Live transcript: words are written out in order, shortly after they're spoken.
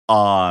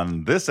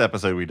On this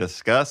episode, we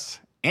discuss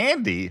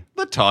Andy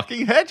the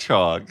Talking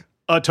Hedgehog.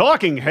 A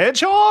talking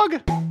hedgehog?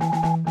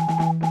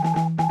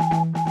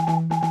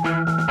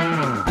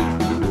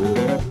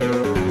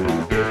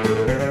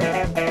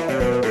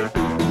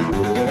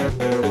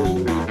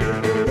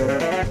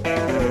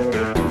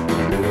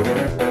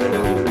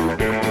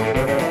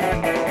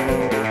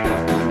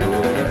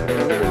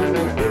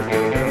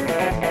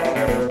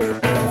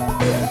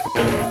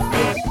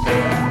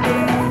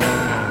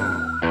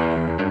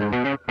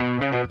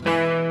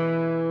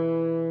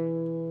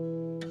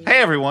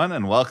 Hey everyone,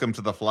 and welcome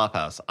to the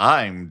Flophouse.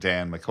 I'm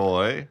Dan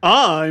McCoy.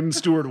 I'm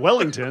Stuart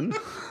Wellington.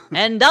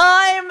 And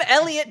I'm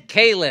Elliot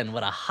Kalin.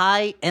 What a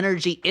high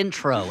energy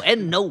intro.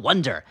 And no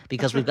wonder,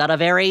 because we've got a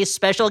very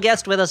special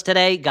guest with us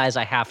today. Guys,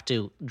 I have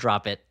to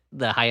drop it,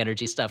 the high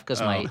energy stuff,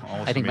 because I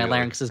think my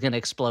larynx is going to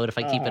explode if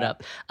I keep it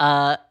up.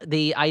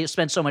 I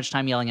spent so much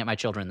time yelling at my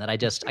children that I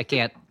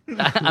can't,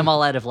 I'm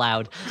all out of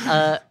loud.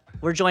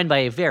 We're joined by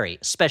a very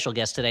special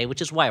guest today,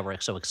 which is why we're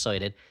so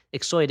excited.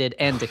 Excited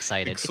and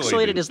excited.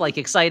 Excited is like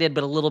excited,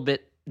 but a little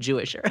bit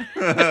Jewisher.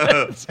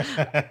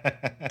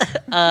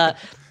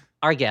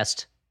 Our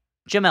guest,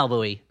 Jamelle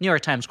Bouie, New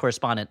York Times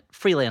correspondent,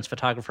 freelance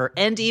photographer,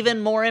 and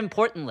even more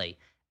importantly,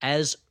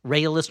 as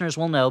regular listeners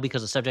will know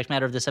because of the subject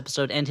matter of this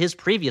episode and his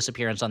previous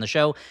appearance on the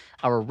show,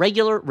 our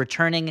regular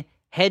returning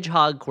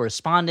Hedgehog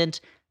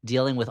correspondent,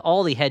 dealing with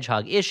all the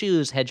Hedgehog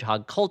issues,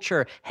 Hedgehog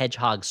culture,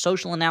 Hedgehog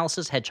social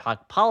analysis, Hedgehog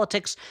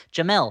politics.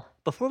 Jamelle,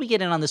 before we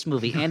get in on this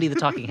movie, Andy the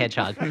Talking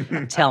Hedgehog,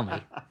 tell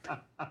me,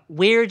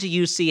 where do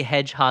you see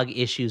Hedgehog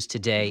issues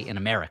today in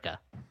America?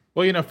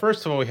 Well,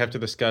 first of all, we have to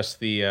discuss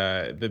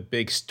the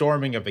big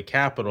storming of the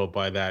Capitol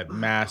by that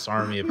mass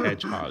army of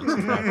hedgehogs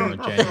that happened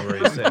on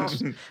January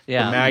 6th.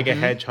 Yeah. The MAGA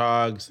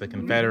hedgehogs, the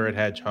Confederate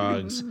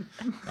hedgehogs,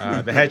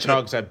 the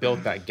hedgehogs that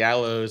built that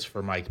gallows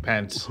for Mike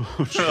Pence.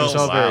 It was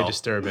all very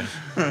disturbing.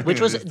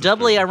 Which was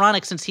doubly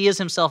ironic since he is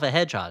himself a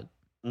hedgehog.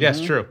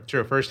 Yes, true.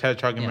 First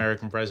hedgehog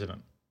American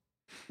president.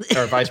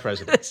 Or vice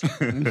president.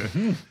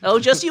 Oh,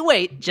 just you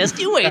wait.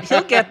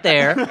 He'll get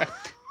there.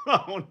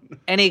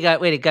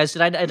 Wait, guys,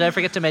 did I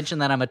forget to mention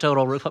that I'm a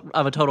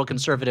total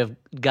conservative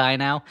guy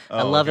now?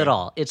 I love it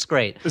all. It's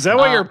great. Is that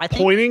why you're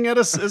pointing at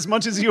us as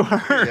much as you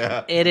are?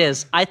 Yeah. It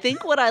is. I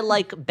think what I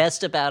like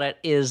best about it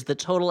is the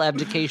total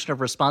abdication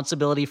of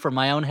responsibility for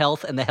my own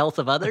health and the health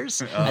of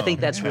others. I think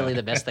that's really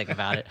the best thing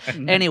about it.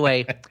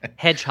 Anyway,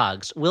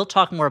 hedgehogs. We'll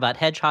talk more about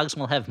hedgehogs,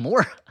 and we'll have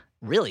more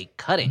really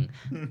cutting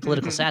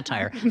political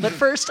satire. But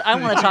first, I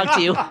want to talk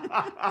to you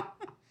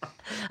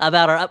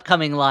about our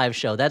upcoming live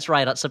show. That's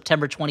right, on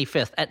September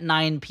 25th at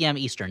 9 p.m.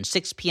 Eastern,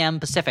 6 p.m.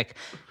 Pacific.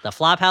 The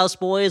Flophouse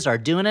boys are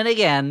doing it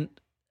again.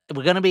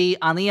 We're going to be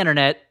on the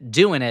internet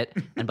doing it.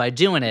 And by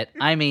doing it,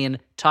 I mean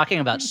talking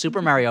about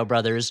Super Mario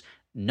Brothers.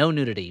 No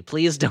nudity.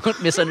 Please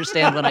don't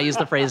misunderstand when I use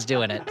the phrase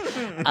doing it.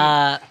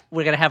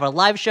 We're going to have our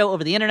live show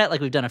over the internet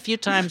like we've done a few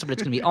times, but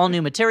it's going to be all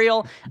new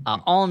material,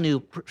 all new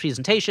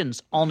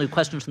presentations, all new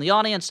questions from the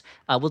audience.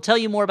 We'll tell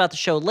you more about the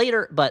show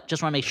later, but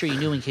just want to make sure you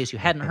knew in case you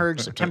hadn't heard,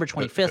 September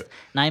 25th,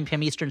 9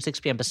 p.m. Eastern, 6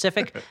 p.m.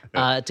 Pacific.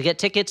 To get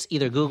tickets,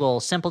 either Google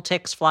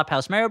SimpleTix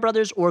Flophouse Mario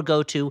Brothers or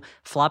go to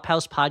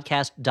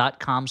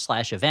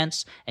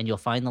flophousepodcast.com/events, and you'll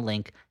find the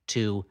link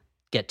to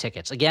get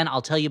tickets. Again,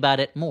 I'll tell you about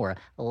it more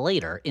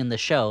later in the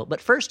show. But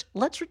first,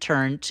 let's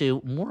return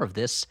to more of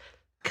this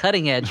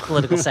cutting-edge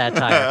political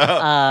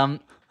satire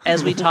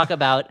as we talk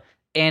about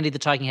Andy the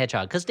Talking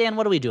Hedgehog. Because, Dan,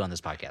 what do we do on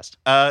this podcast?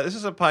 This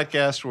is a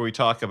podcast where we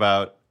talk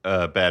about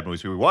bad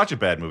movies. We watch a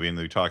bad movie and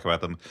then we talk about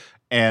them.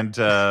 And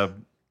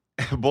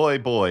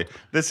boy,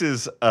 this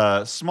is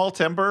Small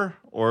Timber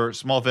or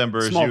Small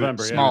Vember.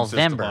 Small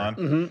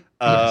Vember.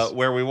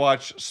 Where we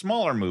watch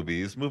smaller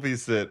movies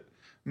that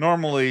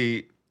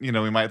normally,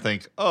 we might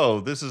think, oh,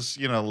 this is,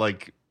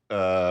 like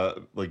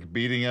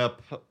beating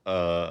up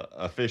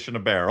a fish in a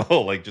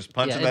barrel, like just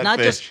punching that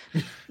fish.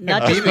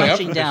 Not just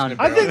punching down.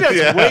 I think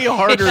that's way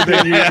harder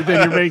than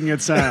you're making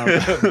it sound.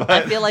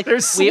 I feel like they're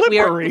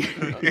slippery.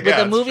 With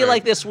a movie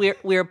like this,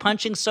 we're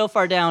punching so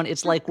far down,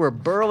 it's like we're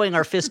burrowing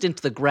our fist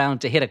into the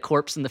ground to hit a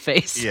corpse in the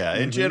face. Yeah,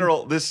 in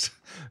general,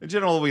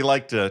 we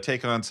like to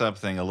take on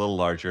something a little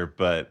larger,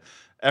 but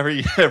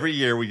every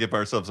year we give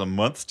ourselves a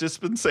month's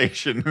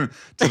dispensation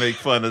to make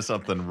fun of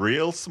something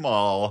real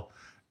small.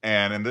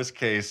 And in this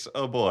case,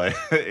 oh boy,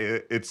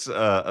 it's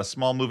a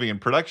small movie in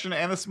production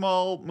and a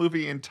small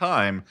movie in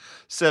time,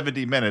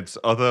 70 minutes.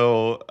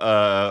 Although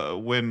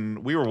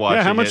when we were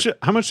watching how much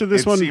did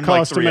this one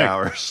cost like 3 to make?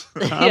 hours.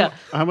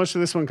 How much did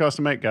this one cost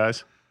to make,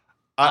 guys?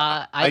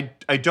 I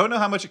don't know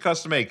how much it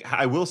costs to make.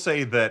 I will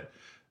say that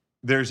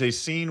there's a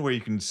scene where you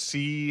can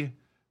see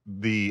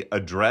the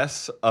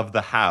address of the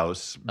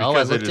house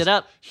because I looked it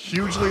up.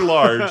 Hugely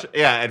large.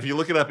 Yeah, if you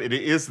look it up, it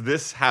is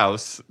this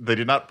house. They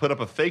did not put up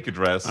a fake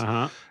address.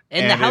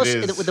 And the house,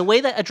 the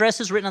way that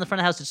address is written on the front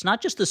of the house, it's not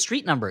just the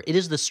street number. It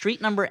is the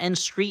street number and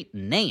street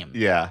name.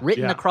 Yeah.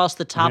 Written across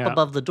the top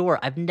above the door.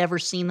 I've never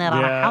seen that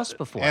on a house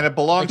before. And it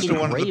belongs to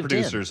one of the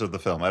producers of the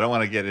film. I don't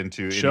want to get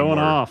into showing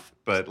off.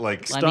 But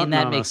like, I mean,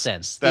 that makes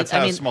sense. That's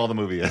how small the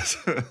movie is.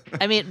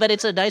 I mean, but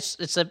it's a nice,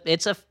 it's a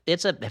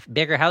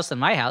bigger house than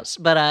my house.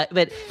 But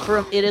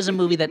it is a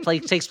movie that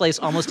takes place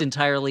almost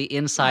entirely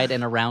inside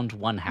and around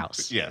one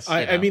house. Yes.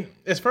 I mean,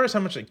 as far as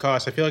how much it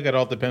costs, I feel like it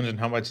all depends on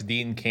how much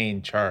Dean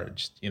Cain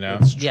charged. You know,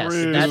 yes,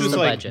 if that's this was the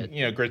like, budget.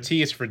 You know,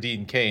 gratuitous for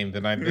Dean Cain,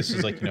 then this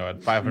is like, you know, a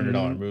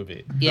 $500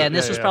 movie. Yeah, and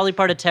this was probably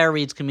part of Tara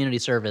Reid's community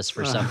service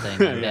for something.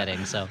 I'm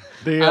betting. So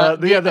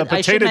the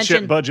potato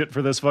chip budget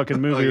for this fucking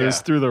movie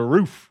is through the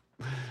roof.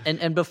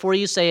 And before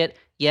you say it,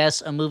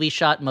 yes, a movie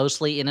shot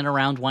mostly in and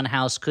around one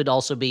house could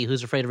also be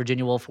Who's Afraid of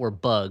Virginia Woolf or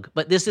Bug.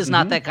 But this is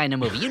not that kind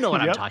of movie. You know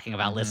what I'm talking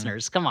about,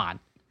 listeners. Come on.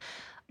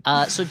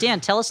 So,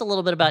 Dan, tell us a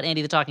little bit about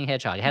Andy the Talking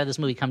Hedgehog. How did this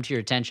movie come to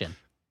your attention?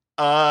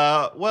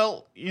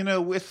 Well, you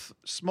know, with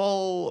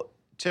Small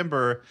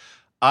Timber,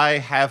 I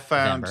have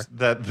found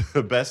that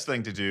the best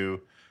thing to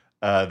do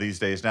these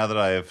days, now that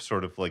I have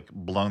sort of like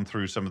blown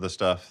through some of the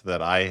stuff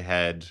that I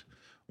had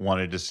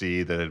wanted to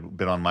see that had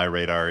been on my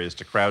radar, is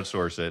to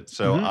crowdsource it.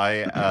 So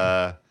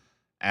I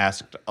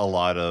asked a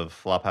lot of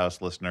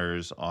Flophouse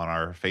listeners on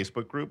our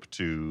Facebook group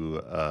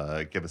to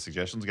give us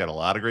suggestions. Got a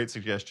lot of great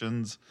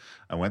suggestions.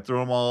 I went through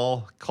them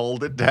all,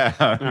 culled it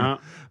down.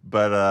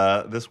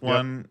 But this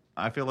one,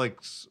 I feel like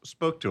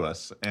spoke to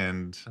us,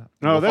 and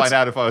we'll find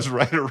out if I was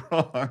right or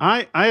wrong.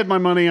 I had my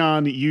money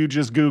on you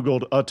just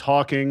Googled a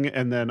talking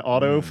and then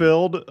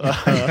auto-filled.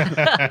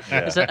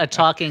 Is it a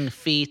talking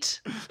feet?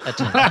 A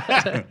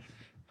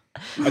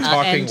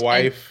talking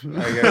wife.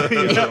 I guess.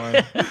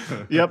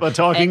 Yep, a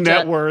talking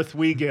net worth.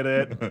 We get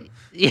it.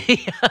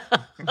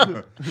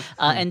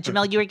 And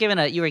Jamelle, you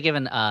were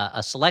given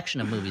a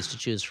selection of movies to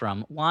choose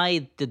from.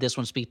 Why did this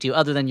one speak to you,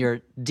 other than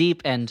your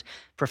deep and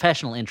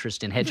professional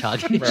interest in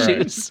hedgehog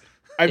issues?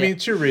 I mean,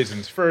 two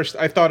reasons. First,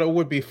 I thought it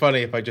would be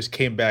funny if I just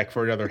came back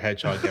for another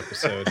Hedgehog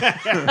episode.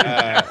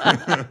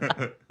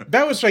 That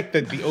was like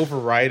the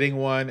overriding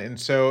one, and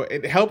so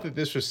it helped that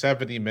this was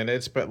 70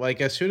 minutes, but like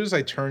as soon as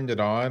I turned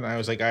it on, I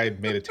was like, I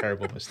had made a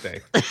terrible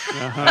mistake.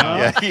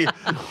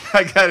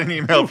 I got an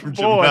email from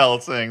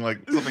Jamelle saying like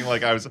something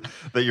like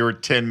that you were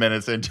 10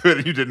 minutes into it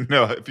and you didn't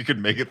know if you could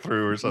make it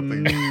through or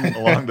something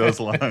along those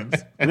lines.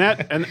 And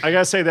I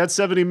gotta say, that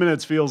 70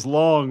 minutes feels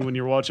long when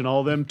you're watching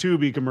all them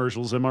Tubi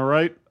commercials. Am I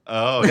right?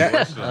 Oh,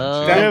 that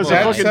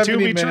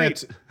 70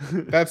 minutes.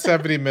 treat. That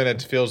 70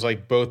 minutes feels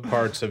like both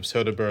parts of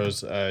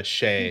Soderbergh's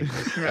Shay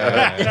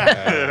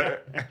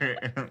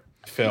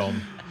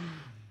film.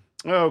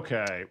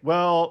 Okay.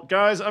 Well,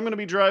 guys, I'm going to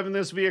be driving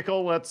this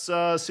vehicle. Let's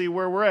see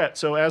where we're at.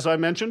 So, as I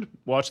mentioned,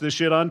 watch this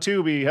shit on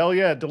Tubi. Hell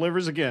yeah, it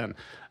delivers again.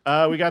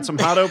 We got some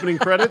hot opening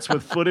credits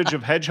with footage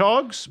of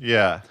hedgehogs.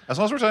 Yeah. As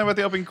long as we're talking about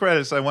the opening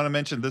credits, I want to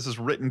mention this is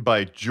written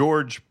by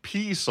George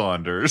P.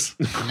 Saunders.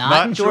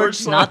 Not George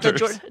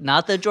Saunders.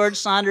 Not the George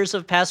Saunders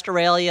of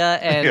Pastoralia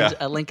and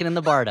Lincoln in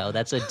the Bardo.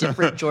 That's a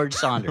different George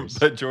Saunders.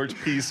 But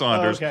George P.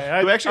 Saunders, who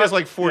actually has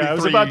like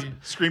 43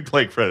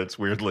 screenplay credits,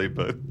 weirdly.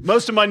 But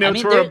most of my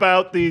notes were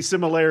about the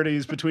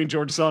similarities between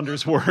George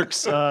Saunders' works,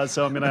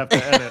 so I'm going to have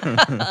to edit.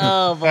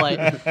 Oh, boy.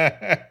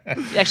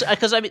 Actually,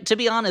 because to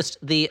be honest,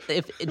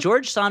 if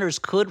George Saunders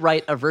could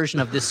write a version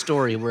of this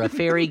story where a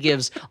fairy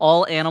gives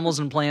all animals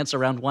and plants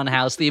around one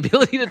house the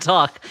ability to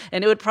talk,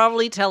 and it would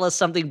probably tell us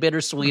something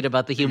bittersweet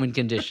about the human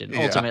condition,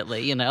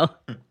 ultimately, you know?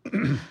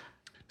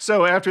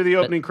 So after the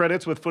opening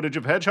credits with footage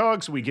of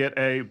hedgehogs, we get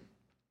a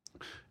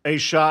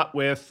shot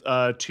with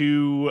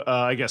two,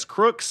 I guess,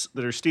 crooks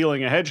that are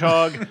stealing a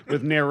hedgehog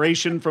with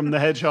narration from the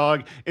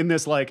hedgehog in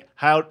this, like,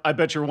 I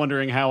bet you're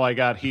wondering how I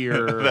got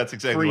here. That's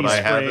exactly what I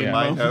have in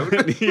my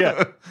note.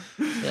 Yeah.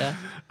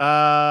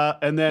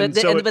 And then,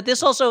 but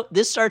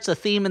this starts a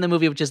theme in the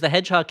movie, which is the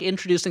hedgehog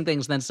introducing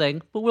things and then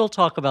saying, "But we'll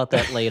talk about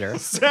that later."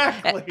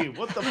 Exactly.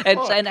 What the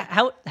fuck? And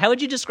how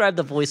would you describe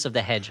the voice of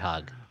the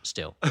hedgehog,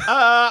 Stu?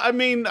 I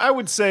mean, I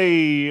would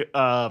say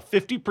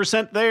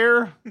 50%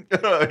 there.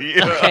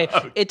 Okay,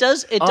 it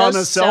does on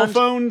a cell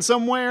phone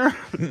somewhere.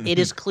 It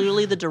is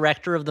clearly the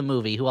director of the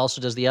movie who also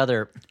does the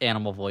other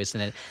animal voice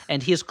in it,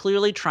 and he is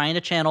clearly trying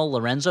to channel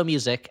Lorenzo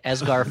Music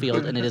as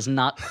Garfield, and it's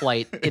not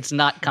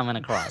coming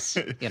across,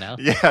 you know.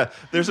 Yeah,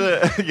 there's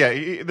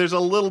a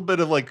little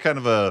bit of like kind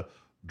of a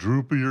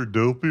droopier,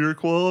 dopier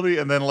quality,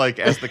 and then like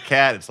as the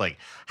cat, it's like,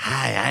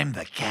 "Hi, I'm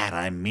the cat.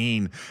 I'm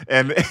mean,"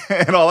 and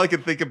all I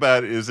can think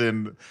about is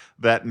in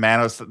that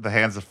Manos, the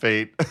Hands of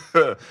Fate,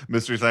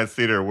 Mystery Science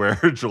Theater, where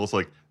Joel's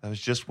like, "That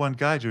was just one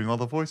guy doing all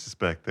the voices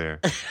back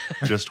there,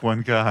 just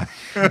one guy,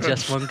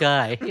 just one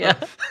guy." Yeah.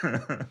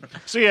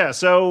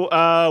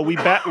 So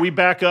we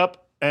back up.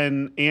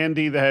 And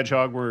Andy the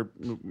Hedgehog, we're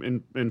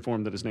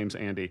informed that his name's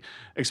Andy,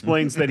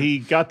 explains that he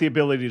got the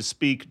ability to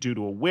speak due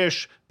to a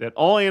wish, that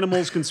all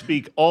animals can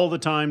speak all the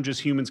time, just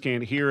humans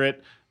can't hear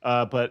it.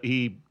 But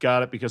he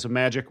got it because of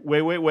magic.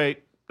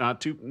 Wait. not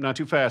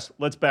too fast.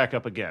 Let's back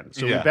up again.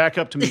 So we Yeah. back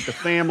up to meet the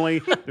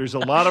family. There's a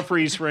lot of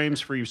freeze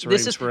frames for every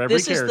This is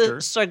character. the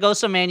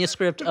Sargosa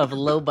manuscript of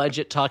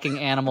low-budget talking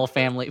animal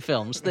family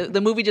films.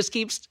 The movie just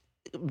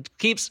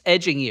keeps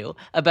edging you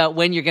about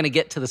when you're going to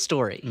get to the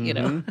story, you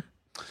know?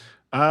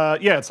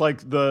 Yeah, it's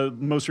like the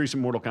most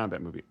recent Mortal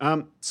Kombat movie.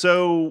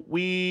 So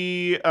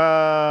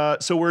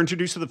we're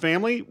introduced to the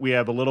family. We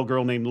have a little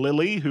girl named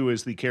Lily, who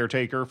is the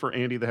caretaker for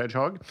Andy the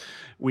Hedgehog.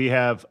 We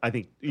have, I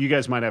think you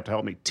guys might have to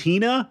help me.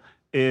 Tina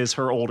is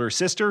her older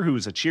sister, who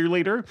is a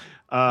cheerleader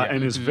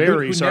and is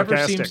very who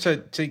sarcastic. never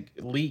seems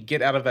to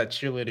get out of that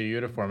cheerleader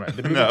uniform.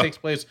 The movie takes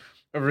place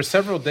over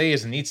several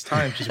days, and each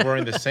time she's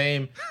wearing the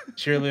same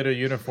cheerleader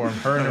uniform.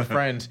 Her and her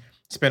friends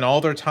spend all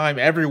their time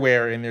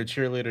everywhere in their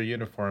cheerleader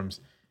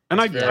uniforms. And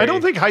I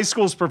don't think high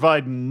schools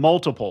provide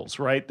multiples,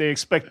 right? They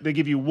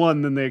give you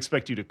one, then they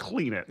expect you to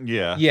clean it.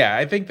 Yeah. Yeah,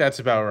 I think that's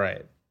about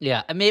right.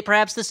 Yeah,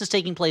 perhaps this is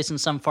taking place in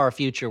some far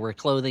future where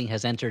clothing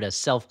has entered a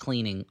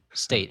self-cleaning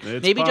state.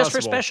 It's Maybe just for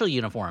possible. special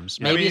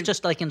uniforms. Maybe it's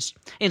just like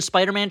in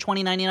Spider-Man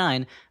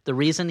 2099, the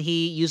reason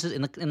he uses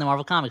in the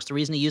Marvel Comics, the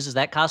reason he uses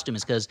that costume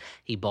is because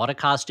he bought a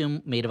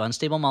costume made of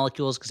unstable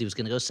molecules because he was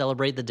going to go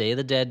celebrate the Day of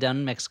the Dead down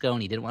in Mexico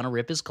and he didn't want to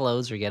rip his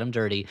clothes or get them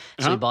dirty.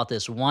 So he bought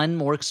this one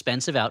more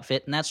expensive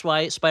outfit, and that's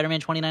why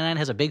Spider-Man 2099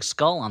 has a big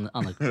skull on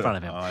the front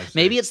of him.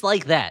 Maybe it's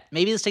like that.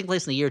 Maybe it's taking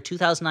place in the year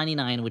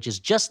 2099, which is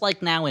just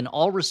like now in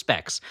all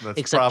respects. That's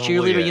Except probably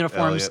cheerleader it,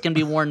 uniforms Elliot. can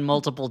be worn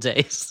multiple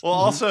days. Well,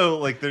 also,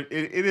 like,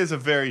 it is a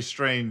very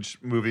strange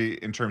movie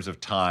in terms of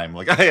time.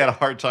 Like, I had a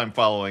hard time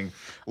following,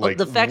 like,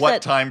 the fact what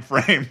that- time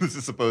frame this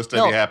is supposed to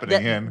be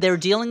happening in. They're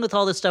dealing with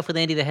all this stuff with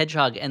Andy the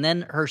Hedgehog, and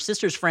then her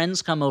sister's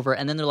friends come over,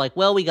 and then they're like,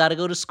 well, we got to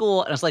go to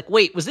school. And I was like,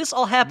 wait, was this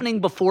all happening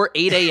before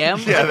 8 a.m.?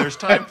 Yeah, there's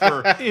time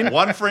for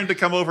one friend to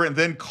come over and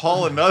then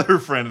call another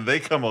friend, and they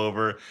come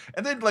over.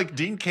 And then, like,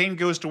 Dean Cain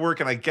goes to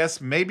work, and I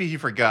guess maybe he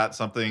forgot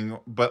something,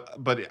 but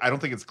I don't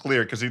think it's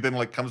clear because he then,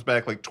 like, comes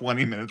back, like,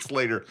 20 minutes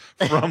later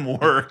from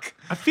work.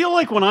 I feel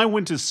like when I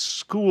went to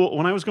school,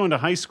 when I was going to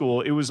high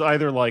school, it was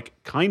either like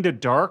kind of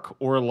dark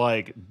or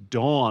like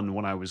dawn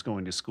when I was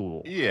going to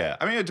school. Yeah,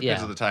 I mean, it depends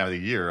Yeah. on the time of the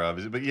year,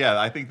 obviously. But yeah,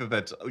 I think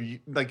that's,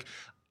 like,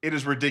 it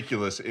is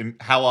ridiculous in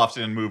how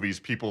often in movies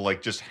people,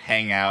 like, just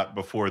hang out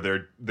before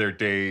their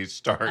day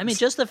starts. I mean,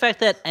 just the fact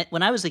that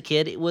when I was a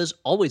kid, it was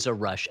always a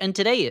rush. And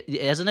today,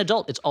 as an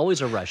adult, it's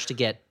always a rush to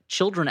get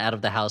children out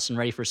of the house and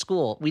ready for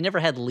school. We never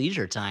had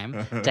leisure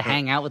time to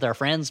hang out with our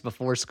friends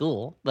before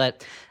school.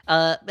 But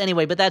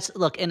anyway,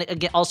 and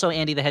again, also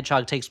Andy the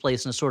Hedgehog takes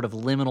place in a sort of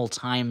liminal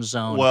time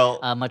zone,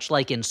 much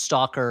like in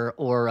Stalker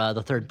or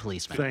The Third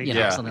Policeman,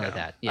 something like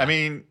that. Yeah. I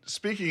mean,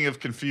 speaking of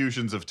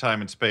confusions of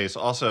time and space,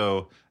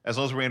 also, as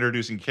long as we're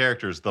introducing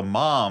characters, the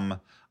mom,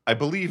 I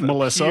believe,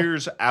 Melissa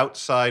appears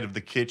outside of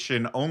the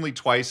kitchen only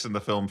twice in the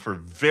film for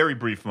very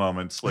brief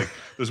moments. Like,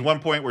 there's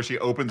one point where she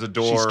opens a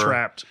door. She's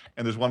trapped.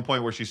 And there's one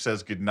point where she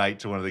says goodnight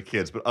to one of the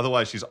kids. But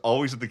otherwise, she's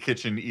always at the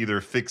kitchen either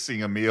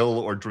fixing a meal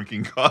or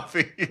drinking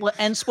coffee. Well,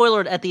 and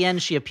spoiler alert, at the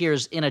end, she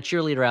appears in a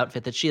cheerleader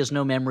outfit that she has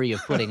no memory of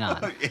putting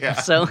on. Yeah.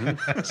 So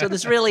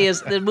this really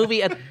is, the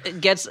movie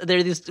there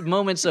are these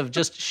moments of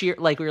just sheer,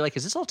 like, we were like,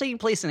 is this all taking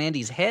place in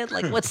Andy's head?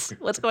 Like, what's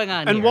going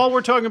on And here? while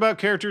we're talking about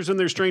characters and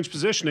their strange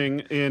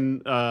positioning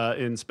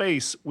in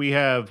space, we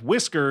have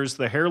Whiskers,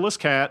 the hairless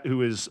cat,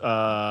 who is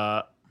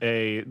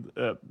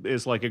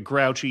is like a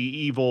grouchy,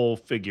 evil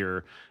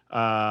figure,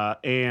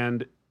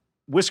 and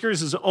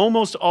Whiskers is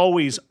almost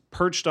always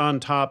perched on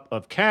top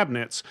of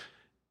cabinets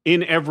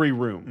in every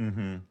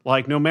room,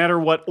 like no matter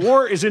what,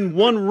 or is in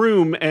one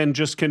room and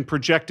just can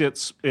project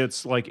its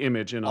like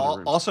image in other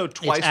rooms. Also,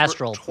 twice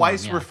astral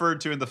twice form, yeah.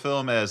 referred to in the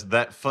film as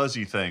that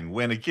fuzzy thing,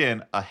 when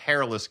again, a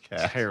hairless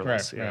cat.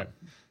 Hairless, yeah. Right.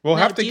 We'll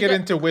Now, have to do you get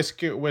gu- into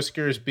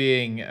Whiskers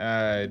being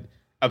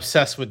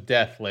obsessed with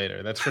death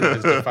later. That's sort of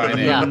his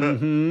defining, Yeah.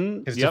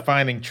 his Yep.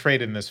 defining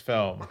trait in this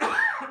film.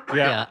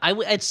 Yeah,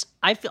 I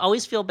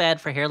always feel bad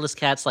for hairless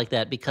cats like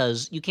that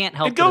because you can't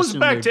help It but goes assume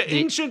back they're- to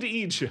ancient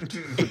Egypt.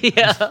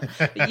 Yeah,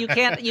 you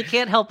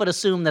can't help but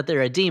assume that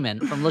they're a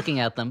demon from looking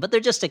at them, but they're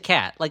just a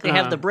cat. Like, they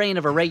have the brain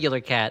of a regular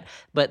cat,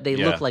 but they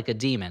look like a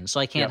demon. So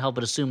I can't help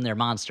but assume they're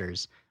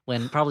monsters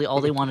when probably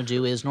all they want to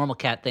do is normal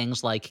cat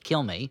things like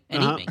kill me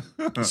and eat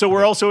me. So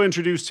we're also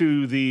introduced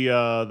to the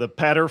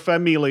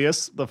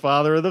paterfamilias, the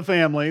father of the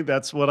family.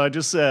 That's what I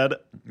just said.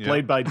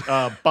 Played by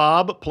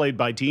Bob, played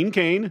by Dean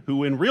Cain,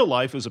 who in real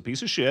life is a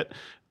piece of shit.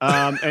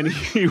 And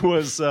he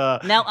was.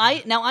 Now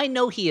I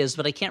know he is,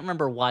 but I can't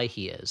remember why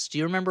he is. Do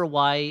you remember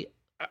why?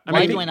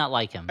 Why do I not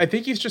like him? I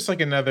think he's just like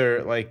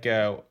another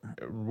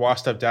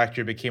washed up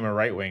doctor who became a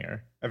right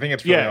winger. I think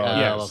it's really all it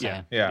yeah, is.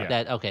 okay.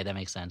 Yeah. That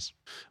makes sense.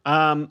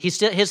 Um,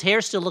 His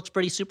hair still looks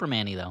pretty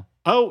Superman-y though.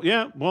 oh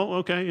yeah, well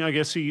okay. I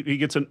guess he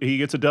gets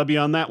a W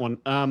on that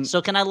one.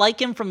 So can I like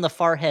him from the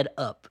far head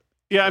up?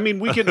 Yeah, I mean,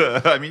 we can.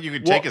 I mean, you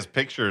could take his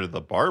picture to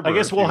the barber. I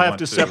guess if we'll you have want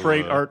to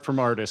separate art from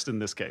artist in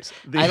this case.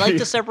 I like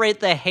to separate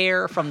the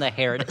hair from the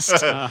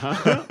hairist.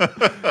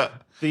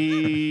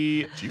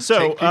 Who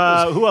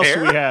else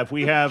do we have?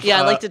 We have. Yeah,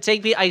 I like to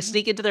take. I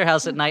sneak into their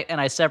house at night and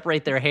I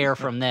separate their hair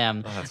from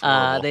them.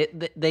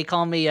 They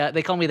call me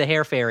the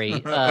hair fairy,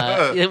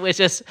 which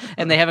is,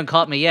 and they haven't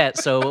caught me yet.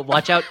 So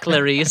watch out,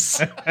 Clarice.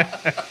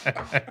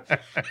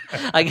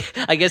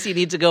 I guess you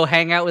need to go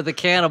hang out with a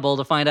cannibal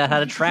to find out how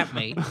to trap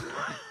me.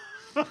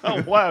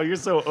 Oh wow, you're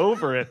so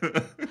over it.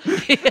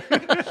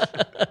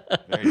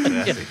 Very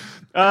sassy.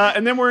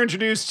 And then we're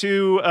introduced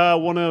to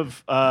one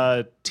of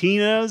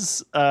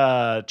Tina's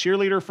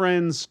cheerleader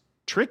friends,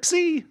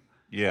 Trixie.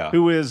 Yeah.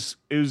 Who's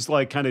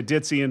like kind of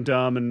ditzy and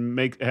dumb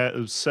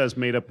and says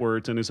made up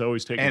words and is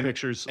always taking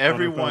pictures.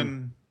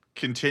 Everyone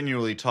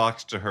continually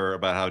talks to her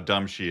about how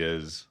dumb she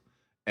is,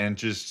 and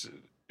just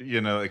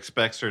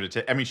expects her to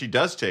take. I mean, she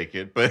does take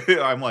it, but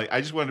I'm like,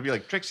 I just want to be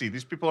like, Trixie,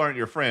 these people aren't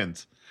your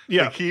friends.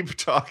 Yeah, they keep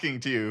talking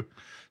to you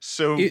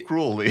so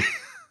cruelly.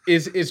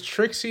 Is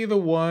Trixie the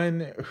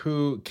one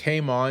who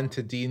came on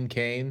to Dean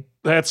Cain?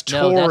 That's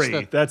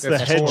Tori. That's the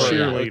head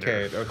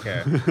cheerleader.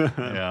 Okay.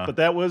 Yeah. But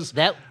that was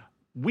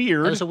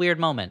weird. That was a weird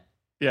moment.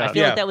 Yeah. I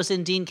feel like that was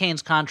in Dean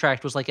Cain's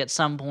contract, was like at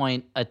some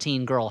point a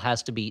teen girl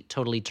has to be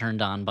totally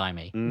turned on by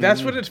me.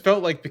 That's what it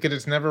felt like, because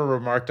it's never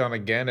remarked on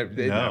again. It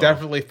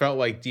definitely felt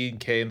like Dean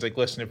Cain's like,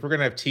 listen, if we're going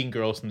to have teen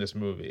girls in this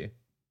movie.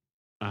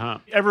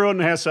 Everyone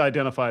has to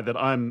identify that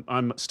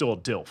I'm still a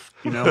DILF,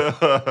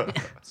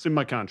 It's in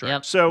my contract.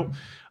 Yep. So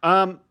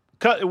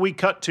we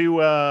cut to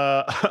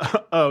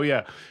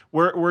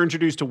we're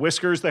introduced to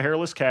Whiskers, the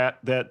hairless cat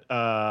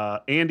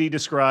that Andy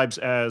describes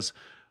as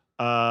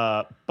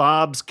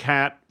Bob's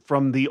cat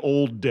from the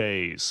old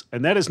days,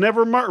 and that is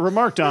never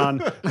remarked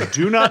on. I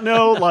do not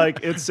know.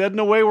 Like, it's said in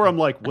a way where I'm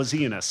like, was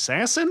he an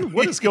assassin?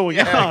 What is going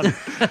on?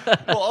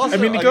 Well, also, I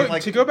mean,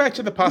 to go back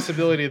to the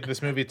possibility that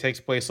this movie takes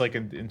place like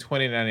in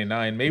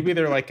 2099, maybe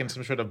they're like in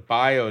some sort of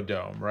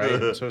biodome, right?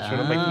 So it's sort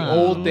of like the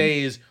old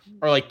days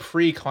are like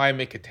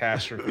pre-climate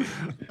catastrophe.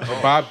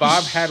 So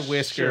Bob had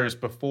whiskers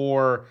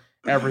before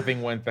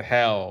everything went to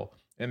hell,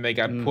 and they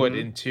got put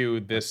into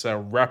this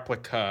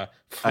replica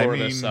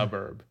Florida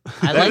suburb.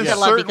 I like that a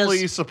lot certainly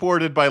because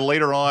supported by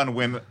later on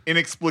when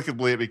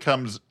inexplicably it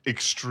becomes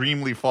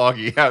extremely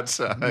foggy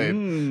outside,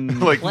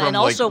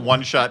 from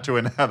one shot to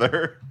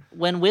another.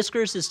 when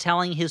Whiskers is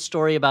telling his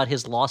story about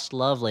his lost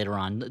love later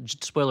on,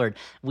 spoiler,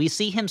 we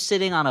see him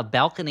sitting on a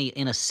balcony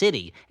in a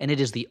city, and it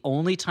is the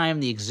only time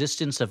the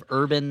existence of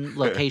urban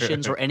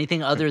locations or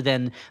anything other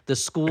than the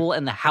school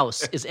and the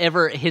house is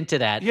ever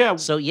hinted at. Yeah.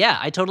 So yeah,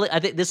 I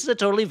think this is a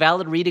totally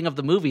valid reading of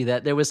the movie,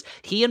 that there was,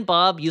 he and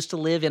Bob used to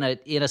live in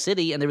a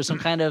city, and there was some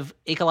kind of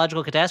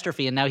ecological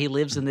catastrophe, and now he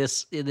lives in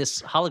this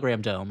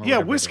hologram dome. Yeah,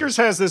 Whiskers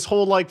has this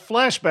whole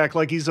flashback,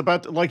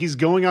 like he's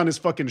going on his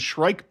fucking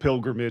Shrike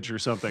pilgrimage or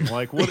something.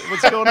 Like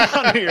what's going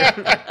on here?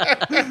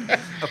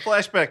 A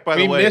flashback, by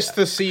the way. We missed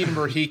the scene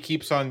where he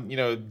keeps on,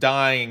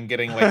 dying and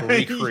getting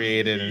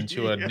recreated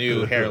into a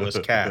new hairless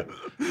cat.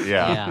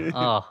 Yeah.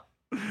 Oh.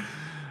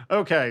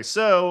 Okay,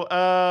 so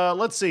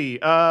let's see.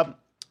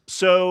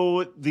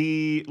 So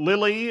the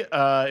Lily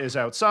is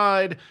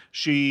outside.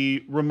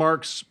 She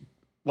remarks,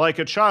 like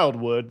a child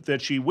would,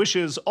 that she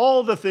wishes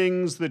all the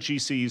things that she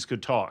sees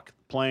could talk.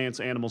 Plants,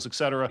 animals,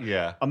 etc.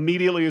 Yeah.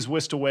 Immediately is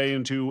whisked away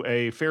into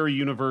a fairy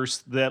universe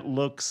that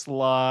looks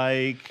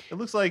like... It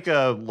looks like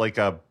a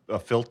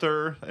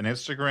filter, an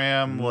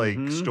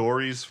Instagram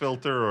stories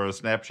filter or a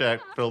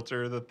Snapchat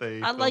filter that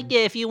they. I like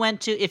it if you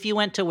went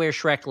to where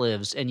Shrek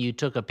lives and you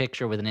took a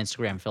picture with an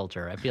Instagram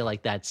filter. I feel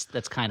like that's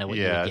kind of what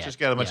you would get. It's just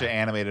got a bunch of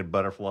animated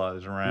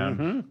butterflies around.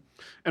 Mm-hmm.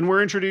 And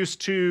we're introduced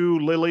to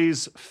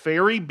Lily's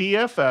fairy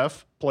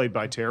BFF, played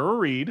by Tara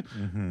Reid,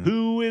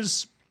 who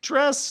is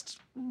dressed,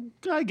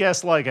 I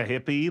guess, like a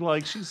hippie.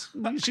 Like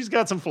she's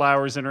got some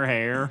flowers in her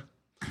hair.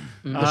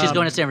 She's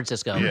going to San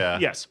Francisco. Yeah.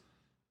 Yes.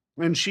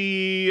 And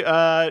she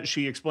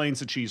explains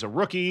that she's a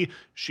rookie.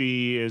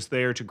 She is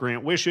there to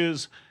grant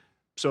wishes.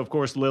 So, of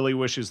course, Lily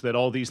wishes that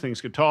all these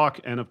things could talk.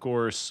 And, of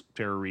course,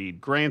 Tara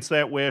Reid grants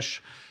that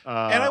wish.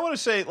 And I want to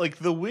say,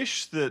 the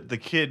wish that the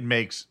kid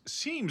makes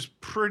seems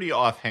pretty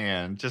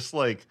offhand. Just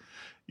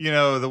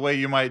the way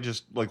you might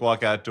just,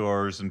 walk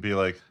outdoors and be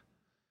like,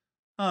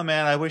 oh,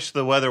 man, I wish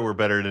the weather were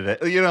better today.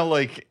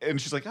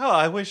 And she's like, oh,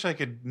 I wish I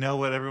could know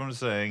what everyone's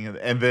saying.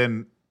 And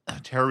then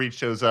Tara Reid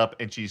shows up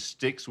and she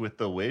sticks with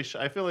the wish.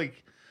 I feel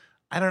like,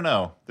 I don't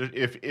know,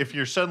 if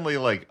you're suddenly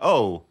like,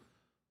 oh,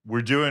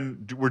 we're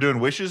doing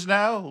wishes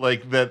now,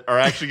 that are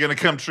actually going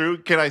to come true.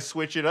 Can I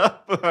switch it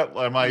up?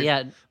 Am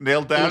I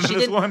nailed down in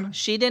this one?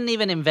 She didn't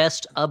even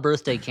invest a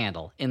birthday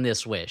candle in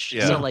this wish.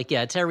 Yeah. So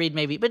Tara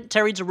Reid but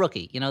Tara Reid's a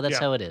rookie. That's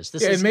how it is.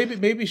 And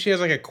maybe she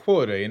has a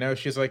quota.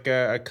 She's like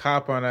a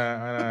cop on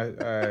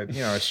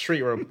a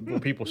street where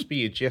people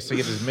speed. She has to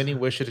get as many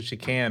wishes as she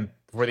can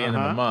before the end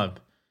of the month.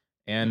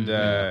 And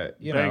a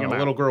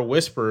little girl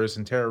whispers,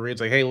 and Tara Reid's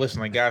like, "Hey,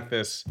 listen, I got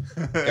this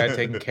guy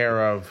taken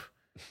care of."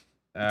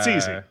 It's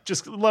easy.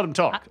 Just let him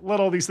talk.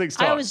 Let all these things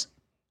talk.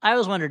 I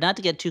always wondered, not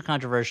to get too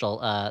controversial,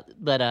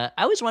 but I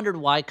always wondered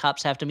why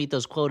cops have to meet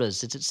those quotas,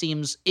 since it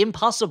seems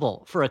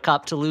impossible for a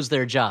cop to lose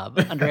their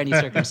job under any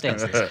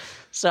circumstances.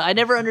 So I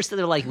never understood.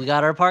 They're like, we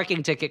got our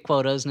parking ticket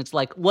quotas, and it's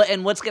like, what?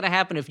 And what's going to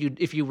happen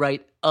if you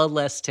write a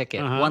less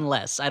ticket, one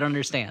less? I don't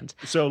understand.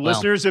 So,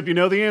 listeners, if you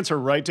know the answer,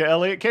 write to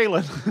Elliot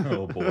Kalin.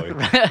 Oh boy,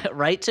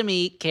 write to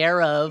me,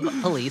 care of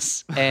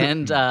police,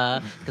 and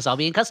because I'll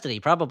be in custody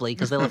probably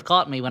because they'll have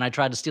caught me when I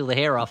tried to steal the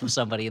hair off of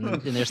somebody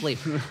in their sleep.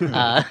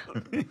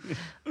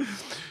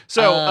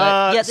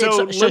 So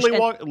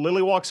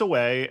Lily walks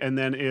away, and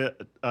then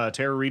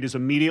Tara Reid is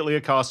immediately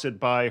accosted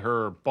by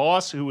her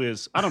boss, who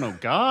is, I don't know,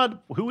 God?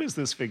 Who is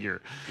this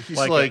figure? He's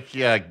like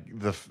he's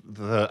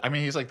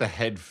like the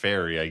head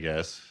fairy, I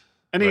guess.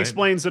 And he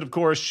explains that, of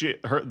course,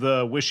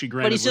 the wish she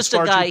granted but he's just was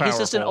far a guy. too powerful. He's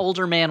just an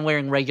older man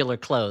wearing regular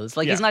clothes.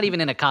 Like, he's not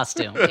even in a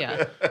costume.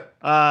 Yeah.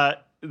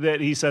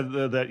 That he said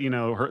that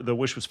the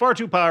wish was far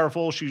too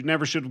powerful. She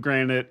never should have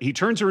granted it. He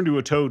turns her into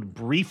a toad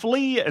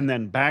briefly, and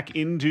then back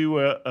into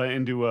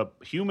a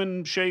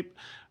human shape.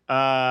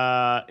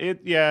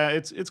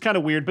 It's kind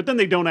of weird. But then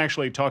they don't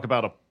actually talk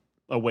about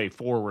a way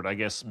forward. I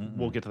guess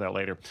we'll get to that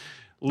later.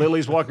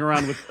 Lily's walking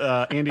around with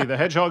Andy the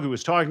Hedgehog, who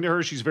is talking to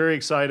her. She's very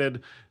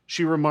excited.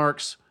 She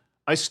remarks,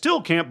 "I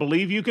still can't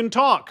believe you can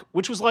talk,"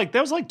 which was like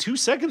 2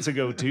 seconds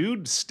ago,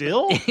 dude.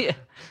 Still, yeah.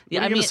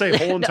 What are you gonna say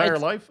whole entire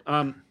life?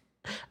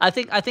 I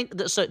think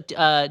so.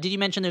 Did you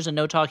mention there's a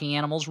no talking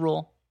animals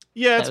rule?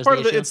 Yeah, it's part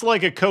of it. It's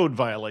like a code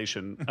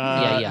violation.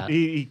 Yeah.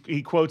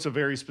 He quotes a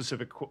very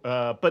specific,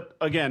 but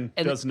again,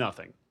 does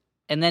nothing.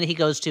 And then he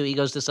goes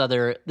this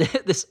other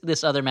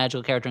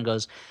magical character and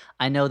goes,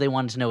 "I know they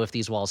wanted to know if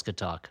these walls could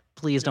talk.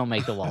 Please don't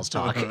make the walls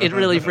talk. It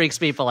really freaks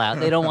people out.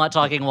 They don't want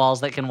talking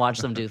walls that can watch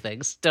them do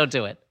things. Don't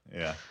do it."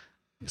 Yeah.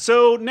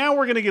 So now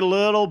we're going to get a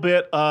little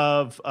bit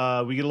of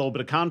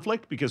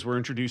conflict because we're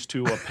introduced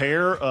to a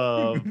pair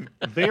of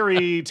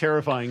very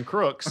terrifying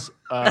crooks.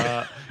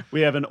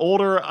 We have an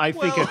older, I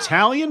think,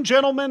 Italian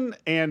gentleman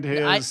and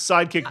his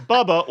sidekick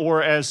Bubba,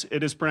 or as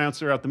it is pronounced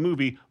throughout the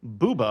movie,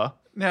 Booba.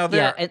 Now,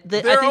 I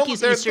think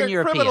he's Eastern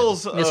European,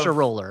 Mr.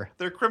 Roller.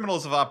 They're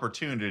criminals of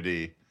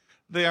opportunity.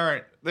 They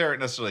aren't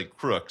necessarily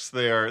crooks.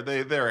 They're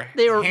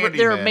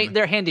handymen.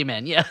 They're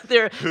handymen. Yeah,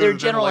 they're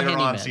general later handymen.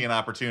 On see an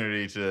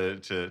opportunity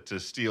to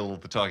steal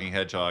the talking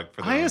hedgehog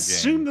for their I own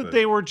assume gain, that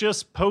they were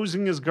just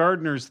posing as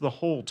gardeners the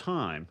whole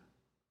time.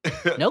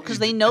 No,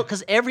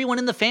 because everyone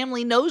in the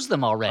family knows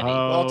them already.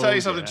 Well, I'll tell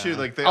you something too.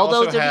 Like they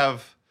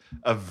have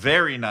a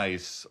very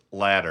nice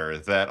ladder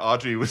that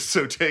Audrey was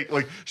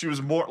she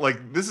was more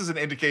like, this is an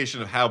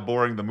indication of how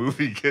boring the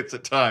movie gets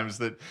at times,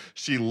 that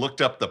she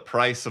looked up the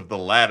price of the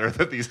ladder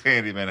that these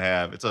handymen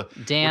have.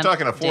 We're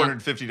talking a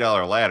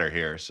 $450 ladder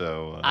here,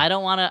 so I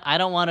don't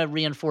want to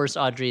reinforce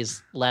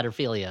Audrey's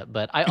ladderphilia,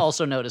 but I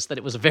also noticed that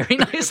it was a very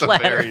nice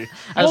ladder.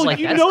 I was like,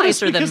 that's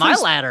nicer than my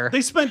ladder.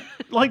 They spent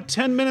like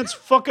 10 minutes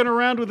fucking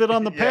around with it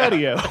on the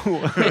patio.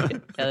 Yeah,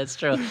 that's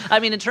true.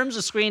 I mean, in terms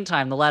of screen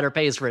time, the ladder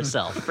pays for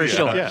itself for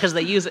sure, because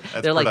they use it.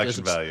 That's They're like,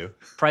 production value.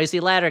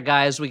 Pricey ladder,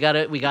 guys. We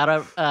gotta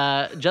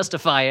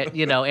justify it.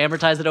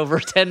 Amortize it over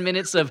 10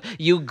 minutes of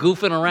you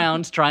goofing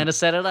around trying to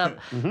set it up.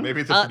 Mm-hmm.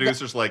 Maybe the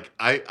producer's like,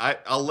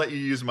 I'll let you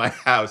use my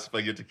house if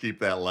I get to keep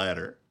that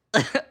ladder.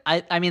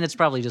 I mean, it's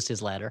probably just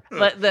his ladder,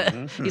 but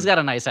he's got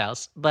a nice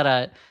house.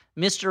 But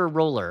Mr.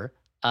 Roller,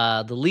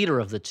 the leader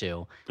of the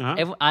two,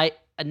 I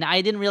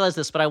didn't realize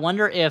this, but I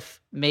wonder if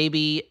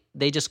maybe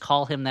they just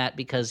call him that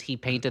because he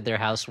painted their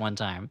house one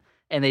time,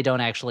 and they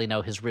don't actually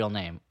know his real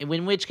name,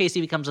 in which case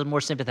he becomes a more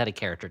sympathetic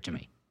character to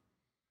me.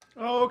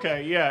 Oh,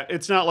 okay. Yeah.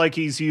 It's not like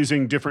he's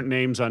using different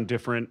names on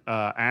different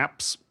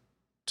apps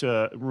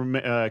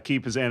to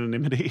keep his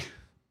anonymity.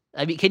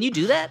 I mean, can you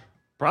do that?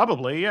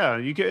 Probably, yeah.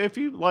 You can, if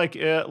you like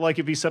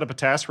if he set up a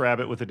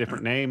TaskRabbit with a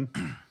different name.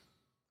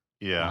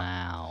 Yeah.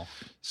 Wow.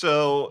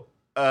 So,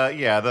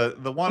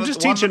 the one. I'm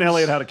just teaching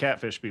Elliot how to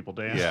catfish people,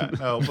 Dan. Yeah,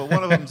 no, but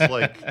one of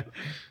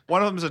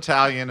them's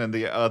Italian, and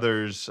the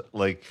other's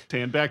like.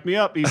 Dan backed me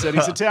up. He said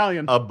he's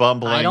Italian. A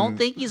bumbling. I don't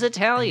think he's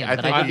Italian. I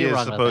think he is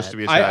supposed to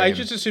be Italian. I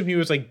just assumed he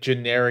was like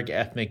generic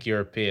ethnic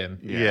European.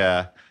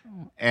 Yeah.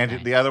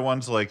 And the other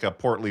one's like a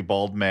portly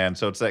bald man.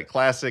 So it's that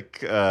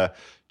classic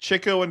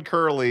Chico and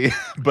Curly,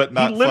 but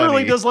not. He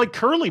literally funny does like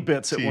curly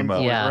bits at one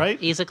point, right?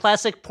 He's a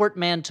classic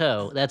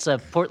portmanteau. That's a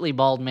portly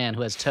bald man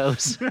who has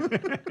toes.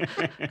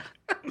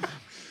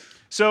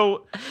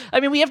 So, I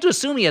mean, we have to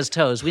assume he has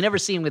toes. We never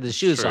see him with his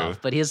shoes off,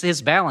 but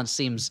his balance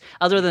seems,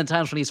 other than the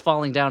times when he's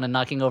falling down and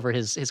knocking over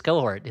his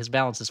cohort, his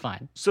balance is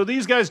fine. So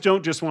these guys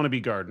don't just want to be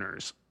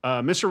gardeners.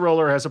 Mr.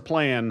 Roller has a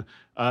plan.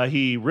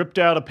 He ripped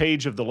out a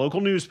page of the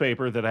local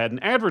newspaper that had an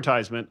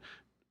advertisement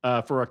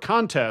for a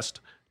contest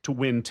to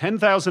win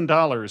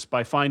 $10,000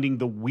 by finding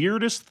the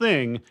weirdest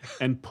thing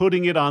and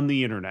putting it on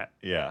the internet.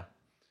 Yeah.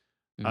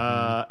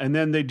 And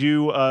then they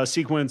do a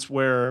sequence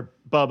where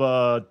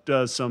Bubba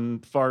does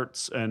some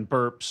farts and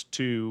burps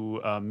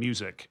to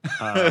music.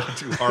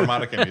 To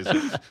harmonica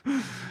music.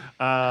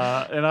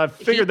 And I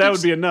figured that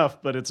would be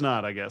enough, but it's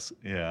not, I guess.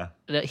 Yeah.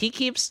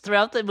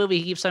 Throughout the movie,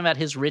 he keeps talking about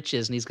his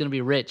riches, and he's going to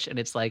be rich, and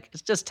it's like,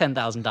 it's just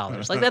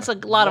 $10,000. Like, that's a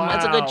lot of,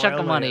 that's a good chunk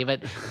of money,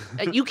 but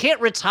you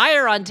can't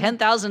retire on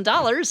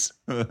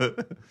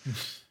 $10,000.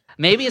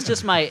 Maybe it's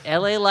just my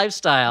LA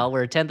lifestyle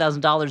where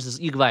 $10,000 is,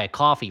 you can buy a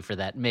coffee for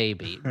that,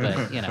 maybe, but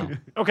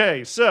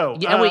Okay, so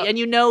and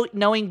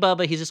knowing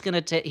Bubba, he's just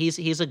gonna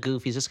he's a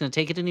goof. He's just gonna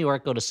take it to New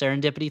York, go to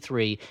Serendipity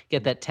 3,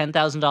 get that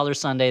 $10,000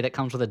 sundae that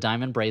comes with a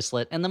diamond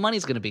bracelet, and the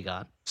money's gonna be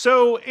gone.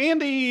 So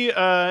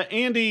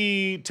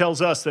Andy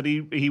tells us that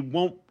he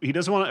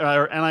doesn't want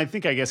to, and I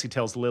guess he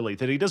tells Lily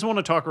that he doesn't want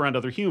to talk around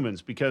other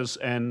humans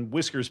and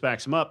Whiskers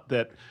backs him up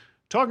that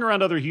talking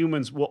around other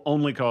humans will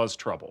only cause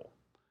trouble.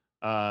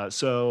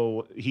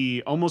 So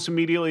he almost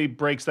immediately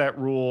breaks that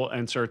rule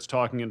and starts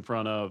talking in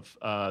front of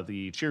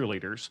the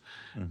cheerleaders.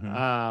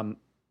 Mm-hmm.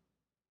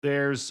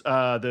 There's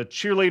the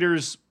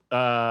cheerleaders,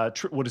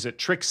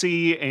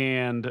 Trixie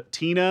and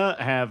Tina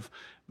have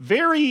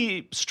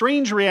very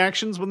strange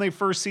reactions when they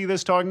first see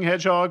this talking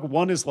hedgehog.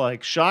 One is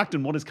like shocked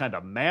and one is kind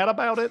of mad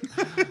about it.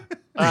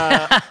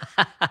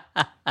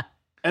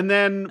 And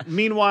then,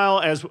 meanwhile,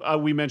 as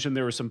we mentioned,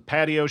 there were some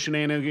patio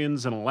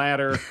shenanigans and a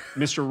ladder.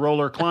 Mr.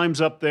 Roller climbs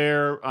up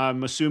there,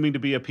 I'm assuming to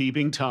be a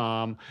peeping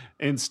Tom.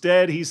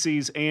 Instead, he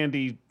sees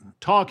Andy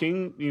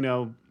talking.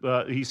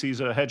 He sees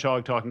a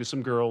hedgehog talking to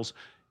some girls.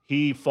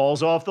 He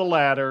falls off the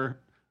ladder.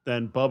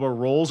 Then Bubba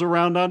rolls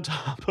around on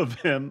top of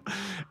him.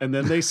 And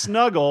then they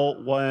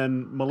snuggle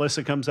when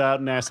Melissa comes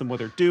out and asks them what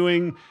they're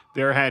doing.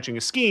 They're hatching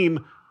a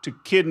scheme to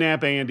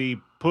kidnap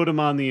Andy, put him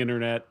on the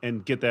internet,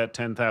 and get that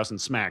 10,000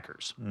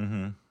 smackers.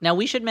 Mm-hmm. Now,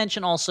 we should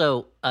mention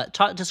also,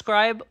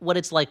 describe what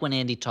it's like when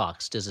Andy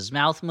talks. Does his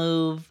mouth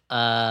move?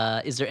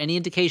 Is there any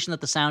indication that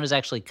the sound is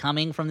actually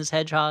coming from this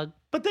hedgehog?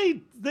 But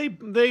they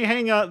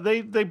hang out.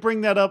 They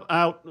bring that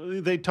out.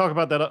 They talk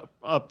about that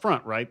up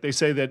front, right? They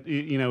say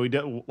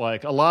that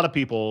like a lot of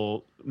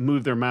people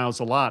move their mouths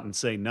a lot and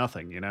say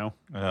nothing.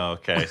 Oh,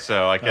 okay,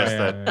 so I guess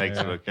that makes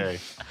it okay.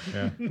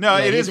 Yeah. No,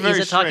 it is very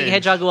He's a talking strange.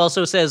 hedgehog who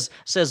also says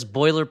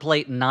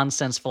boilerplate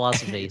nonsense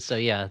philosophy. So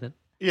yeah.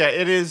 Yeah,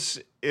 it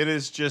is. It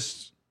is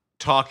just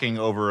talking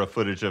over a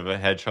footage of a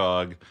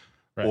hedgehog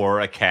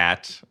or a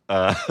cat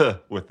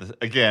with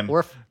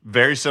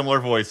very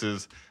similar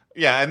voices.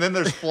 Yeah, and then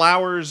there's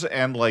flowers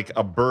and like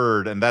a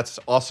bird, and that's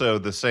also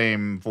the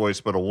same voice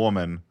but a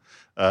woman.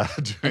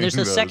 And there's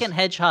a second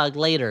hedgehog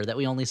later that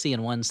we only see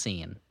in one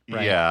scene.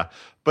 Right? Yeah,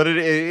 but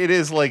it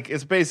is like,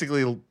 it's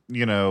basically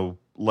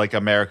like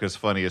America's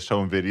Funniest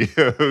Home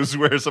Videos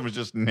where someone's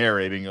just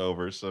narrating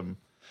over some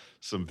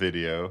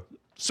video.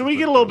 So we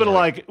get a little bit of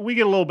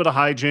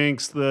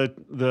hijinks.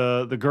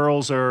 The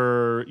girls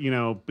are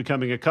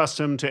becoming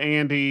accustomed to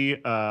Andy.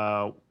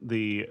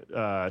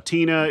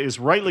 Tina is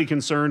rightly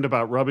concerned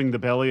about rubbing the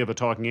belly of a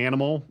talking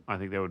animal. I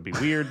think that would be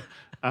weird.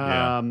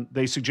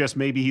 They suggest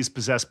maybe he's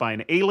possessed by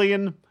an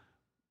alien.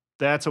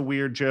 That's a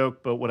weird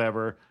joke, but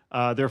whatever.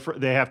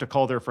 They have to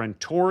call their friend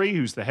Tori,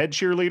 who's the head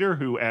cheerleader,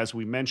 who, as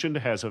we mentioned,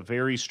 has a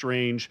very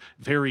strange,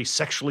 very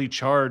sexually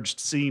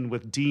charged scene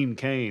with Dean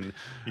Cain.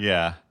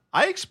 Yeah.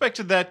 I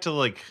expected that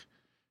to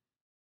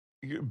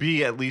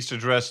be at least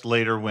addressed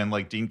later when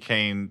Dean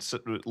Cain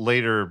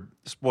later,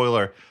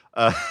 spoiler,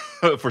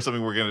 for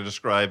something we're going to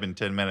describe in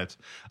 10 minutes.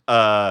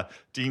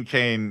 Dean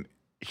Cain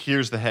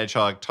hears the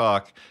hedgehog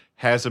talk,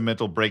 has a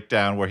mental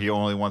breakdown where he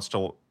only wants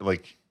to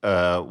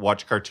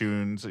watch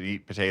cartoons and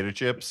eat potato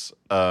chips.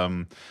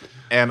 And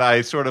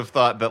I sort of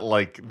thought that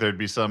there'd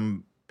be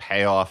some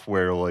payoff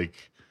where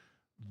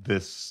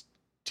this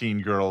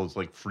teen girl is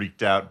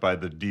freaked out by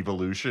the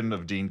devolution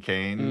of Dean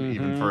Cain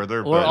even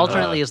further, or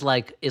alternately is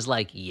like,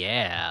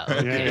 yeah,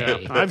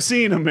 okay. Yeah. I've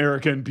seen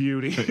American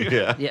Beauty.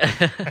 Yeah.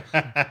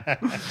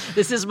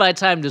 This is my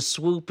time to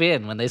swoop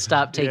in when they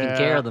stop taking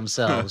care of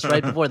themselves,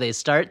 right before they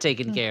start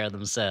taking care of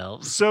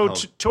themselves. So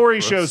Tori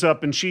shows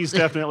up, and she's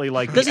definitely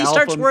because he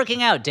starts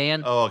working out.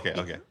 Dan. Oh,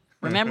 okay.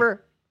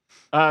 Remember.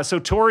 So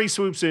Tori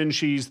swoops in.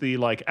 She's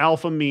the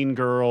alpha mean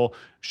girl.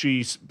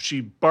 She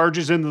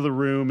barges into the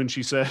room and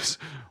she says,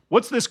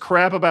 "What's this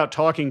crap about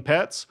talking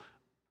pets?"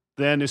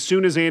 Then as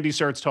soon as Andy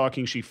starts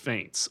talking, she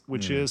faints,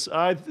 which is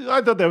I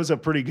thought that was a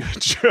pretty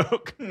good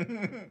joke.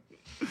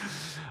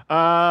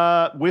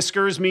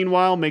 Whiskers,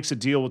 meanwhile, makes a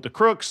deal with the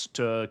crooks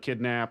to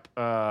kidnap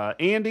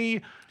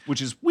Andy,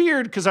 which is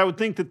weird because I would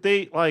think that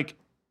they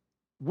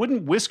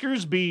wouldn't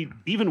Whiskers be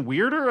even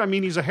weirder? I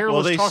mean, he's a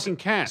hairless talking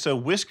cat. So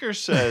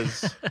Whiskers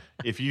says,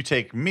 if you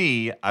take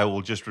me, I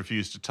will just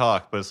refuse to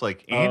talk. But it's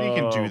Andy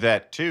can do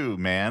that too,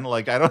 man.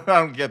 I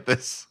don't get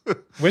this.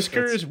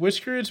 Whiskers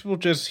will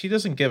he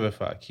doesn't give a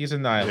fuck. He's a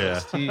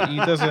nihilist. Yeah. He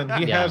doesn't,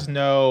 has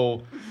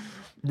no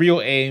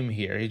real aim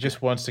here. He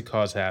just wants to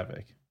cause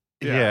havoc.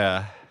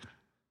 Yeah.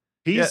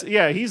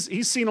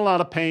 He's seen a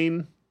lot of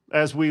pain,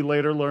 as we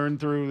later learn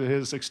through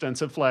his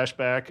extensive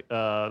flashback,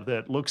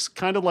 that looks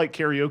kind of like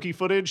karaoke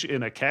footage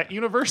in a cat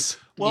universe.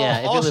 Well,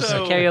 if it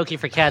was karaoke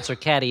for cats or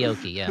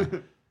karaoke, yeah.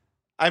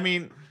 I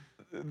mean,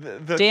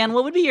 Dan,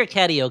 what would be your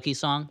karaoke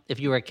song if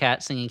you were a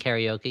cat singing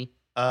karaoke?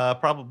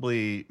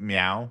 Probably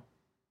Meow.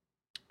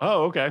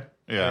 Oh, okay.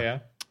 Yeah.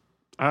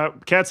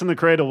 Cats in the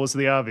Cradle was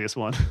the obvious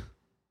one.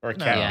 Or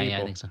cat Yeah, people.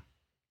 I think so.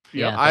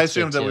 Yeah, Yeah, I that's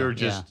good assumed that we too. were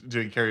just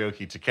doing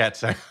karaoke to cat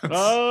sounds.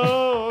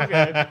 Oh,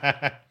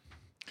 okay.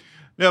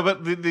 No,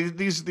 but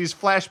these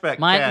flashback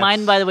cats.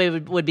 Mine, by the way,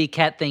 would be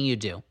cat thing you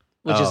do,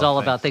 which is Oh, all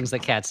thanks. about things that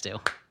cats do.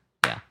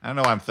 Yeah. I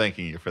know I'm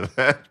thanking you for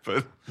that,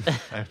 but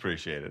I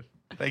appreciate it.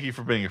 Thank you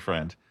for being a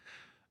friend.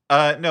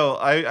 No,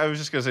 I was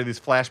just going to say these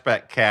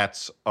flashback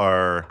cats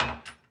are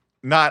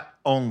not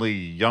only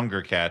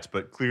younger cats,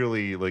 but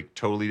clearly like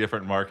totally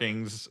different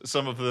markings.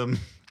 Some of them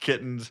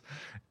kittens.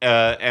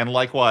 And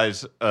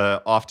likewise,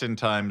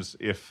 oftentimes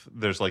if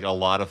there's like a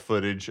lot of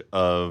footage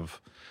of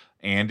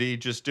Andy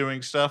just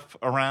doing stuff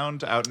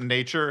around out in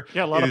nature,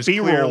 Yeah, a lot it of is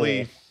B-roll.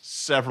 clearly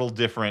several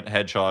different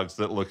hedgehogs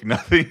that look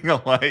nothing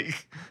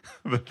alike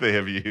that they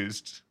have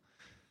used.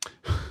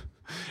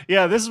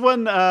 Yeah, this is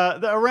when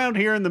around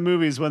here in the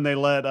movies when they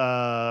let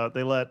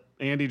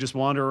Andy just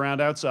wander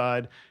around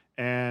outside,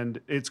 and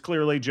it's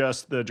clearly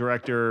just the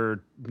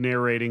director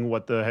narrating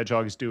what the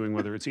hedgehog is doing,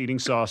 whether it's eating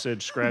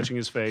sausage, scratching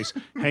his face,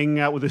 hanging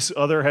out with his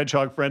other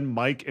hedgehog friend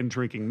Mike, and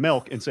drinking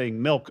milk and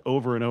saying milk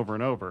over and over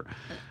and over.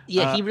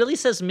 Yeah, he really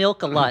says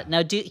milk a lot.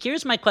 Now,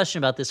 here's my question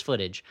about this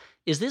footage.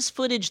 Is this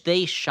footage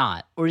they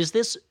shot, or is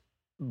this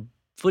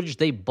footage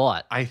they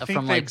bought I think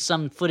from they like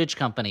some footage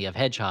company of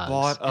hedgehogs?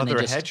 Bought and they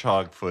other just-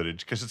 hedgehog footage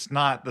because it's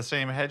not the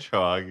same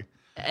hedgehog.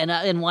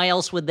 And why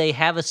else would they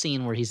have a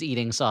scene where he's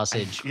eating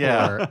sausage,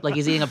 Yeah. or like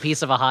he's eating a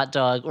piece of a hot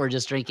dog, or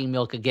just drinking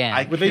milk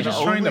again? Were they can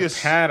just trying to only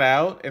pad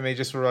out, and they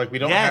just were like, we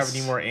don't have Yes.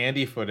 any more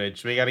Andy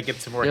footage. We got to get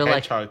some more They're like-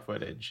 hedgehog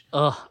footage.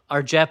 Ugh,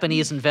 our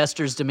Japanese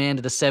investors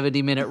demanded a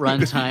 70-minute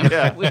runtime.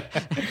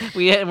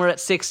 Yeah. We're at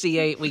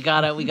 68. We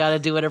gotta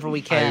do whatever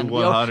we can.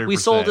 We 100%.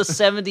 sold a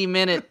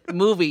 70-minute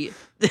movie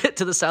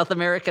to the South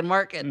American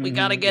market. We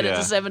gotta get it Yeah.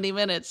 to 70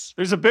 minutes.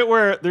 There's a bit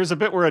where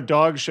a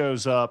dog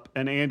shows up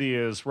and Andy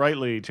is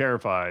rightly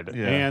terrified,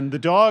 Yeah. and the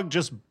dog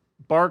just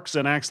barks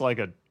and acts like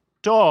a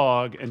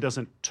dog and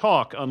doesn't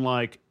talk,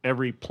 unlike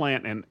every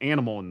plant and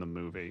animal in the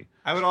movie.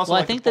 I would also Well,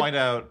 I like think to that- point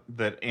out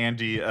that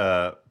Andy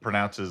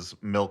pronounces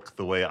milk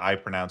the way I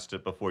pronounced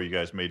it before you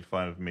guys made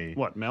fun of me.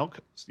 What, milk?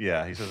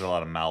 Yeah, he says a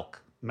lot of milk.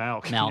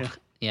 Milk. Malk.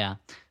 Yeah.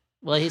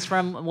 Well, he's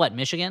from what,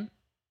 Michigan?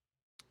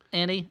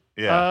 Andy?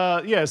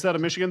 Yeah. Yeah, is that a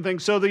Michigan thing?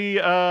 So the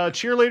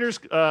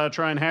cheerleaders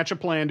try and hatch a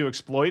plan to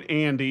exploit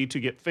Andy to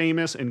get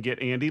famous and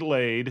get Andy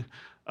laid.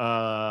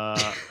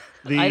 I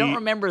don't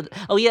remember.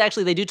 Oh yeah,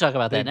 actually they do talk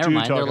about that. They Never do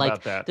mind. talk They're about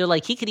like that. they're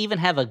like he could even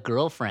have a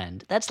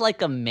girlfriend. That's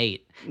like a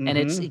mate, and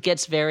it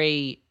gets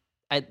very.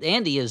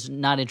 Andy is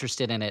not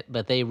interested in it,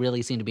 but they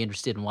really seem to be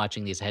interested in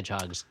watching these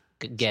hedgehogs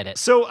get it.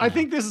 So I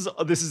think this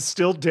is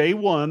still day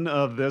one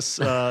of this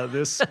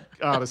this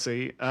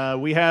Odyssey.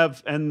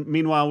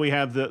 Meanwhile we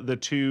have the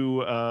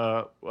two.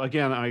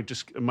 Again,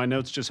 my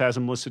notes just has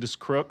them listed as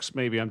crooks.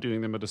 Maybe I'm doing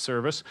them a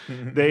disservice.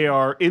 They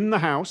are in the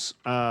house.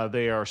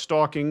 They are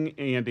stalking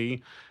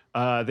Andy.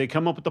 They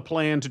come up with the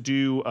plan to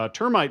do a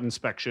termite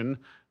inspection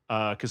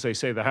because they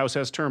say the house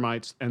has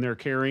termites, and they're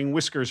carrying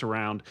whiskers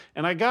around.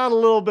 And I got a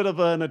little bit of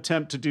an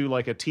attempt to do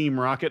like a Team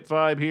Rocket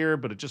vibe here,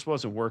 but it just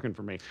wasn't working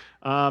for me.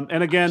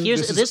 And again,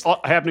 this is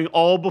happening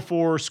all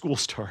before school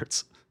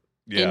starts.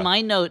 Yeah. In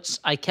my notes,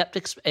 I kept.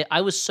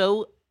 I was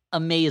so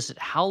amazed at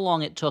how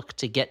long it took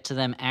to get to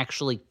them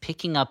actually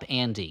picking up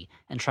Andy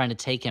and trying to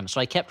take him. So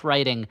I kept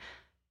writing,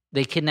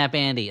 they kidnap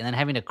Andy, and then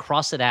having to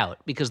cross it out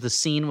because the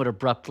scene would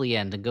abruptly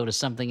end and go to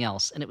something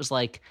else. And it was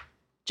like,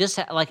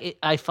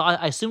 I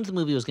assumed the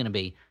movie was going to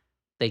be,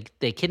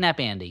 they kidnap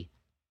Andy,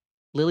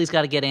 Lily's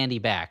got to get Andy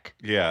back,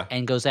 Yeah.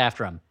 and goes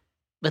after him.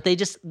 But they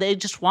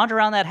just wander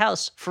around that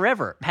house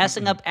forever,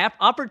 passing up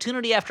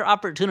opportunity after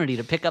opportunity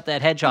to pick up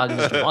that hedgehog and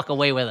just walk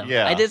away with him.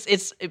 Yeah.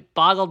 It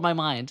boggled my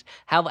mind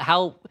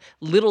how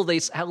little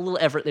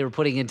effort they were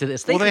putting into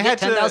this. They Well, could they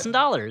get had to-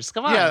 $10,000.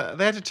 Come on. Yeah,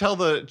 they had to tell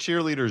the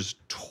cheerleaders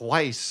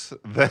twice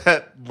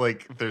that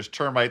like there's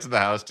termites in the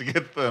house to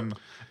get them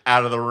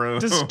out of the room.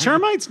 Does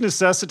termites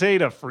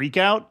necessitate a freak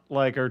out?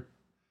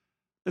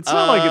 It's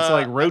not like it's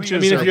like roaches. I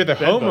mean, if or you're the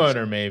bedbugs.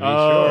 homeowner, maybe.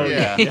 Oh, sure.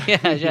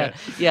 Yeah.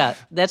 yeah.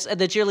 That's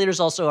the cheerleaders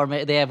also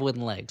they have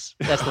wooden legs.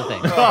 That's the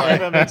thing. Oh,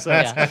 that makes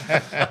sense.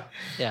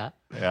 Yeah.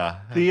 Yeah.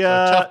 The, It's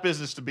a tough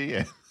business to be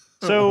in.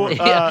 So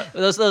Yeah,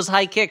 those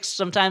high kicks.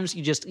 Sometimes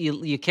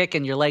you kick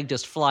and your leg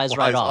just flies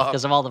right off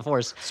because of all the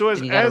force. So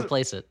and you got to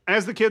replace it.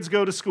 As the kids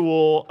go to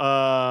school,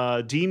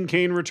 Dean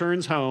Cain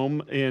returns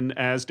home in,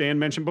 as Dan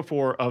mentioned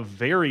before, a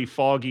very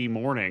foggy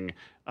morning.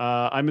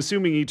 I'm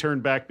assuming he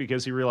turned back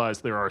because he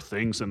realized there are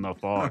things in the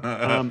fog.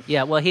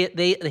 Yeah, well,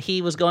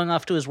 he was going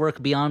off to his work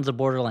beyond the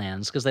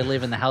borderlands because they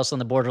live in the house on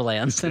the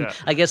borderlands, and Yeah.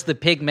 I guess the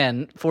pig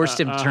men forced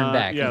him to turn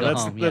back Yeah, and go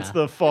that's home. that's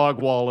the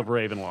fog wall of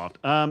Ravenloft.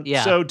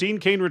 Yeah. So Dean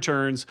Cain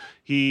returns.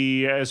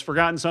 He has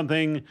forgotten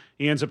something.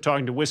 He ends up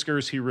talking to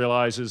Whiskers. He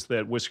realizes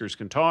that Whiskers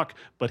can talk,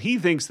 but he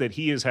thinks that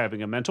he is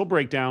having a mental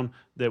breakdown,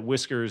 that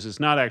Whiskers is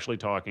not actually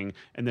talking,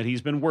 and that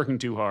he's been working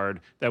too hard.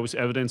 That was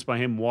evidenced by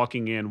him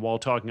walking in while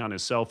talking on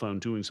his cell phone,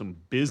 doing doing some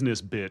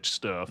business bitch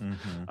stuff.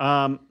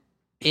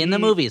 In the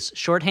movies,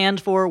 shorthand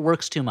for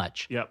works too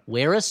much. Yep.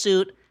 Wear a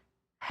suit,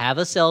 have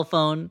a cell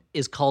phone,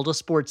 is called a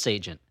sports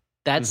agent.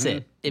 That's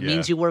it. It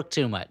means you work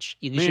too much.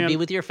 You should be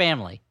with your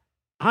family.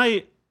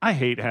 I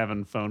hate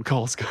having phone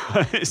calls,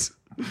 guys.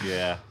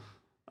 Yeah.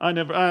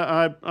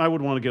 I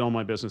would want to get all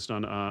my business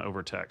done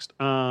over text.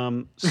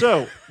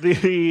 So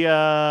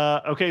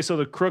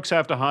the crooks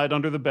have to hide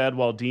under the bed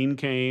while Dean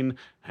Cain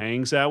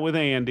hangs out with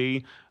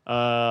Andy.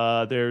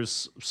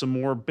 There's some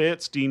more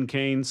bits. Dean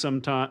Cain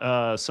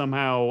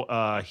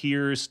somehow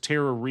hears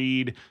Tara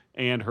Reid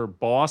and her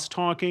boss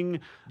talking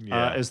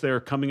as they're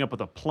coming up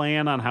with a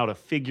plan on how to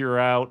figure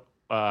out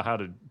how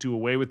to do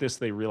away with this.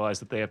 They realize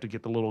that they have to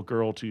get the little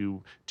girl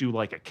to do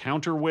like a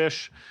counter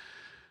wish.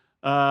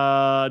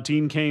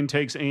 Dean Cain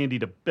takes Andy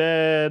to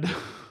bed.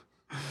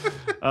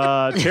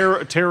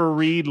 Tara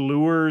Reid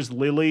lures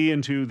Lily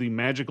into the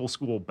magical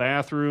school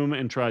bathroom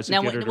and tries to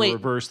get her to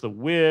reverse the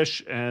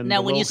wish. And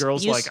the little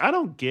girl's like, I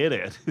don't get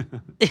it.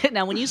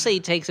 Now, when you say he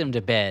takes him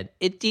to bed,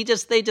 they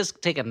just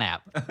take a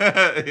nap.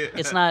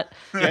 It's not.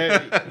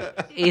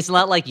 It's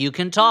not like you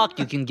can talk,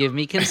 you can give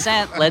me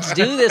consent. Let's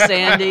do this,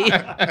 Andy.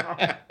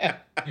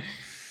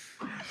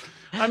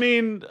 I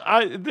mean,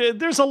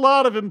 there's a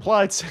lot of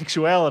implied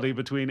sexuality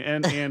between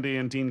Andy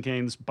and Dean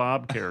Cain's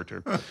Bob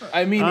character.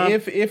 I mean,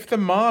 if the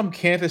mom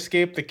can't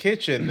escape the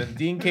kitchen, then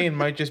Dean Cain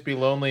might just be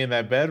lonely in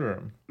that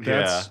bedroom.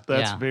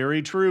 That's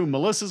very true.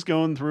 Melissa's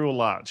going through a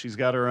lot. She's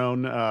got her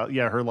own,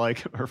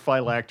 her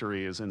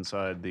phylactery is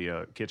inside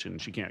the kitchen.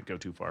 She can't go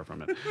too far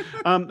from it.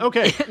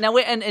 Okay. Now,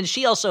 and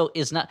she also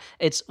is not.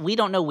 We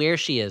don't know where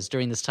she is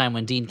during this time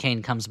when Dean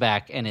Cain comes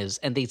back and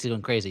thinks he's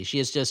going crazy. She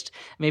is just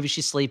maybe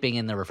she's sleeping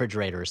in the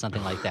refrigerator or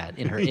something like that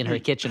in her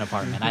kitchen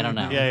apartment. I don't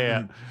know.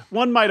 Yeah.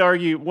 One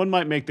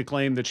might make the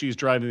claim that she's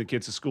driving the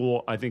kids to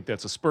school. I think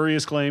that's a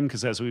spurious claim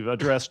because, as we've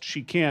addressed,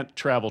 she can't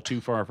travel too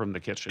far from the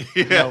kitchen.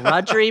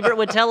 Roger Ebert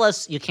would tell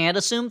us you can't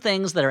assume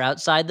things that are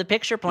outside the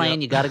picture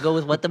plane. You got to go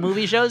with what the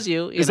movie shows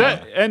you.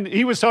 And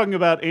he was talking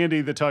about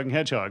Andy the Talking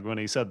Hedgehog when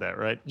he said that,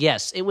 right?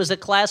 Yes, it was a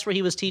class where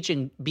he was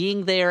teaching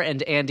Being There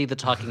and Andy the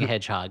Talking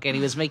Hedgehog, and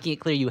he was making it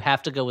clear you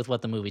have to go with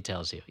what the movie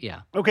tells you.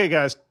 Yeah. Okay,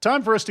 guys,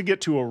 time for us to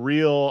get to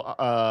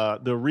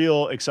the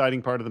real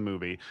exciting part of the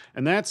movie,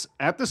 and that's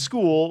at the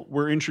school.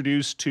 We're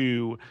introduced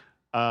to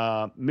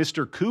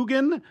Mr.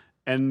 Coogan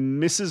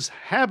and Mrs.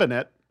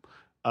 Habinet.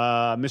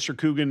 Mr.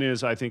 Coogan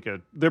is, I think,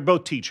 they're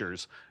both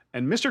teachers.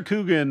 And Mr.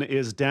 Coogan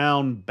is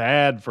down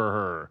bad for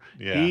her.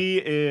 Yeah.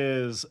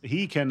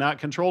 He cannot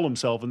control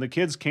himself, and the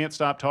kids can't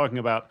stop talking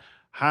about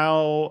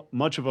how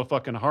much of a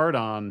fucking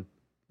hard-on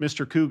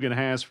Mr. Coogan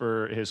has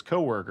for his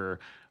coworker.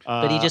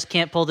 But he just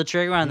can't pull the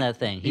trigger on that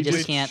thing. He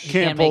just can't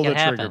pull make the it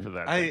happen. trigger for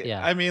that.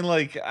 I mean,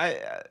 like,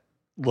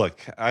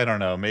 look, I don't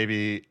know.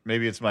 Maybe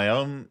it's my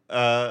own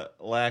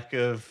lack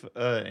of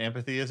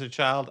empathy as a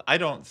child. I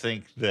don't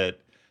think that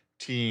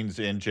teens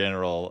in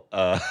general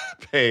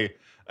pay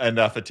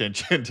enough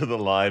attention to the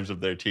lives of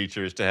their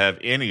teachers to have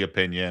any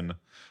opinion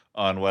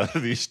on whether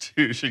these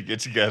two should get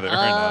together or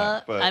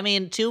not. But I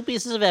mean, two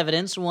pieces of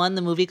evidence. One,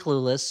 the movie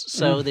Clueless.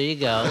 So there you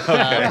go,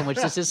 from which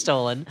this is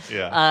stolen.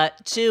 Yeah.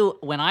 Two,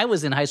 when I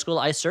was in high school,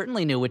 I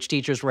certainly knew which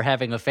teachers were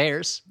having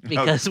affairs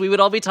because we would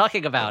all be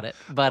talking about it.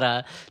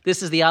 But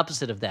this is the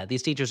opposite of that.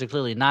 These teachers are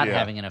clearly not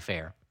having an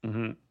affair.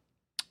 Mm-hmm.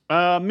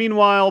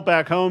 Meanwhile,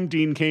 back home,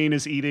 Dean Cain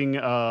is eating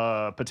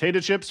potato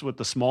chips with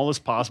the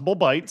smallest possible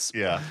bites.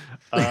 Yeah.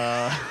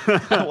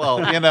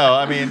 Well,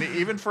 I mean,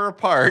 even for a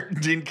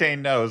part, Dean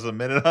Cain knows a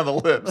minute on the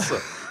lips,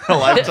 a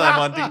lifetime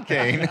on Dean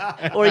Cain.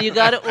 Or you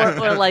got it,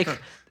 or like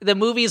the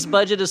movie's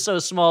budget is so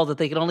small that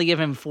they can only give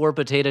him 4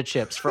 potato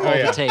chips for all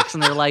the takes,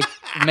 and they're like,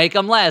 "Make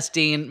them last,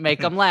 Dean. Make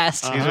them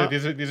last."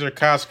 These are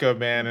Costco,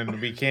 man, and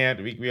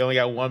we only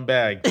got one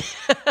bag.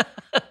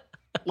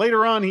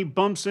 Later on, he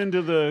bumps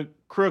into the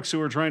crooks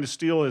who are trying to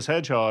steal his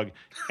hedgehog,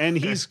 and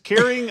he's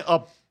carrying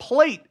a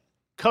plate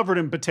covered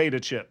in potato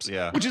chips,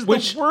 which is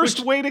the worst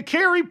way to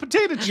carry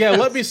potato chips. Yeah,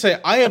 let me say,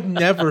 I have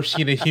never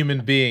seen a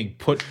human being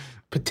put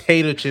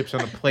potato chips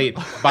on a plate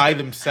by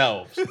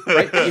themselves.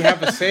 Right? You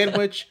have a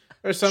sandwich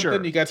or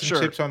something, you got some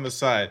chips on the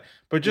side.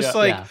 But just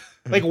like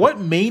what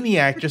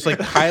maniac just like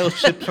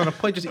piles chips on a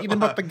plate? Just eat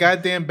them up the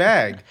goddamn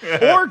bag.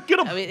 Or get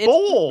a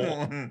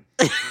bowl.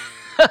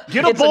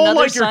 Get a bowl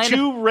like you're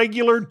two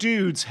regular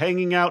dudes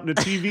hanging out in a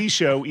TV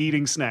show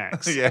eating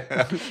snacks.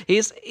 Yeah.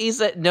 He's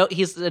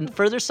a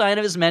further sign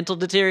of his mental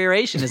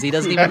deterioration is he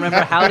doesn't even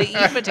remember how to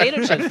eat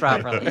potato chips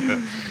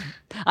properly.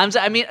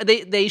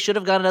 They should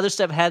have gone another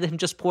step, had him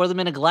just pour them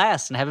in a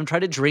glass and have him try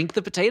to drink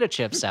the potato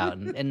chips out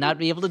and not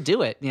be able to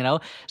do it,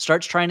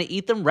 Starts trying to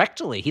eat them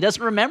rectally. He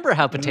doesn't remember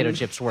how potato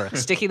chips work.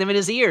 Sticking them in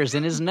his ears,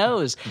 in his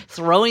nose,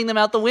 throwing them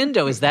out the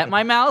window. Is that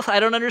my mouth? I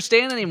don't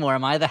understand anymore.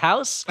 Am I the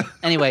house?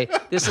 Anyway,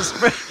 this is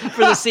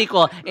for the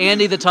sequel,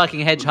 Andy the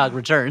Talking Hedgehog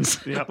returns,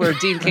 where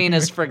Dean Cain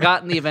has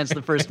forgotten the events of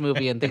the first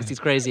movie and thinks he's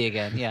crazy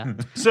again. Yeah.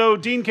 So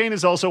Dean Cain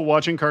is also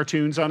watching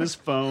cartoons on his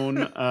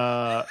phone.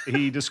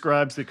 He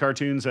describes the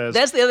cartoons as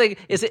That's the other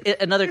thing.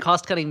 Another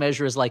cost-cutting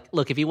measure is like,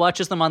 look, if he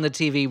watches them on the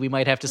TV, we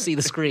might have to see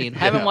the screen.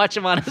 Have him watch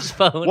them on his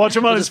phone. Watch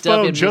him on his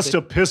phone just music.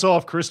 to piss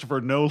off Christopher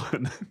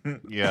Nolan.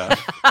 Yeah.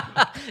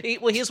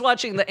 He's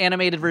watching the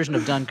animated version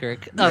of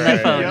Dunkirk on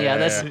that phone. Yeah,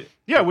 that's...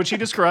 Yeah, which he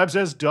describes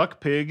as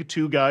duck, pig,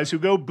 two guys who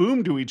go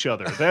boom to each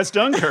other. That's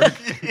Dunkirk.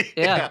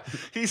 Yeah.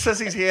 He says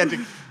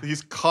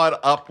he's caught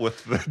up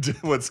with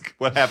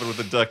what happened with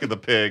the duck and the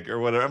pig or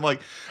whatever. I'm like,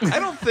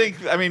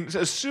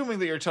 assuming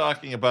that you're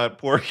talking about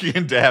Porky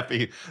and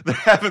Daffy, there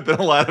haven't been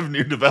a lot of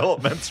new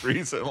developments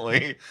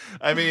recently.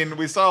 I mean,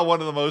 we saw one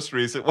of the most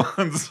recent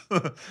ones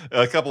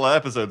a couple of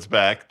episodes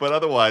back, but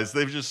otherwise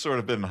they've just sort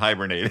of been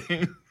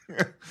hibernating.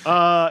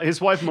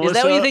 His wife Melissa. Is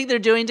that what you think they're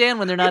doing, Dan,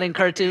 when they're not in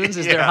cartoons?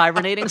 Is they're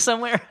hibernating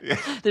somewhere?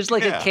 There's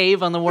like a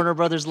cave on the Warner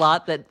Brothers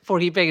lot that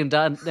Porky Pig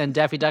and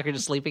Daffy Duck are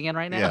just sleeping in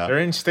right now? Yeah. They're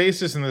in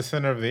stasis in the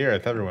center of the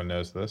earth. Everyone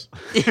knows this.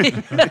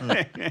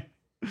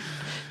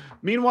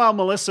 Meanwhile,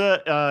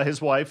 Melissa,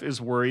 his wife,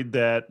 is worried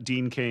that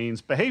Dean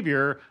Cain's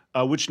behavior,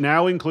 which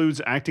now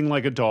includes acting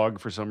like a dog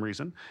for some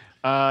reason,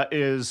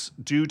 is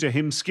due to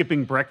him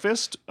skipping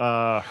breakfast.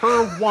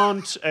 Her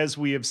want, as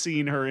we have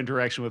seen her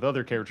interaction with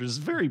other characters, is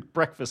very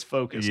breakfast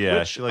focused,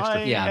 which she likes to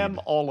I feed. am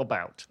all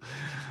about.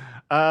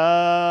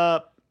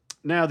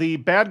 Now, the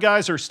bad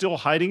guys are still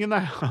hiding in the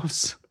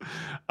house.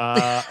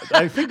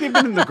 I think they've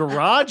been in the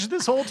garage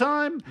this whole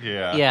time.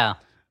 Yeah. Yeah.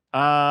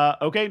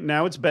 Okay,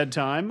 now it's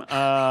bedtime.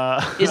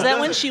 Is that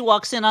when she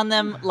walks in on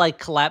them like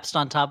collapsed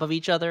on top of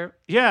each other?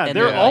 Yeah, And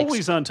they're like-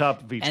 always on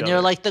top of each And other.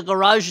 they're like, the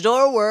garage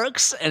door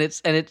works.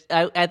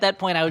 At that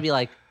point, I would be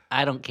like,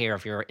 I don't care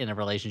if you're in a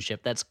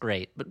relationship. That's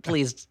great. But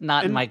please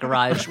not in my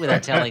garage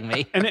without telling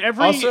me. and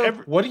Also,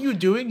 what are you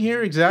doing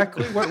here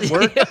exactly? What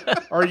work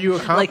are you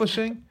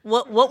accomplishing?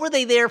 What were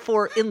they there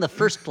for in the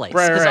first place?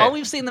 Right, Because right. all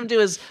we've seen them do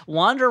is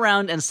wander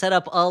around and set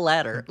up a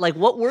ladder. Like,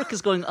 what work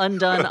is going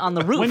undone on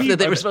the roof that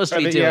they were supposed to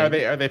be doing?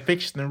 Are they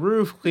fixing the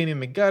roof, cleaning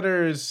the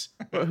gutters?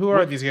 Who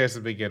are these guys to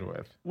begin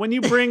with? When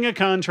you bring a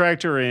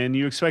contractor in,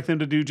 you expect them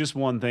to do just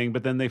one thing,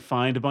 but then they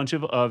find a bunch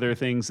of other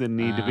things that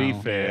need to be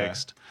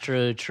fixed.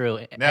 True.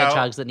 Now-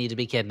 Hedgehogs that need to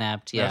be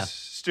kidnapped. Yeah. Now,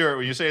 Stuart,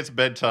 when you say it's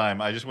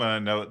bedtime, I just want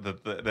to note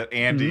that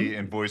Andy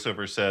in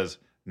voiceover says,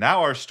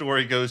 "Now our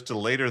story goes to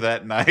later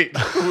that night."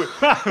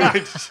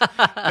 Which,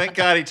 thank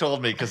God he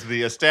told me, because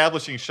the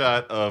establishing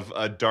shot of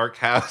a dark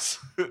house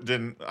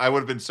I would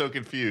have been so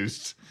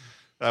confused.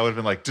 I would have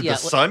been like, did the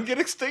sun get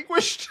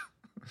extinguished?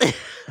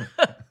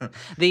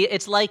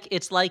 It's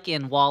like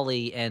in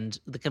WALL-E, and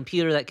the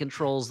computer that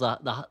controls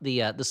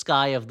the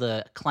sky of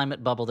the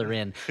climate bubble they're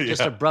in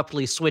just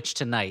abruptly switched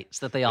to night,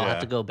 so that they all have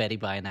to go Betty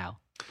by now.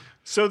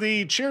 So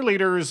the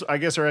cheerleaders, I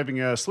guess, are having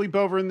a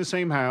sleepover in the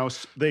same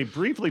house. They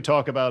briefly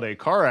talk about a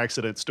car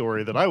accident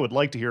story that I would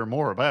like to hear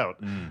more about.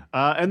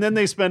 And then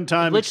they spend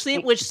time... Which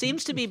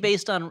seems to be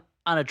based on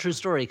a true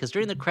story, because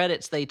during the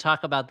credits they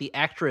talk about the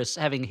actress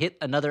having hit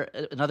another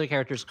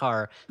character's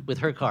car with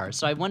her car.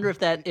 So I wonder if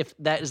that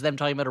is them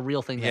talking about a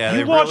real thing. Yeah, that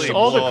You they watched really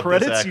all blow the up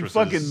credits, this you actress's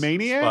fucking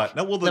maniac? spot.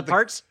 No, well, the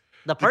parts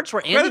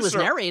where Andy credits was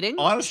are narrating.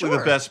 Honestly, sure.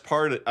 the best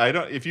part.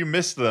 If you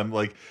missed them,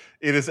 like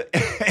it is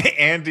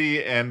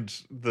Andy and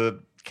the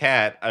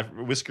cat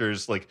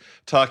Whiskers like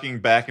talking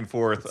back and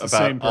forth It's the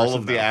same about all person,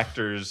 of the though.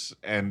 actors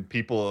and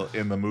people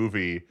in the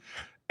movie,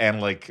 and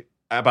like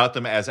about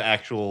them as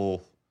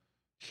actual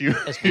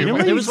humans.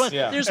 There's one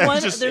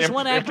Just actress.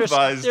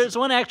 improvised. There's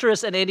one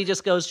actress, and Andy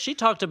just goes, "She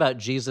talked about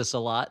Jesus a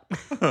lot."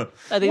 I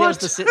think that was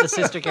the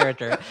sister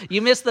character.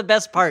 You missed the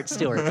best part,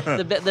 Stuart.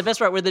 The best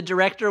part where the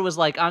director was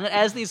like,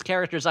 "As these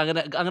characters, I'm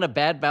gonna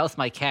badmouth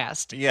my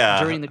cast."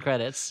 Yeah. During the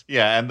credits.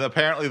 Yeah, and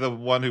apparently the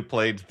one who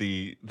played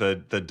the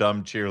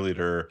dumb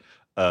cheerleader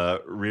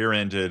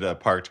rear-ended a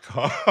parked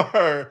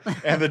car,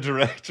 and the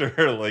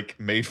director like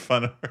made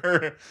fun of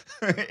her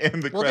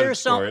in the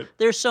credits for it.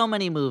 There's so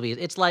many movies.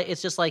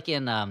 It's just like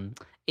in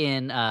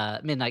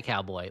Midnight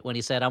Cowboy when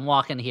he said, "I'm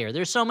walking here."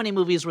 There's so many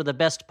movies where the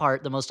best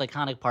part, the most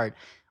iconic part,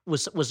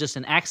 was just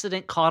an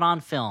accident caught on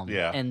film.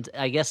 Yeah. And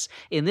I guess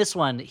in this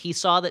one, he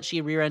saw that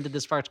she rear-ended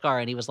this parked car,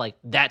 and he was like,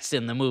 "That's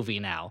in the movie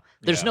now.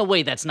 There's no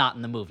way that's not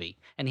in the movie."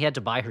 And he had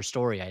to buy her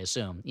story, I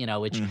assume,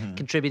 which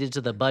contributed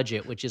to the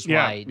budget, which is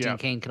why Dean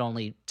Cain could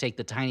only take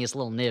the tiniest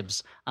little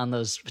nibs on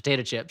those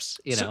potato chips,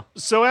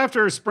 So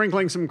after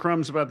sprinkling some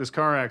crumbs about this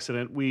car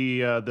accident, we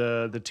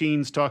the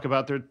teens talk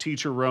about their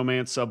teacher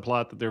romance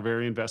subplot that they're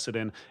very invested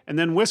in. And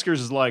then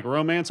Whiskers is like,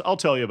 "Romance? I'll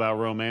tell you about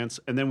romance."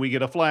 And then we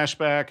get a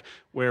flashback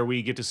where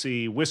we get to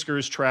see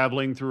Whiskers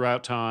traveling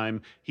throughout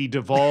time. He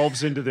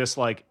devolves into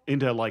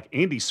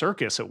Andy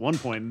Serkis at one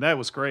point, and that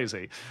was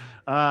crazy.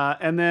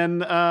 And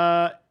then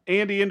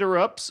Andy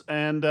interrupts,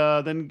 and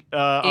then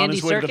on Andy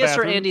his way to the Serkis or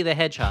bathroom, Andy the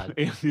Hedgehog?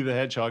 Andy the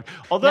Hedgehog.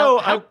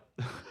 Although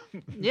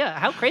Yeah,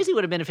 how crazy would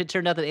it have been if it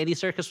turned out that Andy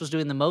Serkis was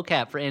doing the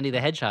mocap for Andy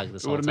the Hedgehog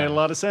this it whole would time? have made a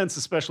lot of sense,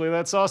 especially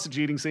that sausage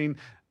eating scene.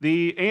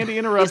 The Andy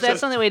interrupts. Is that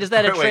something? Wait, is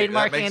that a Wait,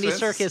 trademark that makes Andy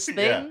sense? Circus Yeah.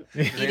 thing?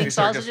 Andy Eating Serkis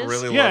sausages?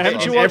 really Yeah, loves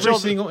haven't it. you In watched every all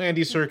the- single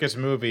Andy Serkis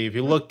movie, if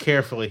you look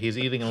carefully, he's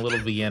eating a little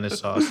Vienna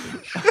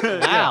sausage.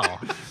 Wow,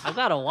 I've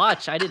got to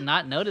watch. I did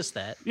not notice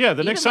that. Yeah,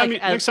 the Even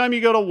next time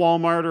you go to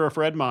Walmart or a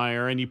Fred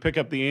Meyer and you pick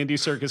up the Andy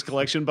Serkis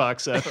collection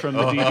box set from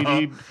the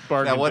DVD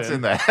bargain Now, what's bin.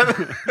 in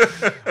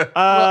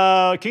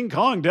that? King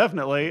Kong,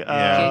 definitely.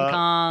 King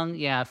Kong,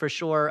 yeah, for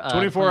sure.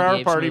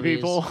 24-hour party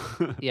people.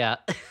 Yeah,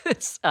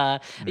 it's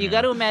you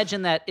got to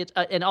imagine that it.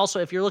 And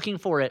also, if you're looking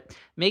for it,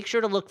 make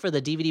sure to look for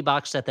the DVD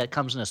box set that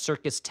comes in a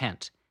circus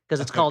tent. Because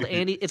it's called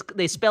Andy.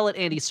 They spell it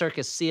Andy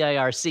Circus,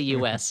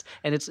 Circus,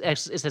 and it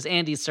says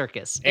Andy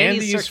Circus.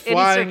 Andy's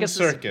Flying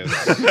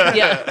Circus.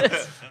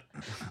 Yeah,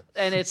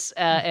 and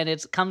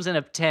it comes in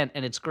a tent,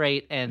 and it's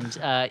great, and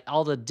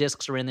all the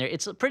discs are in there.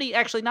 It's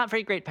actually not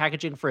very great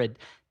packaging for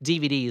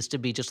DVDs to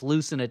be just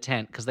loose in a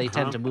tent because they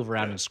tend to move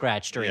around and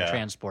scratch during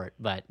transport.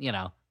 But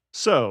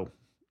So,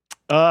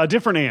 a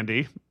different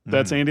Andy.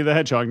 That's Andy the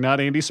Hedgehog, not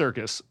Andy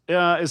Serkis.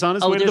 Is on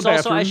his way to the bathroom.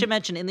 Also, I should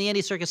mention, in the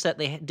Andy Serkis set,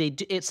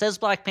 it says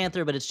Black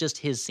Panther, but it's just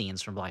his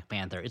scenes from Black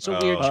Panther. It's a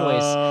weird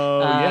choice. Oh,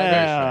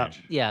 yeah.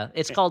 Yeah,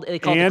 it's called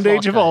and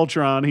Age of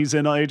Ultron. He's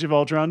in Age of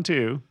Ultron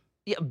too.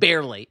 Yeah,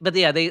 barely. But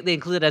yeah, they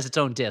include it as its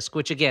own disc,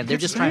 which again, they're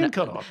just trying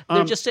to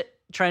they're just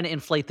trying to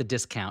inflate the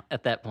discount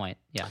at that point.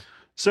 Yeah.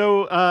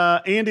 So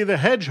Andy the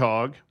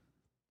Hedgehog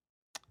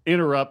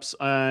interrupts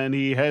and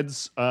he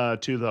heads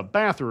to the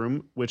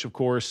bathroom, which of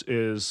course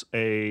is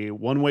a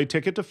one-way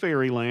ticket to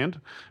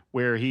Fairyland,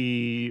 where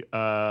he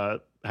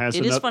has.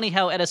 It is funny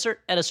how at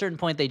a certain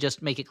point they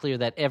just make it clear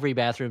that every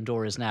bathroom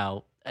door is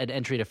now an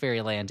entry to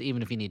Fairyland,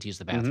 even if you need to use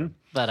the bathroom.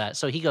 But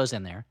so he goes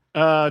in there.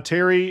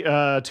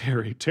 Tara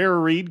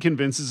Reid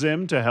convinces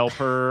him to help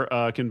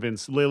her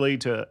convince Lily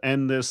to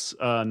end this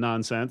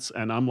nonsense,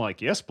 and I'm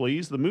like, yes,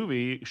 please. The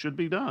movie should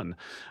be done.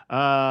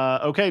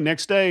 Okay,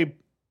 next day.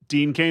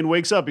 Dean Cain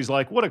wakes up. He's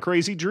like, what a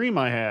crazy dream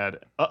I had.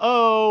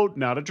 Uh-oh,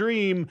 not a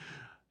dream.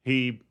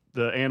 The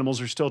animals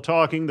are still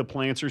talking. The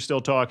plants are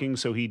still talking.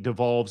 So he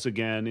devolves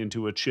again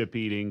into a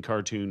chip-eating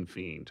cartoon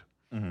fiend.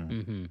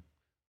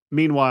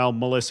 Meanwhile,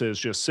 Melissa is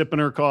just sipping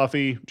her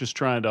coffee, just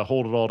trying to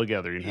hold it all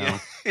together, Yeah.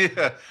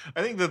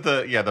 I think that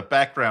the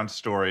background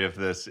story of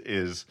this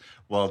is,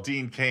 while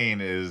Dean Cain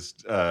is,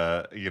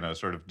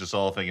 sort of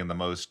dissolving in the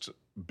most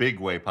big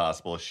way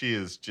possible, she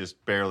is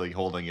just barely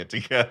holding it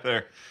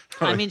together.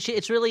 I mean,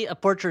 it's really a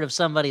portrait of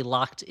somebody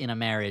locked in a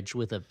marriage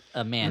with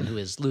a man who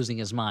is losing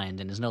his mind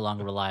and is no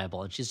longer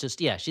reliable. And she's just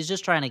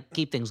trying to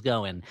keep things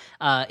going.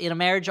 In a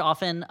marriage,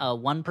 often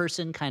one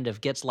person kind of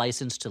gets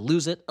licensed to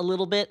lose it a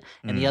little bit,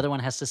 and the other one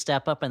has to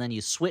step up, and then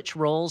you switch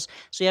roles.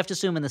 So you have to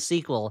assume in the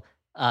sequel,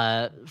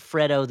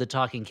 Fredo the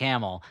talking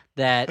camel,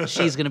 that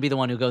she's going to be the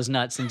one who goes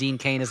nuts, and Dean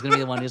Cain is going to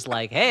be the one who's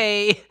like,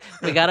 hey,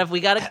 we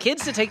got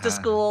kids to take to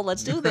school,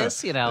 let's do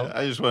this.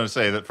 I just want to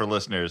say that for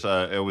listeners,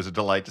 it was a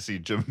delight to see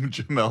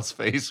Jamelle's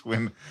face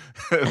when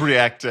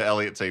react to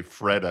Elliot say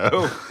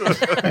Fredo.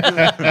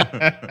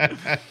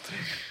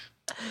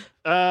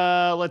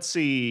 Let's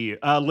see.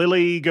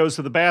 Lily goes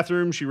to the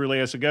bathroom. She really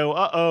has to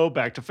go.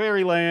 Back to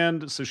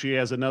Fairyland. So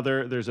there's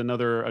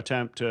another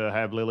attempt to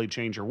have Lily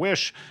change her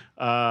wish.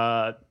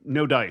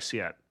 No dice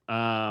yet.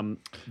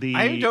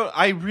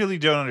 I really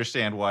don't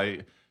understand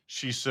why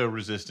she's so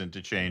resistant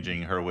to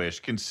changing her wish,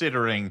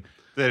 considering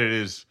that it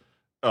is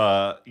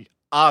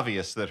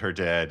obvious that her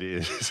dad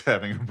is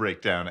having a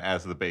breakdown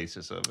as the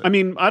basis of it. I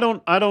mean, I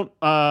don't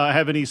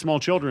have any small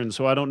children,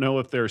 so I don't know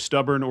if they're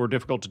stubborn or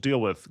difficult to deal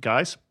with.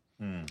 Guys?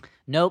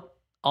 Nope.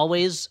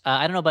 Always.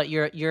 I don't know about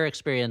your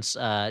experience,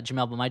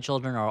 Jamelle, but my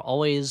children are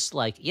always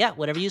like, yeah,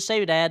 whatever you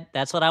say, Dad,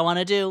 that's what I want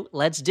to do.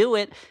 Let's do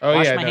it.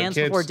 Wash my hands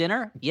before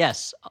dinner?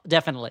 Yes,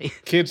 definitely.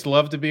 Kids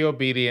love to be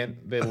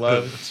obedient. They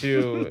love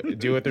to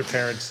do what their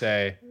parents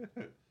say.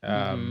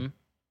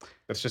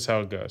 That's just how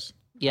it goes.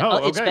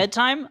 Yeah, it's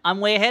bedtime. I'm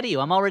way ahead of you.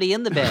 I'm already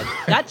in the bed.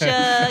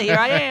 Gotcha. Here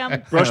I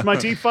am. Brushed my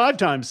teeth 5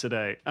 times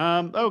today.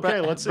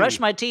 Let's see. Brush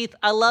my teeth.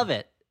 I love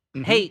it.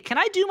 Hey, can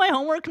I do my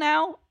homework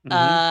now?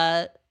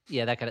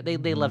 Yeah, that kind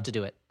of. They love to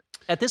do it.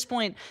 At this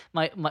point,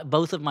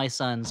 both of my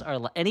sons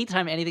are.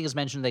 Anytime anything is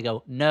mentioned, they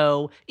go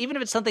no. Even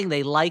if it's something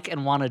they like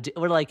and want to do,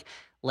 we're like,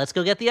 let's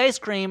go get the ice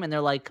cream, and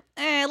they're like,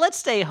 let's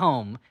stay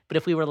home. But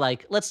if we were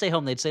like, let's stay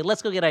home, they'd say,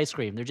 let's go get ice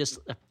cream. They're just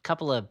a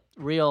couple of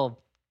real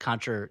a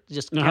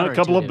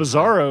couple of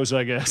bizarros,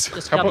 I guess.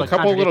 Just a couple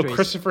of little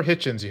Christopher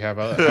Hitchens you have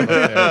out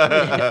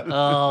there.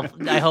 Oh,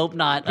 I hope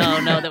not.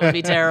 Oh no, that would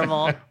be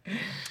terrible.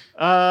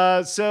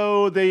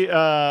 So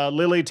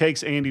Lily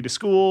takes Andy to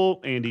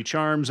school. Andy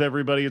charms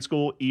everybody at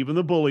school, even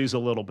the bullies a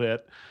little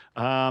bit.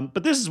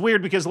 But this is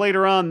weird because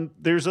later on,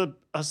 there's the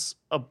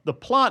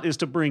plot is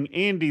to bring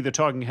Andy the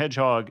talking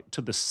hedgehog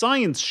to the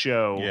science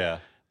show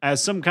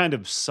as some kind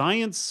of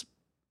science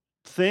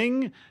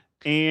thing.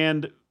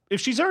 And if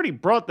she's already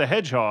brought the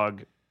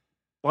hedgehog,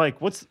 like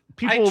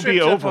people will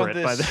be over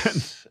it by then.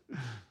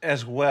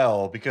 As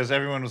well, because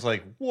everyone was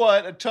like,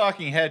 what, a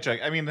talking hedgehog?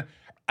 I mean,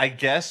 I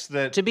guess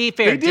that To be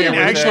fair, They didn't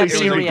Dan, was actually that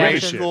seem your to the give grade a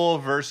reaction? shit. school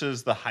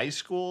versus the high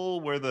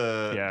school where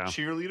the Yeah.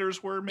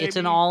 cheerleaders were. Maybe It's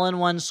an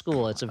all-in-one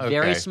school. It's a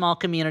very Okay. small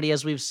community,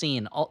 as we've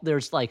seen.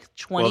 There's like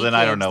 20 Well, then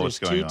kids. I don't know There's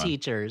what's going 2 on.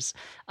 teachers.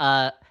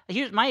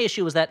 Here's my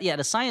issue was that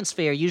at a science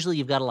fair, usually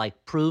you've got to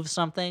like prove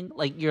something.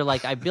 Like you're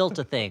like, I built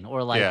a thing,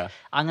 or like Yeah.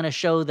 I'm going to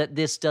show that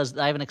this does.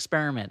 I have an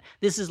experiment.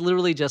 This is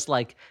literally just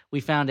like we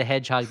found a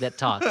hedgehog that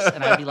talks,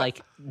 and I'd be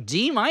like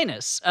D-. You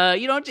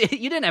don't.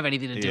 You didn't have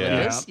anything to do Yeah.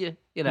 with this.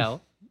 You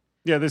know.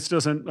 Yeah, this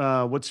doesn't.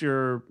 What's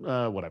your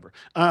whatever?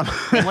 And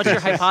what's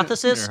your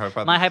hypothesis? Your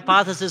hypothesis. My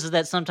hypothesis is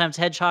that sometimes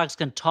hedgehogs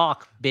can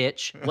talk,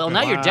 bitch. Well,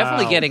 now you're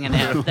definitely Wow. getting an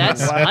F.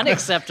 That's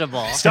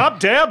unacceptable. Stop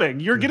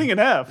dabbing. You're getting an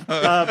F.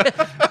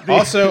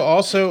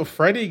 Also,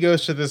 Freddie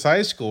goes to this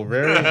high school.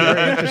 Very,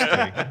 very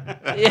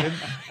interesting.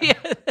 Yeah.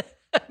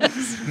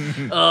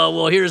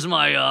 Well, here's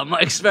my my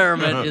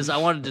experiment. Is I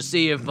wanted to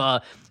see if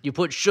you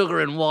put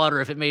sugar in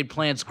water if it made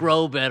plants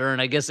grow better,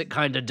 and I guess it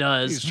kind of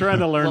does. He's trying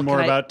to learn Well, more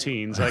can I- about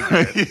teens. I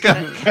get it.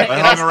 I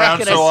hung around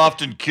can so I-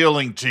 often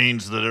killing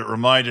teens that it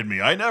reminded me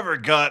I never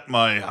got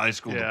my high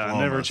school Yeah, I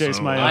diploma. never chased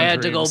so- my own I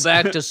had to go dreams.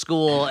 back to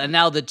school, and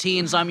now the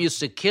teens I'm used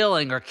to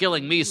killing are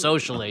killing me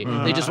socially.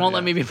 They just won't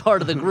let me be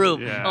part of the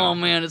group. Yeah. Oh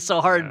man, it's so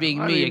hard being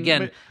I me. mean,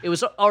 Again, it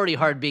was already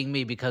hard being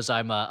me because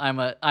I'm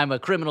a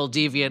criminal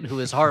deviant who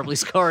is horribly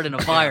scarred in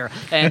a fire,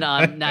 and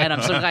I'm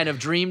some kind of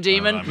dream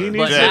demon. I'm a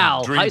but dead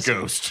now, dream high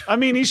school- ghost. I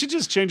mean, he should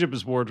just change up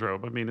his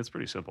wardrobe. I mean, it's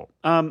pretty simple.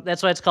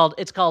 That's why it's called.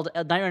 It's called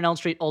Nightmare on Elm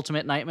Street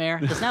Ultimate Nightmare.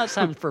 Because now it's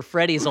time for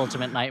Freddy's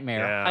Ultimate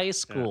Nightmare, Yeah, high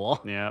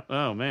school. Yeah.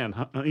 Oh man,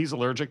 he's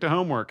allergic to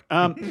homework.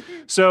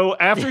 So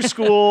after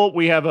school,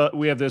 we have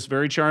this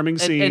very charming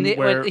scene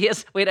where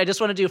Wait, I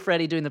just want to do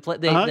Freddy doing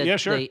the Yeah,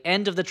 sure. the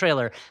end of the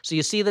trailer. So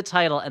you see the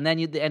title, and then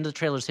the end of the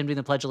trailer is him doing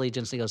the Pledge of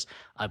Allegiance. And he goes,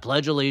 "I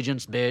pledge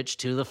allegiance, bitch,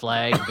 to the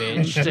flag,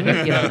 bitch."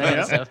 That kind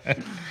of stuff.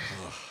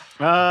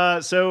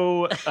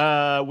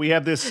 we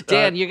have this.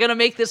 Dan, you're gonna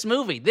make this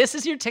movie. This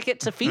is your ticket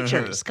to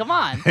features. Come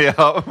on.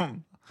 Yeah.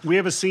 We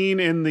have a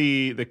scene in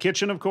the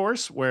kitchen, of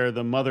course, where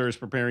the mother is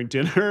preparing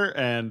dinner,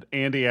 and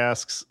Andy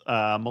asks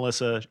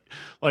Melissa,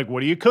 like,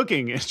 "What are you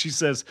cooking?" And she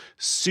says,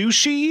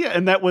 "Sushi,"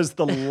 and that was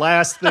the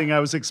last thing I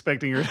was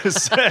expecting her to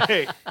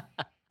say.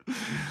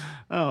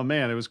 Oh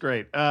man, it was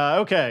great.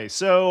 Okay,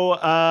 so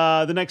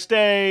the next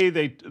day,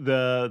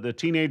 the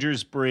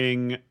teenagers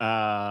bring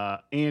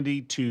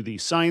Andy to the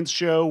science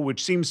show,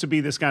 which seems to be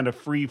this kind of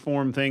free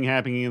form thing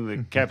happening in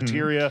the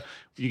cafeteria.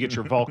 You get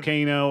your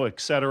volcano,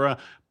 etc.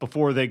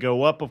 Before they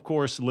go up, of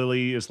course,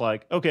 Lily is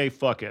like, "Okay,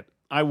 fuck it.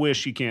 I wish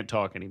she can't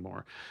talk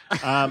anymore."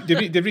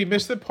 Did we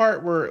miss the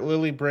part where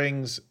Lily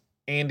brings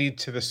Andy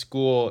to the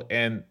school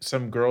and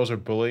some girls are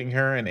bullying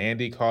her and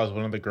Andy calls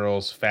one of the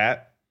girls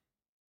fat?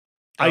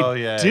 Oh,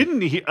 yeah.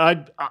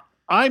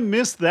 I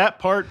missed that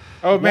part.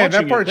 Oh man, that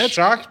watching it. part That's-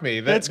 shocked me.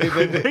 That's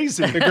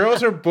crazy. The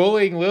girls are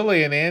bullying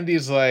Lily, and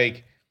Andy's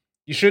like,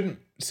 "You shouldn't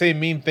say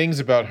mean things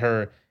about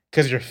her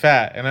because you're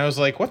fat." And I was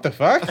like, "What the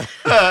fuck?"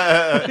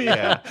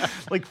 Yeah,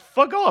 like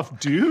fuck off,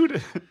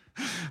 dude.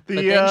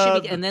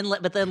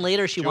 But then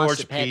later she wants George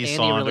to pet P. Andy really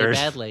Saunders.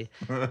 badly.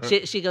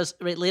 She goes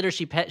later.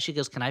 She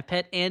goes, "Can I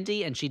pet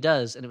Andy?" And she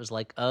does, and it was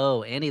like,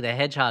 "Oh, Andy the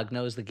Hedgehog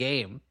knows the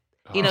game."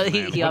 You know, man,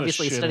 he what a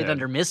obviously studied shithead.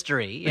 under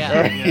mystery.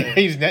 Yeah.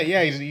 he's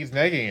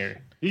negging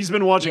her. He's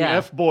been watching Yeah.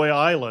 F-Boy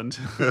Island.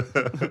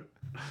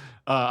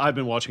 I've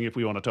been watching If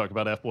We Want to Talk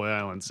About F-Boy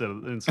Island instead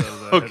of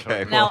the Okay.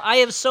 Hedgehog. Now I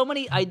have so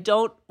many. I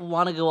don't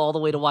want to go all the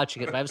way to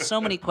watching it, but I have so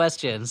many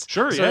questions.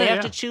 Sure, So yeah, they have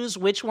yeah. to choose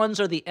which ones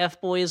are the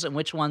F boys and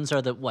which ones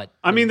are the what?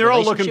 I the mean, they're all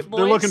looking. relationship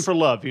They're looking boys? for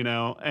love, you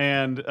know.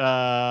 And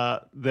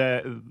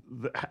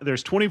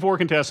there's 24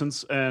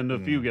 contestants, and a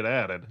few get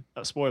added.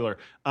 Spoiler.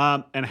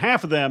 And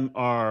half of them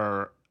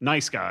are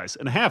nice guys,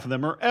 and half of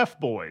them are F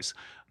boys.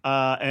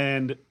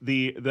 And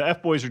the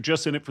F boys are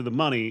just in it for the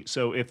money.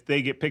 So if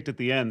they get picked at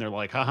the end, they're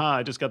like, "Haha,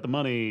 I just got the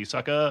money,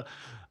 sucker."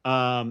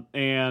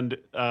 And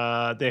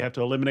they have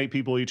to eliminate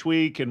people each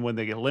week. And when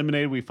they get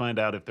eliminated, we find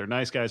out if they're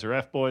nice guys or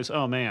F boys.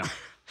 Oh man.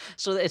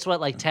 So it's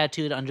what, like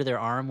tattooed under their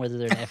arm, whether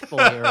they're an F boy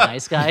or a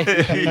nice guy.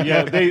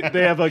 Yeah,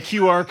 they have a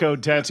QR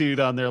code tattooed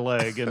on their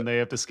leg, and they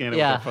have to scan it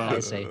Yeah, with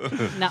their I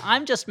phone. see. Now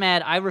I'm just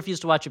mad. I refuse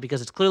to watch it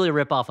because it's clearly a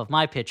ripoff of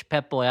my pitch,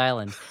 Pep Boy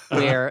Island,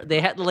 where the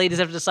ladies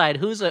have to decide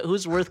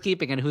who's worth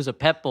keeping and who's a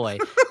Pep Boy,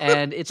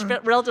 and it's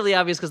relatively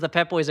obvious because the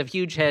Pep Boys have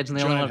huge heads and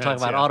they only Giant want to talk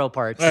heads, about yeah. auto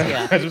parts.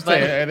 Yeah, I was just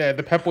saying,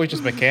 the Pep Boys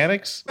just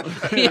mechanics.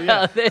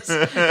 yeah.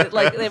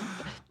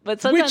 But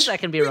sometimes that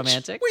can be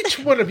romantic. Which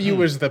one of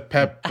you is the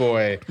Pep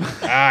Boy?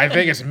 I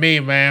think it's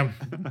me, ma'am.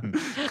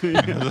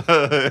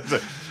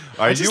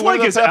 Are just you one like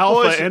of his the Pep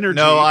alpha Boys? energy.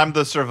 No, I'm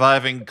the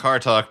surviving Car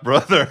Talk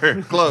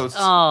brother. Close.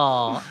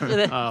 Oh.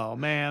 Oh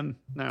man.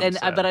 Now I'm And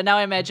sad. but now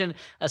I imagine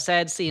a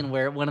sad scene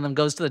where one of them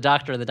goes to the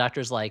doctor and the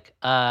doctor's like,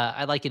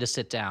 "I'd like you to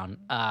sit down.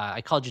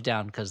 I called you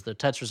down because the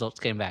test results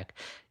came back.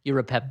 You're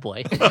a Pep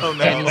Boy." Oh,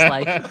 no. And he's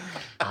like,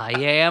 "I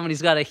am." And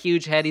he's got a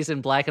huge head. He's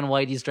in black and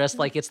white. He's dressed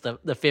like it's the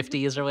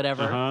 50s or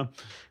whatever. Uh-huh.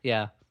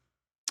 Yeah.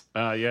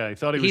 Yeah, he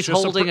thought he was He's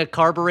just holding a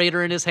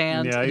carburetor in his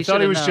hand. Yeah, he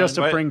thought he should've was just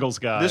known. a But Pringles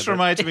guy. This but-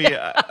 reminds me,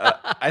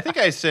 I think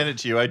I sent it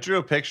to you. I drew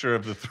a picture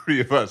of the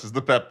three of us as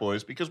the Pep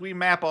Boys because we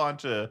map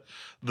onto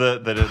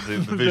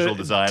the visual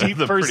design deep of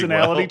them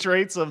personality pretty well.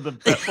 traits of the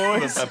Pep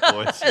Boys. The Pep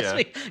Boys,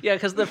 yeah. Yeah,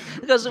 because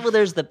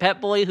there's the Pep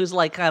Boy who's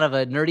like kind of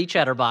a nerdy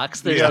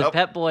chatterbox. There's the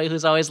Pep Boy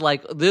who's always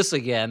like this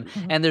again,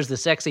 and there's the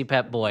sexy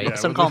Pep Boy. Yeah,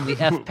 Some call him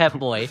the F Pep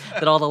Boy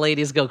that all the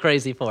ladies go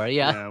crazy for.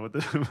 Yeah.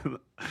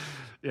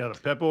 The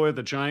Pep Boy with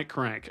the giant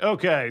crank.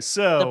 Okay,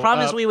 so The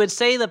problem is we would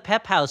say the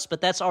Pep House,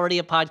 but that's already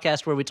a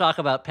podcast where we talk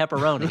about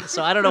pepperoni.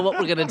 So I don't know what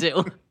we're gonna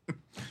do.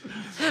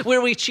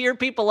 Where we cheer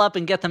people up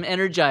and get them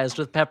energized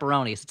with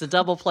pepperonis. It's a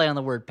double play on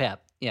the word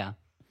pep. Yeah.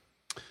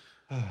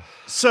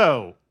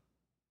 So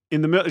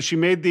in the middle, she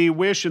made the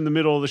wish in the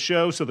middle of the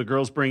show. So the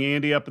girls bring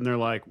Andy up and they're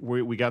like,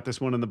 we got this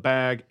one in the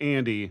bag.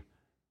 Andy,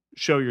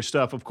 show your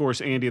stuff. Of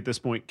course, Andy at this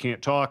point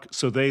can't talk.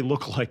 So they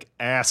look like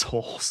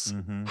assholes.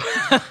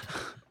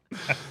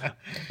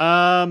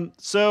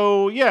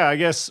 So yeah, I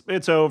guess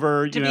it's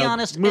over. To be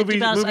honest,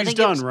 movie's I think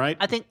done, right?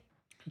 I think,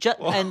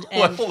 and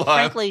hold on.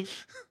 frankly,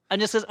 I'm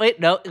just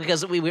wait, no,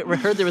 because we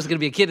heard there was going to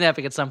be a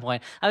kidnapping at some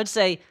point. I would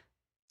say,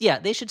 yeah,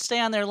 they should stay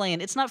on their lane.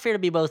 It's not fair to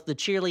be both the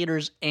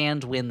cheerleaders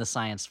and win the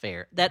science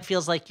fair. That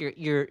feels like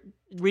you're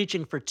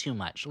reaching for too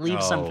much.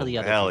 Leave some for the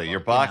other. Ellie, people, you're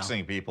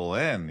boxing people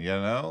in.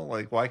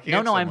 Like why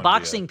can't? No, I'm someone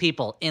boxing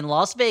people in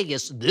Las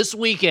Vegas this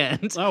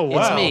weekend. Oh,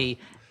 wow. It's me.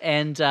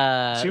 And See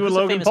you who's with a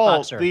Logan famous Paul.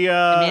 boxer?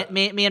 The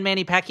me and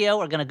Manny Pacquiao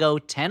are going to go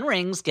 10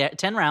 rounds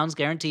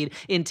guaranteed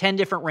in 10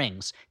 different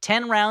rings.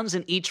 10 rounds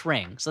in each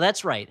ring. So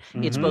that's right.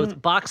 It's both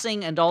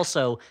boxing and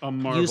also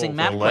using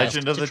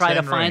MapQuest to try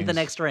to find the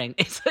next ring.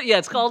 It's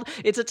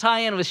a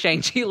tie-in with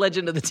Shang-Chi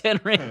Legend of the 10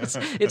 Rings.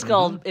 It's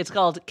called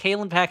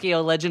Kalen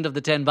Pacquiao Legend of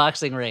the 10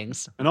 Boxing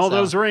Rings. And all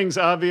those rings,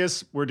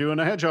 obvious, we're doing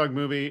a Hedgehog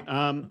movie.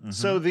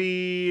 So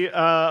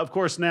of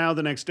course, now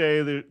the next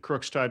day, the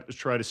crooks try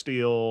to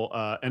steal,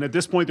 and at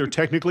this point, they're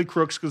technically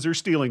crooks because they're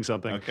stealing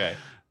something. Okay.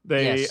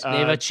 They've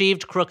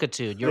achieved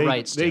crookitude. You're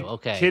right, Stu. They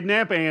Okay.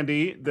 kidnap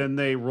Andy, then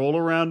they roll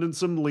around in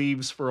some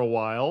leaves for a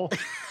while,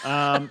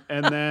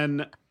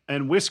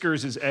 and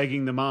Whiskers is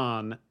egging them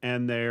on,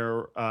 and they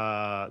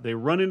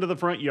run into the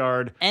front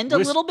yard And a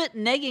little bit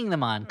negging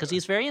them on because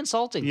he's very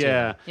insulting to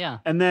them. Yeah.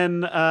 And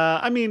then,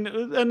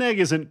 an egg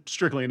isn't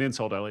strictly an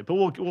insult, Ellie, but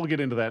we'll get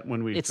into that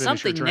when we It's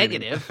finish your something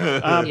training. negative.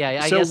 So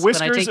I guess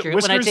Whiskers,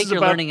 when I take your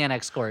learning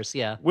NX course,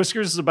 yeah.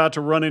 Whiskers is about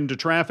to run into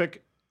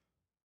traffic.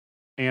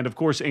 And of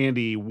course,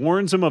 Andy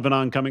warns him of an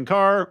oncoming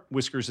car.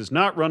 Whiskers is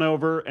not run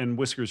over, and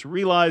Whiskers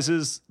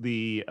realizes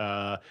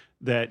that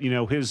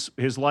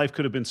his life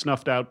could have been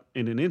snuffed out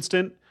in an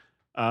instant.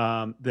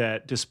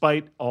 That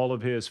despite all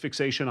of his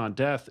fixation on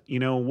death,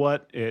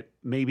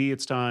 maybe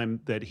it's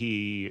time that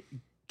he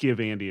give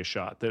Andy a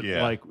shot.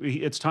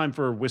 It's time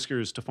for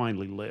Whiskers to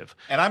finally live.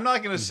 And I'm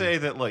not going to say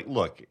that,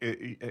 look,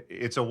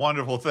 it's a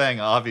wonderful thing,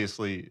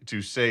 obviously,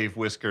 to save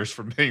Whiskers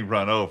from being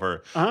run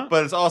over.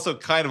 But it's also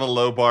kind of a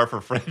low bar for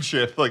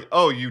friendship. Like,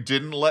 oh, you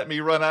didn't let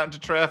me run out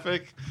into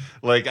traffic?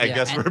 I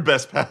guess we're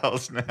best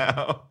pals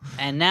now.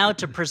 And now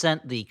to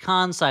present the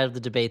con side of the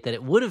debate that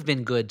it would have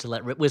been good to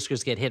let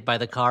Whiskers get hit by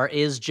the car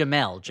is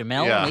Jamelle.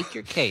 Jamelle, make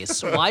your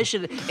case. Why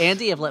should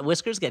Andy have let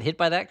Whiskers get hit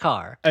by that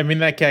car? I mean,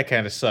 that cat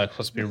kind of sucks,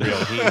 let's be real.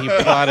 He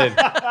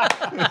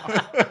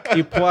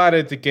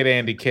plotted to get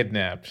Andy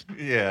kidnapped.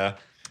 Yeah.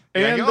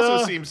 And he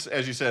also seems,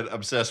 as you said,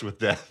 obsessed with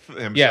death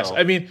himself. Yes,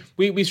 I mean,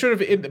 we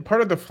sort of,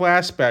 part of the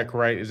flashback,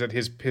 right, is that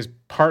his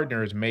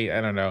partner, his mate,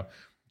 I don't know,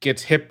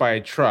 gets hit by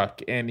a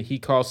truck, and he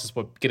calls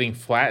this getting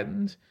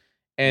flattened,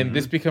 and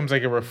this becomes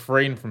like a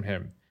refrain from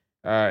him.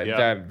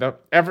 That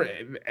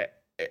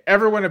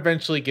everyone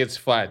eventually gets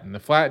flattened. The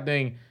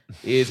flattening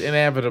is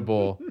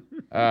inevitable,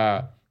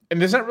 and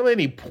there's not really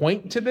any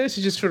point to this.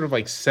 He just sort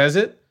of says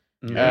it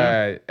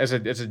as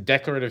a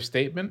declarative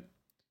statement.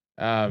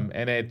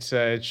 And it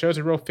shows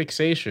a real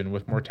fixation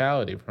with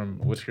mortality from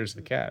Whiskers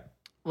the cat.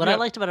 What I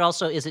liked about it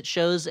also is it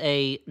shows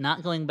a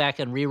not going back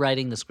and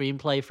rewriting the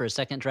screenplay for a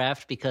second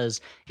draft, because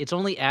it's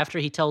only after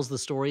he tells the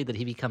story that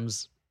he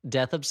becomes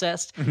death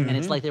obsessed. And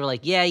it's like they were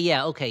like,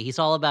 okay, he's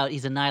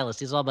a nihilist,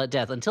 he's all about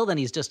death. Until then,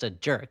 he's just a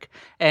jerk.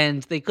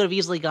 And they could have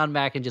easily gone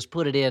back and just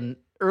put it in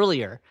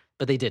earlier,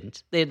 but they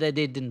didn't. They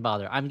didn't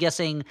bother. I'm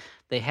guessing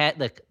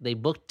they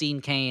booked Dean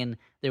Cain.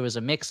 There was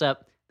a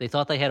mix-up. They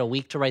thought they had a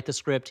week to write the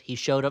script. He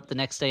showed up the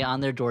next day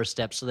on their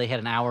doorstep, so they had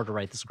an hour to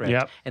write the script.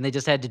 Yep. And they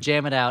just had to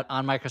jam it out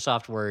on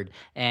Microsoft Word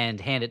and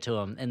hand it to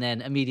him, and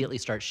then immediately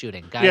start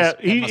shooting. Guys,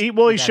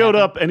 he showed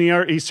up and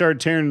he started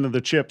tearing into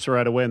the chips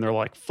right away, and they're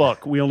like,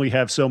 "Fuck, we only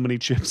have so many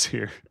chips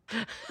here.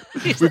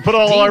 We put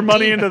all our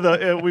money into the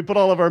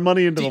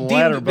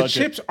ladder bucket." The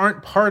chips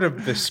aren't part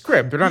of the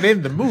script. They're not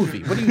in the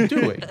movie. What are you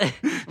doing?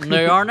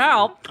 They are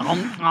now.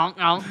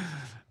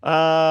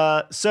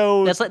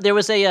 So that's like there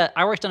was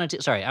I worked on a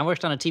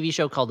TV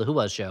show called The Who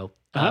Was Show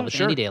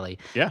with Andy Daly,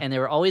 and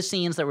there were always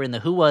scenes that were in the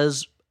Who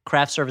Was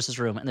craft services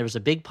room, and there was a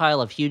big pile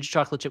of huge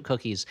chocolate chip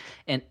cookies,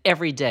 and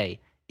every day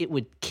it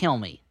would kill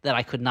me that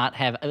I could not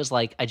have. It was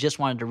like I just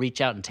wanted to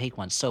reach out and take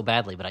one so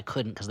badly, but I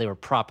couldn't because they were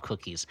prop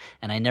cookies,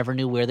 and I never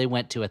knew where they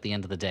went to at the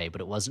end of the day.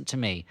 But it wasn't to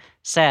me.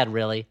 Sad,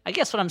 really. I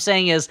guess what I'm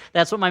saying is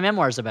that's what my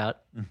memoir is about.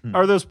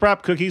 Are those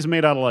prop cookies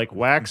made out of like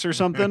wax or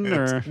something?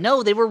 Or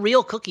No, they were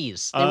real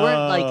cookies. They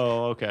weren't like.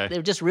 okay. They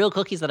were just real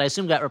cookies that I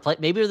assume got replaced.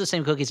 Maybe they're the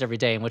same cookies every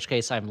day, in which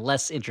case I'm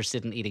less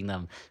interested in eating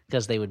them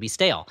because they would be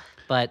stale.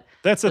 But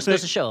That's the just thing.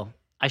 goes to show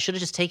I should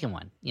have just taken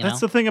one. You know, That's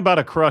the thing about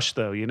a crush,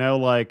 though. You know,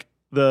 like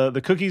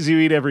the cookies you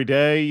eat every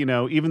day. You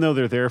know, even though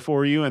they're there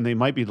for you and they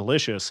might be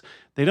delicious,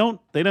 they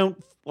don't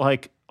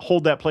like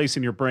hold that place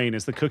in your brain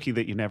as the cookie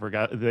that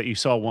you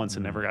saw once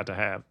and never got to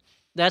have.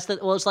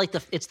 It's like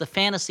it's the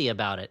fantasy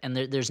about it, and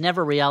there's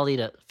never reality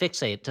to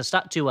fixate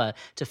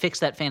to fix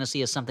that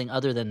fantasy as something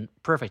other than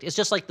perfect. It's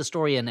just like the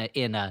story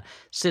in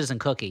Citizen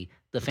Cookie,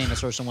 the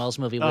famous Orson Welles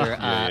movie,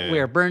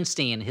 where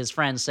Bernstein, his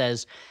friend,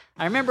 says,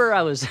 "I remember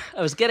I was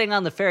getting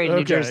on the ferry to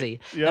New Jersey,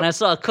 and I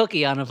saw a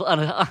cookie on a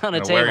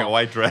table, wearing a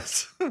white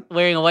dress."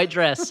 Wearing a white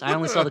dress. I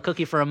only saw the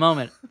cookie for a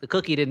moment. The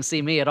cookie didn't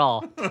see me at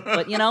all.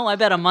 But I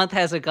bet a month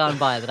hasn't gone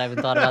by that I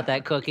haven't thought about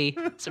that cookie.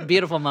 It's a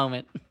beautiful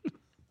moment."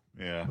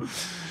 Yeah,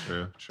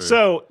 true.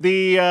 So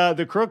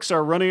the crooks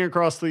are running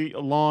across the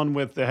lawn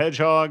with the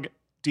hedgehog.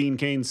 Dean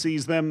Cain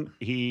sees them.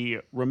 He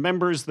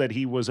remembers that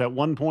he was at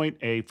one point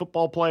a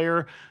football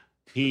player.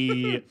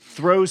 He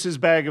throws his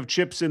bag of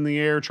chips in the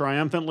air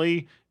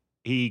triumphantly.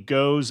 He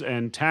goes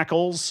and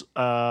tackles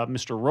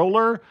Mr.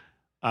 Roller.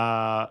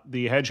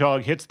 The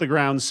hedgehog hits the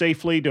ground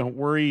safely. Don't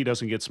worry, he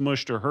doesn't get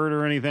smushed or hurt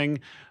or anything.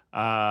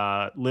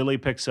 Lily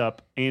picks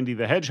up Andy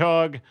the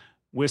hedgehog.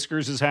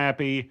 Whiskers is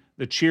happy.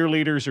 The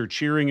cheerleaders are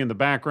cheering in the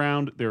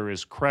background. There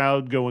is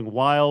crowd going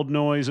wild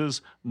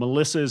noises.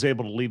 Melissa is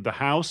able to leave the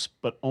house,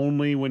 but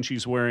only when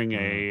she's wearing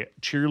a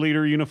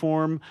cheerleader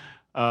uniform.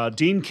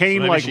 Dean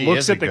Cain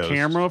looks at the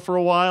camera for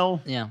a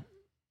while. Yeah.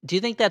 Do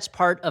you think that's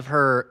part of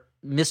her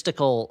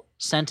mystical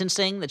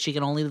sentencing that she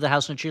can only leave the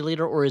house in a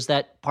cheerleader, or is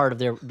that part of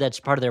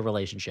their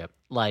relationship?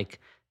 Like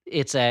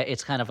it's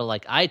kind of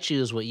like I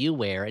choose what you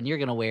wear, and you're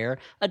going to wear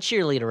a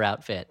cheerleader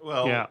outfit.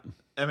 Well, yeah.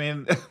 I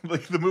mean,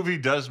 like the movie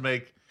does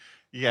make,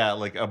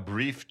 like a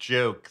brief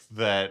joke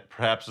that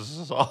perhaps this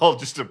is all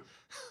just a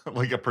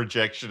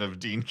projection of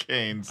Dean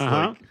Cain's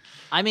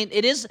I mean,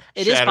 it is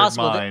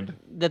possible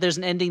that there's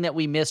an ending that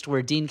we missed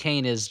where Dean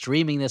Cain is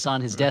dreaming this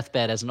on his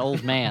deathbed as an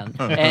old man,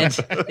 and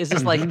it's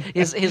just like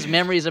his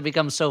memories have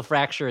become so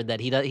fractured that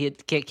he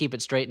can't keep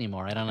it straight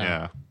anymore. I don't know.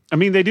 Yeah. I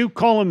mean, they do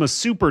call him a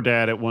super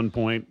dad at one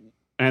point,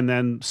 and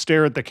then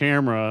stare at the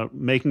camera,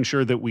 making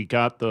sure that we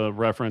got the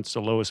reference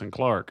to Lois and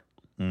Clark.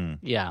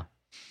 Yeah.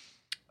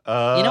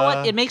 You know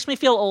what? It makes me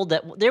feel old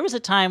that there was a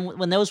time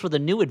when those were the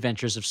new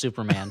adventures of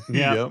Superman.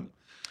 Yeah. Yep.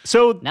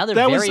 So now they're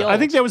that very was. old. I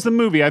think that was the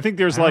movie. I think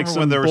there's like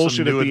some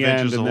bullshit new at the end,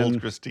 adventures and of then old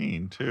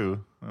Christine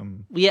too.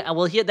 Yeah,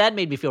 well, that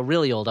made me feel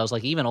really old. I was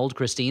like, even old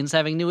Christine's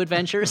having new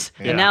adventures,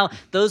 Yeah. and now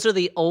those are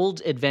the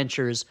old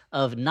adventures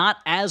of not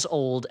as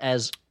old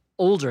as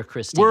older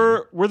Christine.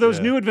 were those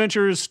new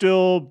adventures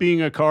still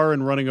being a car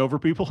and running over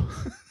people?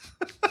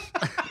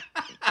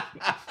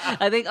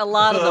 I think a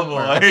lot of them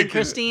were. I think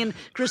Mike.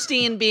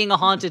 Christine being a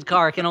haunted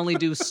car can only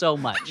do so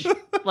much.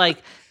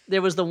 Like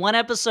there was the one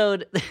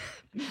episode.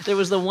 There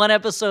was the one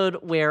episode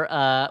where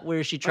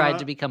she tried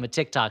to become a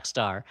TikTok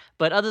star,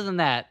 but other than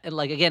that, and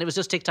like again, it was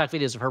just TikTok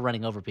videos of her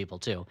running over people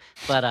too.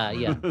 But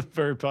yeah,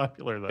 Very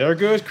popular though. There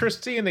goes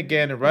Christine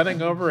again,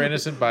 running over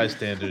innocent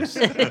bystanders.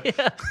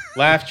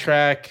 Laugh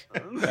track.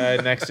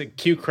 Next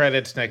cue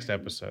credits. Next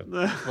episode.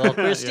 well,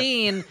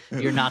 Christine,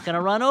 you're not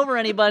gonna run over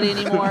anybody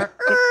anymore.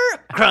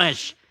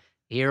 Crunch.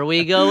 Here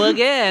we go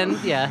again.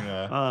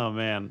 Yeah. Oh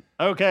man.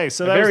 Okay,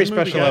 so A that very was the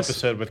movie, special guys.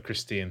 episode with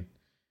Christine.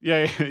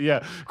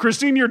 Yeah.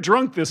 Christine, you're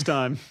drunk this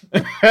time.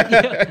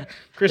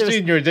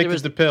 Christine, you're addicted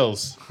was- to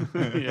pills.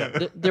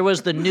 There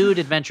was the nude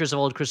adventures of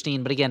old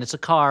Christine, but again, it's a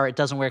car. It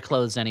doesn't wear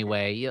clothes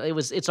anyway.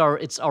 It's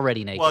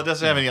already naked. Well, it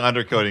doesn't have any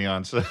undercoating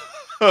on, so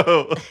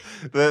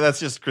that's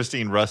just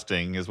Christine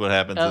rusting is what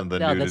happens in the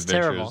no, nude that's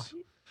terrible.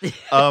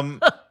 adventures.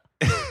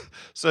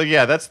 So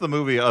yeah, that's the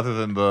movie. Other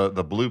than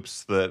the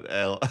bloops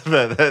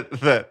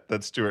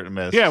that Stuart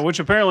missed. Yeah, which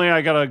apparently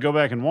I gotta go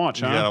back and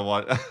watch. You Huh? gotta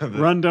watch.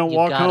 Run, don't You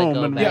walk gotta home,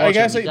 go and back. Yeah, I watch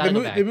guess it. like, gotta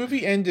go back. the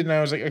movie ended, and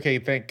I was like, okay,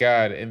 thank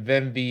God. And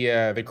then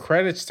the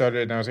credits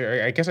started, and I was like,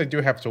 I guess I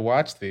do have to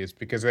watch these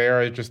because they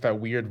are just that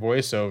weird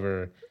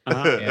voiceover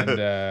and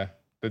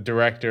the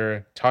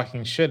director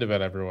talking shit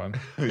about everyone.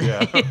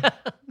 Yeah.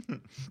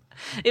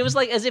 It was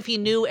like as if he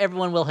knew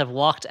everyone will have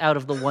walked out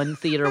of the one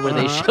theater where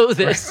they show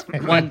this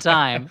one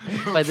time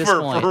by this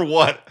point. For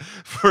what?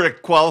 For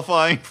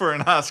qualifying for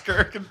an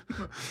Oscar?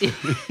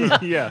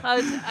 Yeah.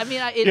 Let's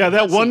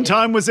see, one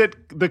time was at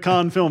the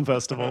Cannes Film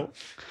Festival.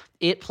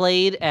 It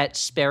played at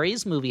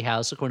Sperry's Movie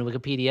House, according to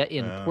Wikipedia,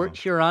 in Port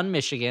Huron,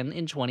 Michigan,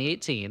 in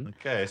 2018.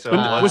 Okay, so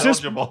was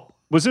this- eligible.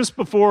 Was this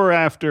before or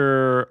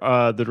after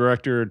the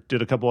director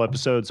did a couple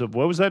episodes of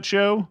what was that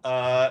show?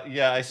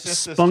 Yeah, I sent this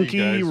Spunky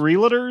to you guys.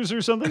 Realtors or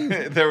something?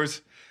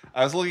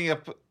 I was looking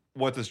up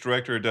what this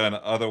director had done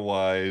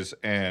otherwise,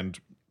 and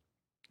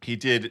he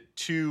did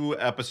 2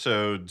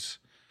 episodes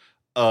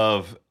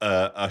of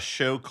a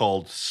show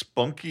called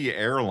Spunky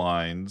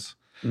Airlines.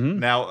 Mhm.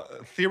 Now,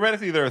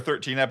 theoretically, there are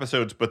 13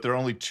 episodes, but there are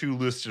only 2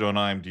 listed on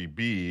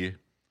IMDb.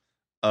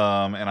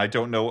 And I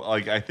don't know.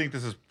 Like, I think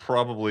this is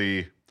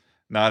probably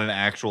not an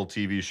actual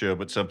TV show,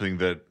 but something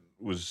that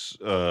was,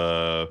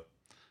 I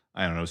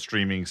don't know,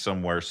 streaming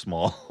somewhere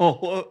small.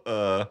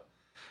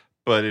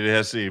 But it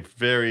has a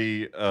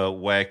very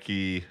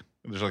wacky.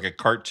 There's like a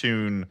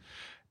cartoon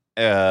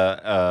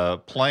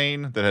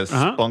plane that has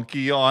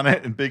Spunky on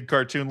it in big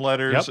cartoon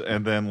letters,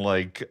 and then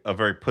like a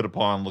very put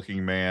upon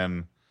looking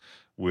man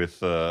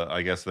with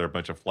I guess there are a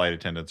bunch of flight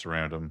attendants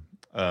around him.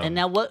 And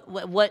now,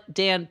 what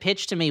Dan,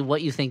 pitch to me what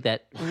do you think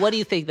that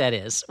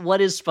is?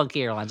 What is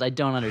Spunky Airlines? I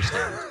don't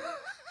understand.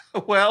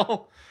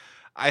 Well,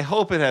 I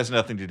hope it has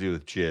nothing to do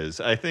with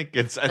jizz. I think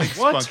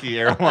Spunky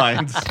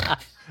Airlines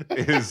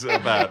is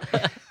about.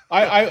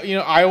 I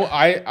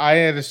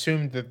had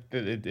assumed that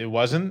it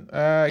wasn't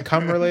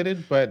cum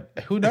related, but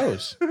who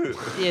knows?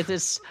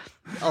 It's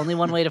only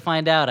one way to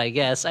find out, I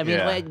guess. I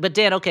mean, but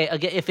Dan, okay,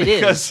 if it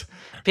Because is,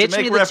 pitch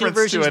me the 2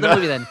 versions of the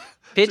movie then.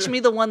 Pitch me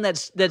the one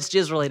that's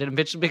jizz related, and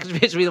pitch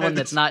me the one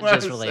that's not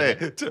jizz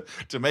related.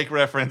 To make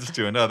reference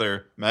to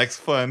another Max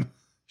Fun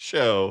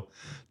show,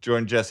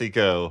 Jordan Jesse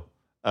Go,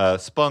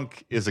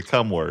 spunk is a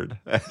cum word,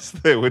 as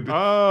they would.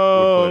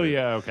 Oh, would put it.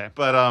 yeah, okay.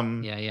 But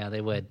yeah, they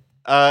would.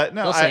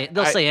 No,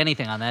 they'll say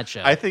anything on that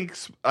show. I think.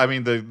 I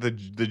mean, the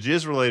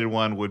jizz related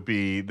one would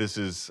be. This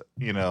is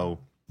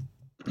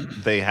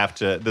they have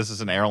to. This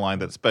is an airline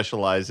that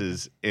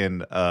specializes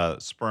in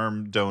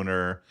sperm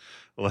donor.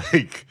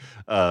 Like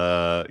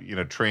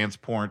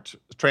transport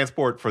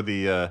for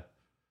the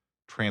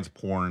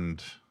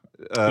transporned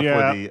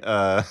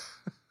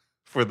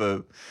for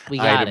the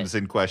items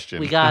in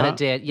question. We got it,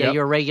 Dan. Yeah,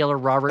 you're a regular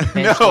Robert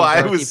Bench. No,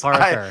 I was.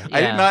 Parker.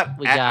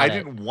 I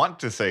didn't want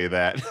to say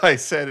that. I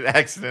said it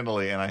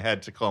accidentally, and I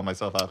had to call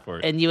myself out for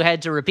it. And you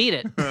had to repeat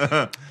it.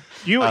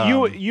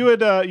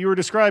 You were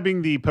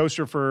describing the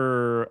poster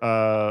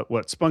for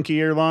Spunky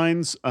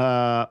Airlines,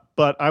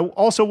 but I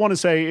also want to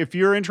say, if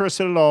you're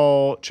interested at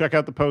all, check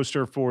out the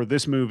poster for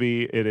this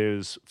movie. It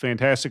is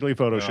fantastically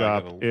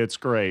photoshopped. It's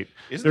great.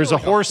 There's a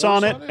horse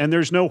on it, and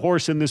there's no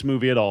horse in this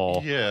movie at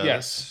all. Yeah.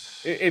 Yes.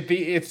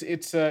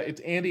 It's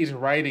Andy's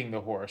riding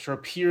the horse, or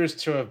appears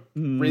to have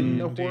ridden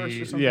the horse,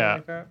 or something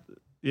like that.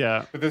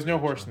 Yeah. But there's no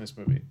horse in this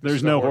movie.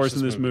 There's no horse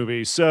in this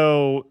movie.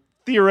 So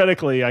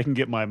theoretically, I can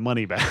get my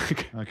money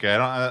back. Okay,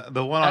 I don't.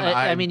 The one on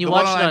I mean, you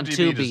watched it on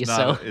Tubi,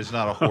 so it's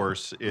not a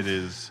horse. It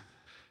is.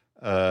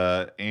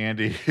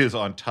 Andy is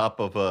on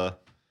top of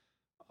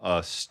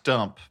a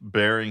stump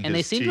bearing his and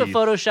they seem teeth. to have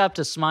photoshopped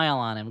a smile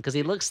on him because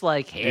he looks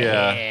like,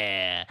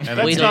 and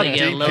that's not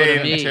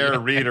DK and Tara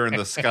Reid are in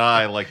the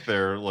sky like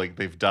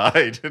they've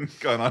died and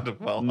gone on to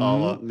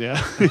Valhalla.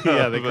 Yeah,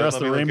 they crossed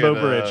the Rainbow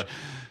Bridge.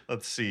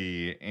 Let's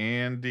see,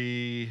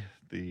 Andy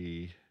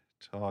the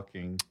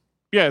talking.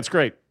 Yeah, it's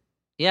great.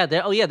 Yeah,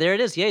 there it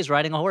is. Yeah, he's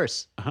riding a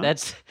horse. And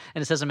it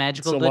says a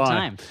magical good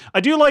time.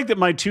 I do like that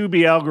my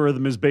Tubi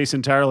algorithm is based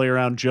entirely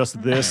around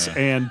just this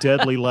and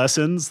Deadly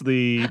Lessons,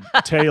 the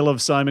tale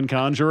of Simon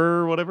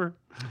Conjurer or whatever.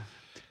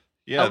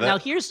 Yeah. Now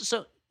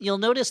you'll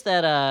notice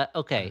that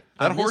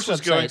that horse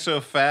is going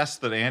so fast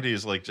that Andy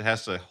is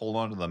has to hold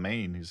on to the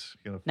mane. He's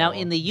gonna fall off.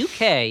 In the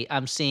UK,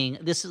 I'm seeing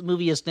this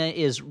movie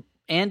is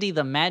Andy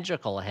the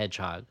Magical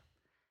Hedgehog.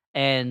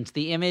 And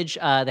the image,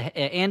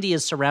 Andy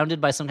is surrounded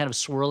by some kind of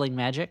swirling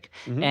magic.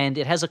 And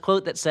it has a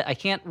quote that says, I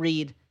can't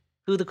read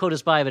who the quote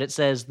is by, but it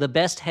says, the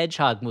best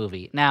hedgehog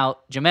movie. Now,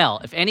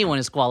 Jamelle, if anyone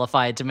is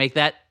qualified to make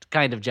that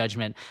kind of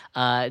judgment,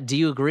 do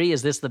you agree?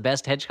 Is this the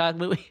best hedgehog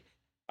movie?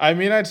 I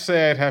mean, I'd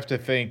say I'd have to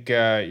think,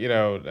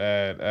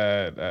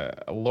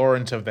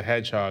 Lawrence of the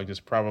Hedgehog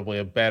is probably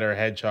a better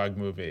hedgehog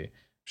movie.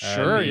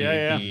 Sure,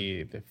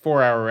 The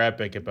 4-hour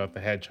epic about the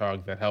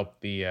hedgehog that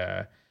helped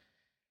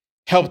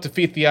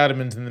defeat the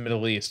Ottomans in the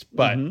Middle East,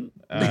 but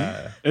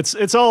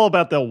it's all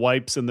about the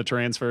wipes and the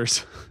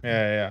transfers.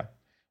 Yeah.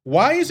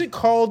 Why is it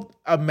called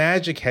a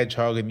magic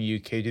hedgehog in the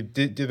UK?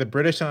 Do the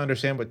British not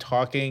understand what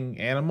talking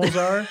animals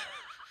are?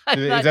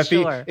 I'm not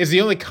sure. Is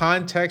the only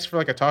context for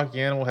like a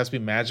talking animal has to be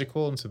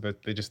magical, and so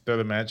that they just throw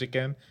the magic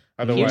in?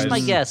 Otherwise, here's my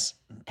guess: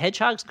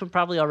 hedgehogs can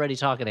probably already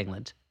talk in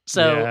England.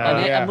 So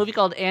a movie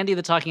called Andy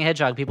the Talking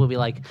Hedgehog, people would be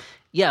like,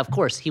 yeah, of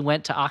course, he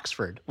went to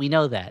Oxford. We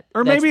know that.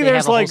 Or maybe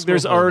there's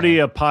already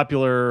a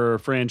popular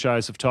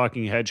franchise of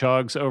talking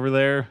hedgehogs over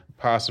there.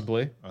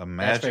 Possibly. A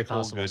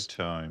magical good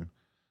time.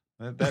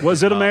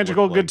 Was it a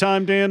magical good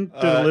time, Dan?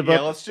 Did it live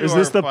up? Is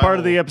this the part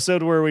of the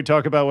episode where we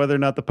talk about whether or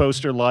not the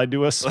poster lied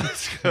to us?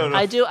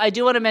 I do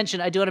want to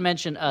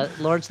mention.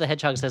 Lawrence the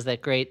Hedgehog says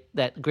that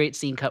great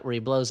scene cut where he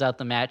blows out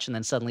the match and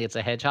then suddenly it's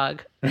a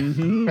hedgehog.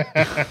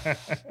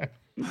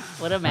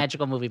 What a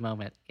magical movie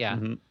moment! Yeah.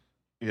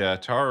 Yeah,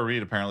 Tara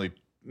Reid apparently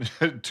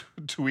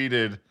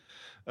tweeted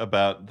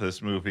about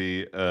this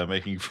movie,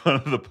 making fun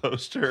of the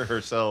poster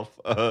herself.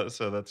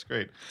 So that's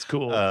great. It's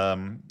cool.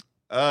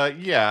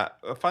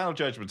 Final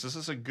judgments. Is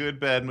this a good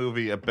bad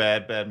movie, a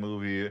bad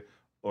movie,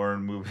 or a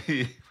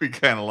movie we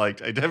kind of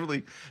liked. I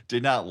definitely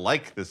did not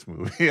like this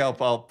movie.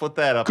 I'll put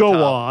that up Go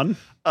top.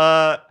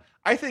 on.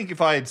 I think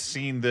if I had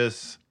seen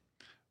this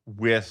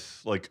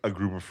with like a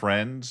group of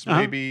friends,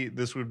 maybe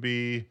this would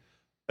be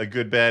a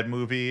good bad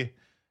movie.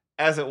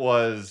 As it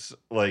was,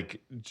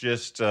 like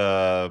just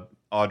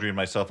Audrey and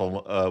myself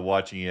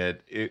watching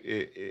it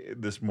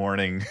this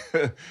morning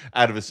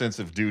out of a sense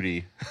of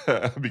duty,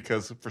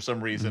 because for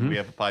some reason we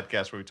have a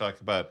podcast where we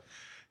talk about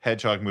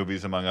Hedgehog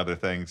movies, among other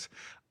things.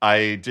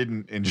 I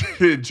didn't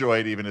enjoy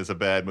it even as a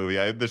bad movie.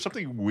 There's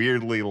something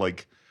weirdly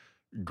like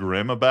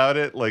grim about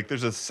it. Like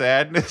there's a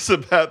sadness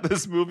about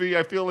this movie.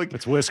 I feel like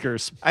It's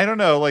whiskers. I don't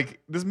know. Like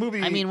this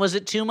movie. I mean, was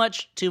it too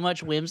much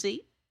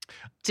whimsy?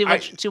 Too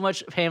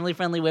much family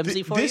friendly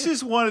whimsy for you? This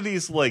is one of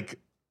these like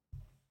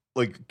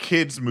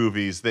kids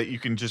movies that you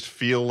can just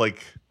feel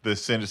like the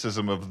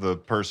cynicism of the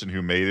person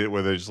who made it,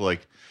 where they're just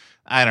like,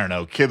 I don't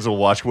know, kids will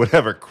watch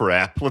whatever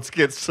crap. Let's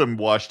get some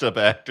washed up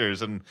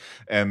actors and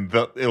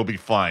it'll be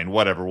fine.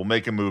 Whatever, we'll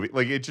make a movie.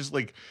 Like it just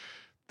like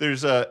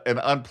there's an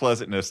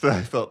unpleasantness that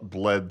I felt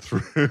bled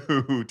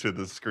through to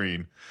the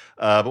screen.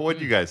 But what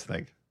do you guys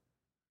think?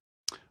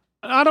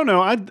 I don't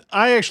know.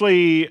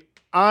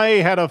 I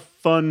had a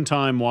fun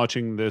time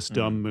watching this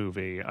dumb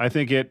movie. I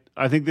think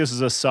this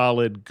is a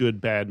solid good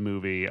bad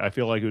movie. I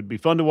feel like it would be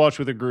fun to watch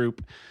with a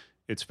group.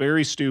 It's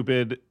very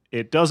stupid.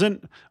 It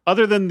doesn't,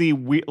 other than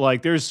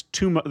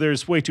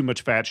there's way too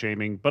much fat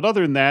shaming, but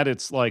other than that,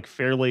 it's like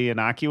fairly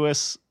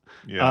innocuous.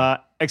 Yeah.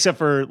 Except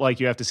for like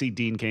you have to see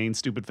Dean Cain's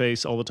stupid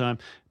face all the time.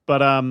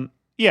 But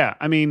yeah,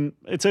 I mean,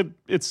 it's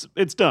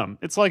dumb.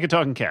 It's like a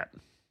talking cat.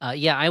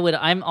 Yeah,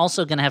 I'm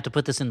also going to have to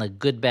put this in the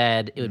good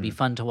bad. It would be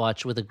fun to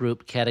watch with a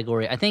group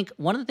category. I think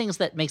one of the things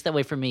that makes that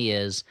way for me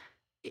is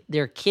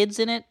there are kids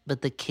in it,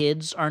 but the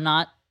kids are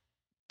not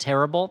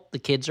terrible. The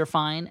kids are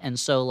fine. And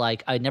so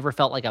like I never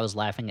felt like I was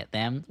laughing at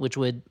them, which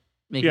would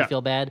make me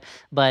feel bad.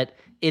 But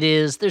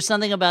there's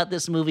something about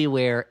this movie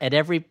where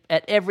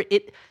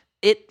it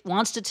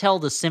wants to tell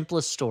the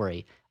simplest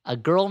story. A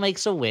girl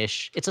makes a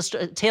wish. It's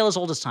a tale as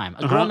old as time.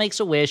 A girl makes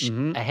a wish.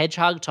 A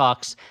hedgehog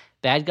talks.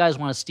 Bad guys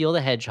want to steal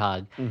the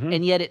hedgehog,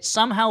 and yet it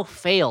somehow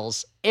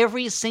fails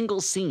every single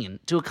scene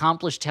to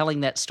accomplish telling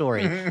that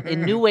story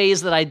in new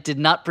ways that I did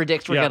not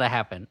predict were going to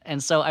happen.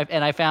 And so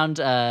I found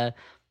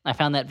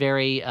that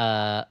very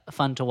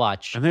fun to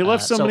watch. And they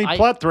left so many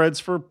plot threads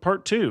for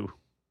part 2.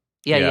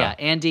 Yeah.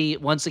 Andy,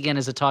 once again,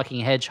 is a talking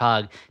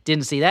hedgehog.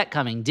 Didn't see that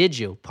coming, did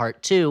you?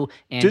 Part 2,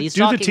 Andy's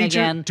talking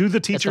again. Do the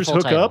teachers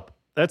hook up?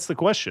 That's the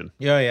question.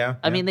 Yeah.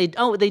 I mean, they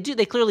do.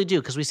 They clearly do,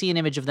 because we see an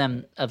image of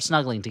them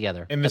snuggling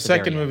together. In the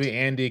second movie,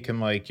 Andy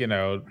can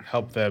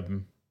help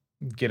them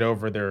get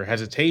over their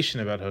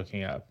hesitation about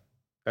hooking up.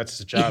 That's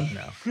his job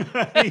now.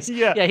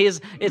 Yeah.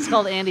 It's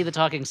called Andy the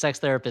Talking Sex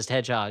Therapist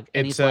Hedgehog.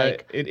 And he's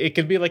like, it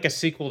could be like a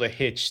sequel to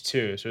Hitch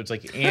too. So it's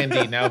like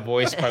Andy now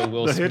voiced by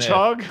Will the Smith.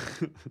 Hedgehog.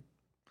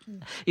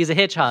 He's a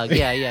hitchhog.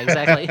 Yeah,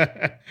 exactly.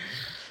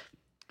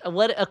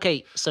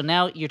 Okay, so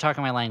now you're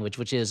talking my language,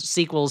 which is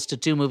sequels to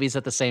 2 movies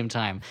at the same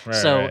time.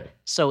 Right.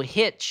 So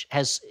Hitch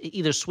has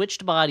either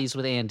switched bodies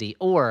with Andy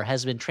or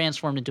has been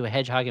transformed into a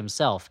hedgehog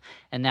himself,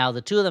 and now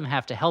the two of them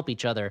have to help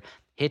each other.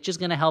 Hitch is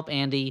going to help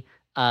Andy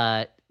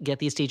get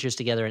these teachers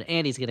together, and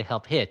Andy's going to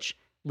help Hitch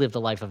live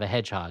the life of a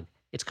hedgehog.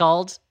 It's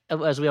called,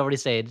 as we already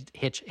said,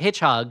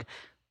 Hedgehog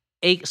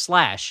 /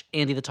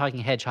 Andy the Talking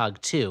Hedgehog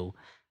 2.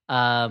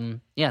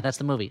 Yeah, that's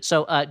the movie.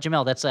 So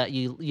Jamelle, that's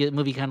you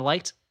movie you kind of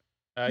liked?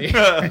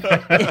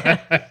 Yeah.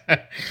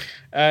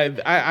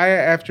 I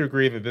have to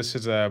agree that this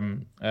is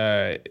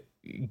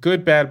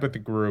good bad with the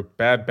group,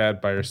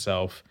 bad by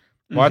yourself.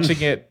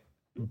 Watching it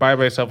by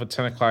myself at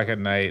 10 o'clock at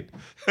night,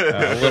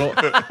 a little.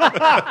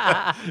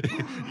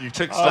 You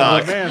took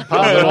stock. Oh, man,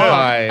 a little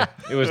high.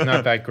 It was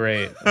not that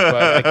great, but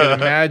I can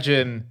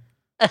imagine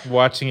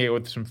watching it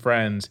with some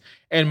friends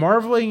and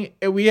marveling.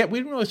 We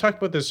didn't really talk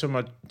about this too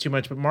much,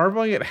 but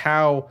marveling at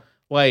how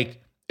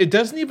it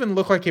doesn't even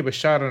look like it was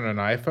shot on an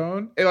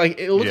iPhone.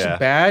 It looks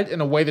bad in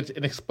a way that's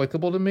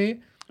inexplicable to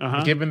me,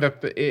 given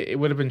that it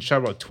would have been shot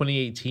about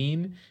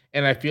 2018,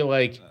 and I feel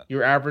like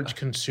your average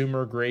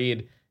consumer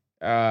grade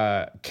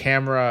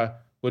camera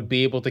would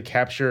be able to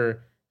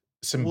capture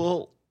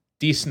some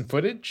decent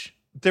footage.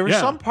 There were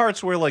some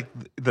parts where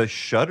the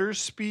shutter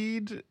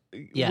speed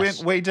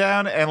went way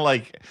down, and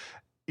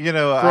for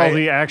all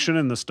the action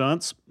and the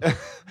stunts. There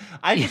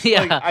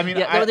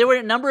were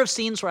a number of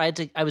scenes where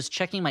I was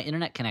checking my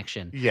internet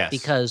connection. Yes.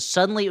 Because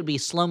suddenly it would be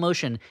slow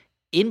motion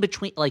in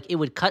between, it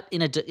would cut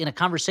in a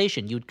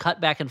conversation. You would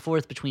cut back and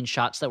forth between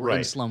shots that were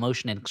in slow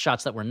motion and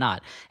shots that were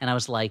not. And I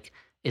was like,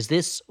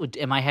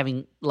 am I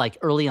having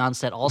early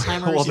onset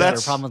Alzheimer's? Is there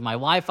a problem with my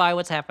Wi-Fi?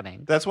 What's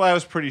happening? That's why I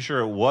was pretty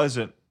sure it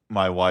wasn't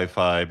my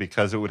Wi-Fi,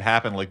 because it would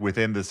happen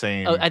within the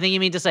same. Oh, I think you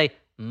mean to say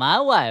my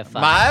Wi-Fi.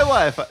 My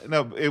Wi-Fi.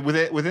 No,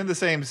 within the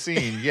same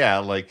scene,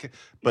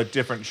 but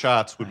different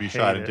shots would be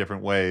shot in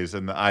different ways,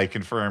 and I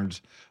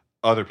confirmed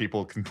other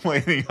people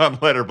complaining on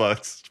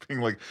Letterboxd, being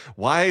like,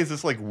 "Why is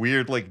this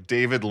weird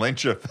David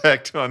Lynch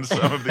effect on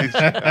some of these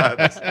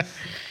shots?"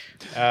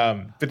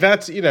 But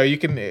that's, you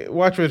can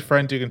watch with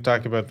friends. You can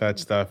talk about that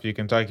stuff. You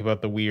can talk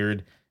about the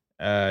weird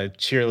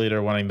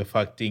cheerleader wanting to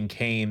fuck Dean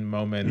Cain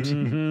moment.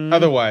 Mhm.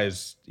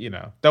 Otherwise,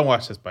 don't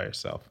watch this by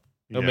yourself.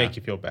 It'll Yeah. make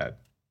you feel bad.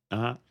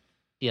 Uh-huh.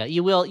 Yeah,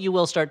 you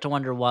will start to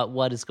wonder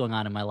what is going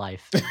on in my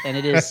life, and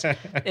it is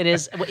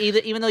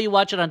even though you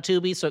watch it on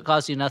Tubi, so it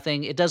costs you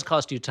nothing. It does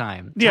cost you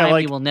time. Yeah, Time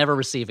like- you will never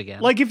receive again.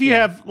 Like if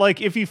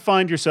you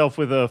find yourself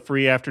with a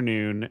free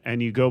afternoon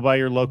and you go by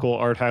your local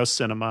art house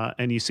cinema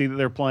and you see that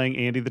they're playing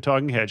Andy the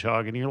Talking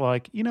Hedgehog and you're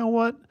like, you know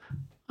what?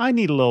 I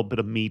need a little bit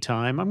of me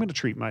time. I'm going to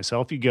treat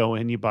myself. You go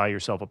in, you buy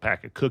yourself a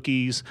pack of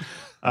cookies,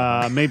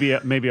 maybe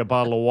a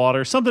bottle of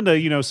water, something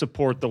to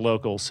support the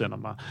local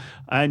cinema.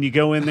 And you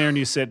go in there and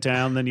you sit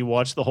down, then you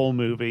watch the whole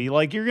movie.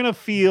 Like you're going to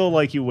feel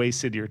like you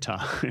wasted your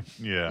time.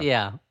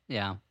 yeah.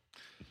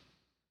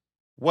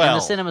 Well, And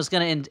the cinema's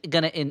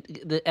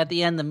at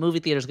the end, the movie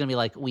theater's gonna be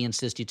like, we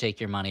insist you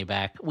take your money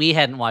back. We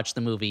hadn't watched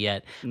the movie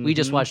yet. We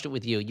just watched it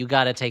with you. You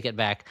got to take it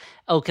back.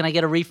 Oh, can I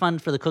get a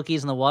refund for the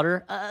cookies and the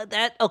water?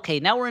 Okay.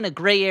 Now we're in a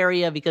gray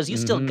area because you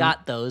still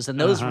got those, and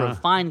those were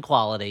fine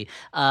quality.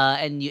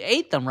 And you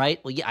ate them, right?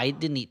 Well, yeah, I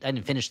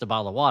didn't finish the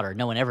bottle of water.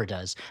 No one ever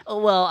does.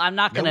 Oh well, I'm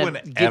not no gonna one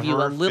give you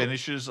a ever little.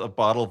 finishes a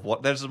bottle of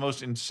water. That's the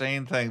most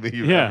insane thing that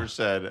you've Yeah. ever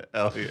said,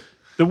 Elliot.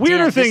 The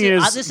weirder Dan, thing I'm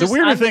is, the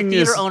theater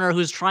is, owner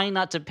who's trying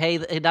not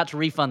to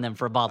refund them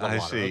for a bottle of I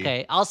water. see.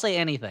 Okay, I'll say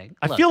anything.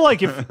 I Look, feel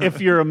like if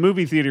you're a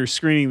movie theater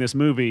screening this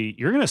movie,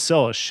 you're going to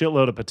sell a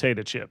shitload of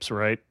potato chips,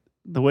 right?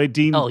 The way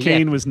Dean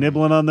Cain was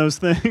nibbling on those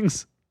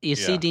things. you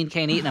see Dean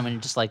Cain eating them, and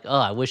you're just like, oh,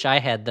 I wish I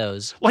had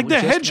those. Like the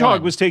Just hedgehog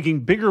one. was taking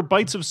bigger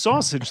bites of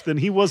sausage than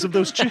he was of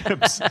those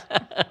chips.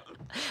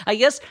 I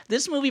guess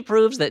this movie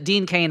proves that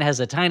Dean Cain has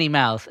a tiny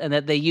mouth, and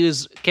that they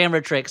use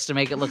camera tricks to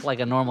make it look like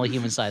a normal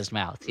human-sized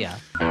mouth. Yeah.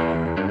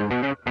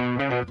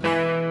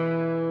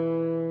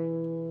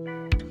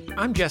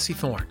 I'm Jesse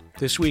Thorne.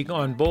 This week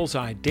on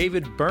Bullseye,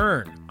 David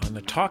Byrne on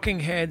the Talking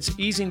Heads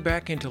easing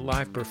back into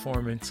live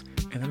performance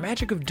and the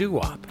magic of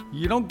doo-wop.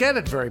 You don't get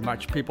it very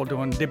much. People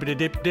doing dippity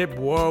dip dip,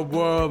 whoa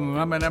whoa,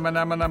 nama nama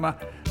nama nama.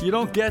 You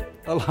don't get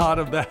a lot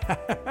of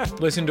that.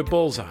 Listen to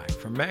Bullseye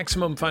from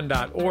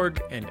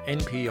MaximumFun.org and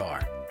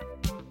NPR.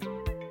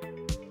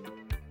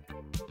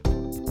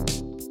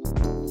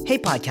 Hey,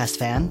 podcast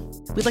fan.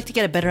 We'd like to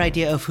get a better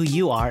idea of who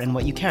you are and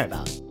what you care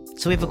about.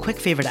 So we have a quick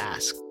favor to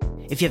ask.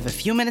 If you have a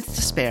few minutes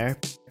to spare,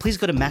 please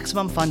go to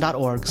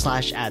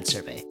MaximumFun.org/ad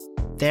survey.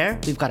 There,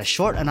 we've got a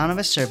short,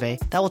 anonymous survey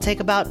that will take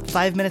about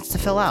 5 minutes to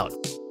fill out.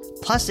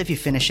 Plus, if you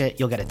finish it,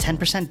 you'll get a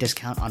 10%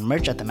 discount on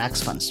merch at the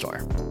Max Fun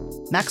store.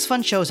 Max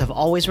Fun shows have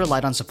always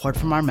relied on support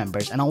from our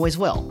members and always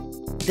will.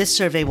 This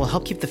survey will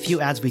help keep the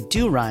few ads we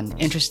do run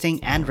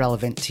interesting and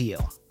relevant to you.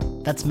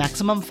 That's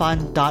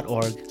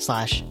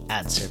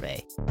MaximumFun.org/ad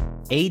survey.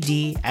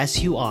 ADSURVEY.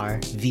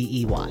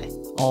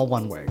 All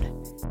one word.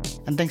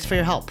 And thanks for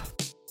your help.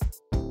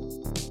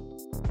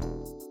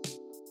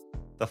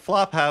 The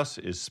Flophouse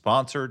is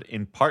sponsored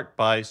in part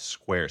by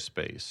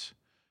Squarespace.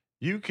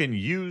 You can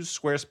use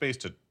Squarespace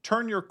to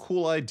turn your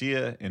cool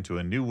idea into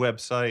a new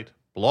website,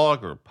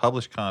 blog or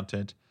publish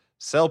content,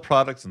 sell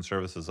products and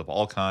services of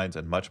all kinds,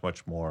 and much,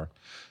 much more.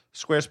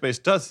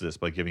 Squarespace does this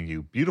by giving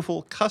you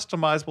beautiful,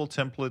 customizable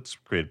templates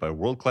created by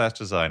world-class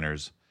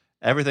designers,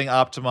 everything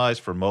optimized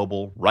for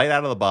mobile right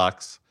out of the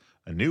box,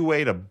 a new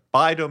way to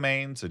buy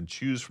domains and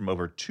choose from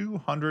over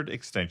 200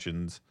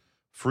 extensions,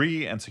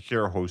 free and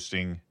secure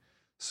hosting.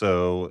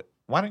 So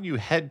why don't you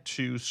head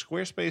to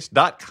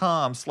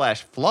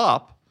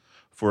squarespace.com/flop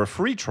for a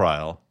free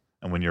trial.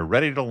 And when you're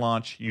ready to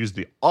launch, use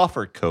the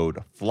offer code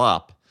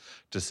FLOP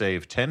to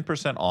save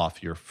 10%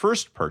 off your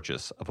first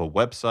purchase of a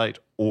website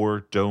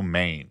or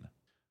domain.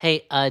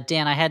 Hey,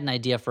 Dan, I had an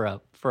idea for a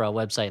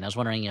website, and I was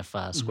wondering if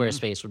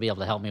Squarespace would be able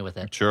to help me with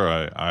it.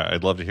 Sure,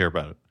 I'd love to hear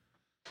about it.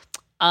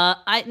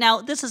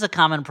 Now this is a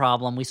common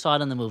problem. We saw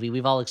it in the movie.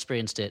 We've all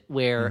experienced it,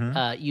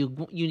 where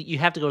you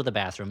have to go to the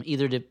bathroom,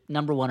 either to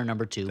number 1 or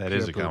number 2. That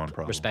is a common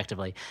problem.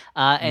 Respectively.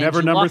 And Never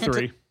you number walk into-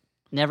 3.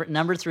 Never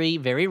number 3,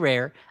 very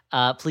rare.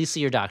 Please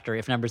see your doctor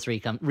if number 3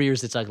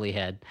 rears its ugly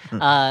head.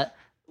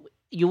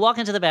 You walk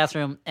into the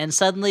bathroom, and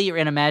suddenly you're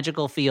in a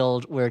magical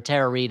field where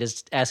Tara Reid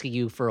is asking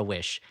you for a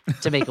wish,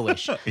 to make a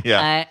wish.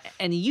 Yeah.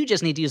 And you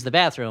just need to use the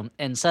bathroom,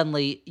 and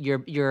suddenly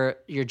your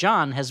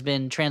John has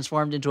been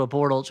transformed into a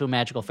portal to a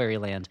magical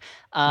fairyland.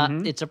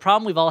 It's a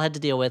problem we've all had to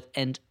deal with,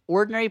 and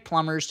ordinary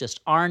plumbers just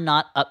are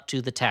not up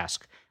to the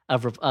task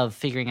of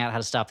figuring out how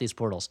to stop these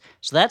portals.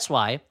 So that's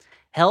why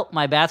Help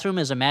My Bathroom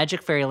is a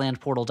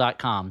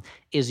magicfairylandportal.com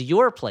is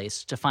your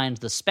place to find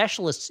the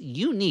specialists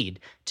you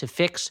need to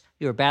fix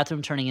your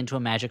bathroom turning into a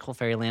magical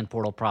fairyland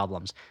portal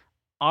problems.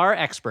 Our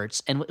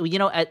experts, and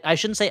I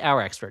shouldn't say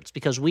our experts,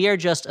 because we are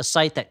just a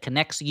site that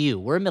connects you.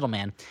 We're a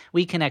middleman.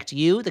 We connect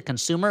you, the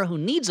consumer who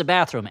needs a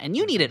bathroom, and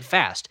you need it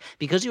fast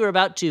because you are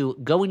about to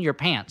go in your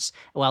pants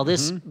while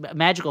this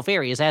magical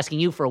fairy is asking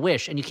you for a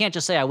wish, and you can't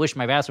just say, I wish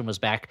my bathroom was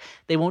back.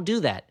 They won't do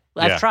that.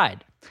 I've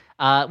tried.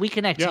 We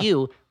connect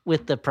you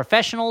with the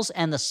professionals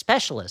and the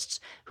specialists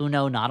who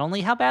know not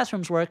only how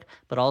bathrooms work,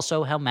 but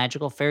also how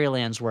magical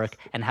fairylands work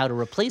and how to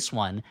replace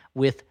one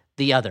with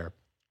the other.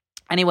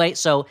 Anyway,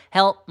 so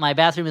help, my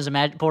bathroom is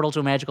a portal to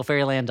a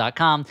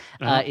magicalfairyland.com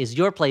is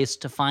your place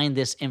to find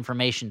this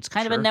information. It's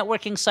kind of a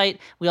networking site.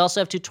 We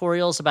also have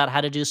tutorials about how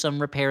to do some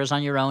repairs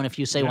on your own if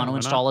you want to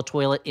install a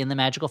toilet in the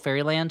Magical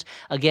Fairyland.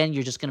 Again,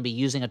 you're just going to be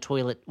using a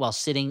toilet while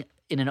sitting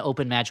in an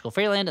open Magical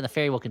Fairyland, and the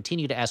fairy will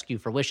continue to ask you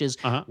for wishes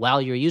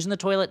while you're using the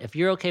toilet. If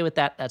you're okay with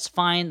that, that's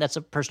fine. That's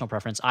a personal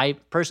preference. I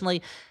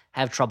personally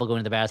have trouble going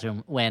to the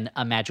bathroom when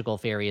a magical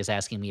fairy is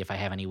asking me if I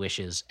have any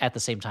wishes at the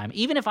same time.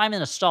 Even if I'm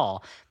in a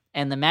stall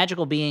and the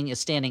magical being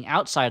is standing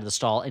outside of the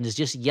stall and is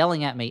just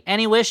yelling at me,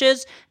 any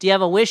wishes? Do you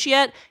have a wish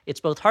yet? It's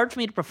both hard for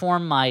me to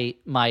perform my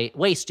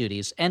waste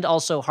duties and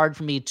also hard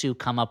for me to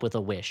come up with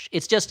a wish.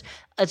 It's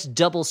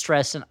double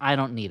stress and I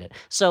don't need it.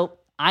 So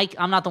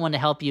I'm not the one to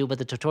help you, but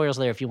the tutorial's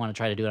there if you want to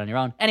try to do it on your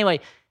own. Anyway,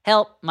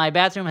 help, my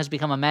bathroom has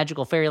become a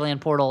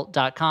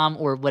magicalfairylandportal.com,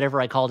 or whatever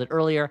I called it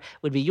earlier,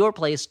 would be your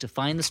place to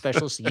find the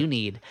specialists you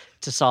need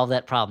to solve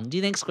that problem. Do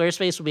you think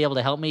Squarespace will be able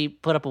to help me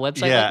put up a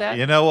website like that?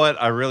 You know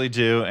what? I really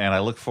do, and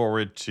I look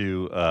forward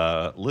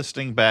to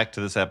listening back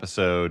to this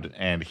episode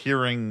and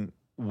hearing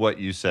what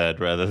you said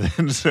rather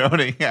than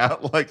zoning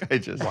out like I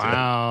just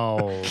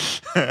Wow.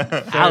 Ouch.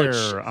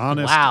 Fair,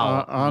 honest,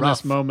 Wow.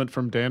 honest Rough. moment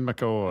from Dan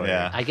McCoy.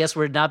 Yeah. I guess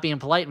we're not being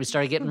polite. We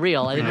started getting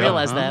real. I didn't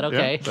realize that.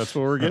 Okay. Yeah, that's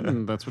what we're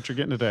getting. That's what you're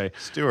getting today.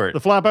 Stuart. The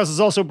Flophouse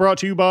is also brought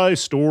to you by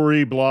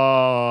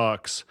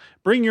Storyblocks.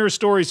 Bring your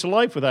stories to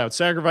life without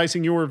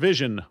sacrificing your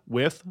vision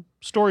with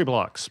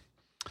Storyblocks.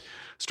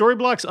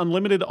 Storyblocks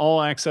Unlimited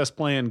All Access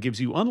Plan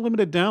gives you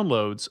unlimited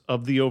downloads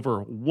of the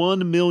over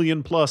 1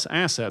 million plus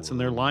assets in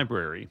their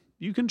library.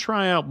 You can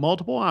try out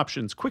multiple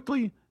options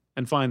quickly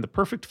and find the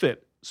perfect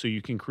fit so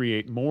you can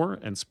create more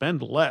and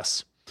spend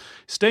less.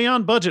 Stay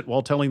on budget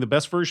while telling the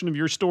best version of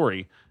your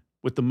story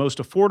with the most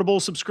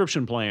affordable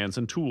subscription plans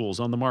and tools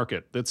on the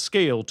market that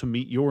scale to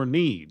meet your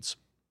needs.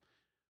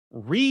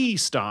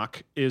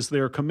 Restock is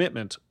their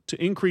commitment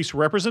to increase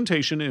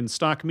representation in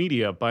stock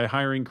media by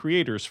hiring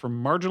creators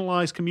from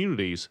marginalized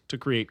communities to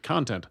create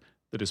content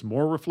that is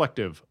more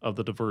reflective of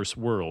the diverse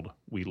world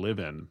we live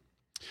in.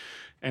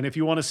 And if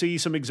you want to see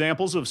some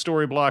examples of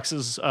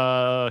Storyblocks'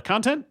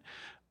 content,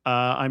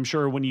 I'm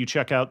sure when you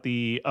check out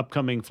the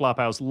upcoming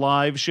Flophouse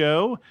live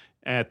show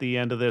at the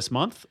end of this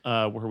month,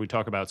 where we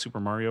talk about Super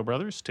Mario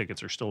Brothers,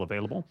 tickets are still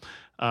available.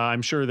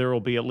 I'm sure there will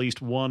be at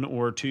least 1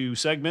 or 2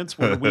 segments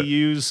where we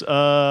use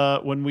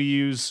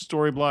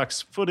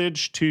Storyblocks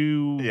footage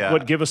to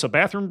give us a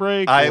bathroom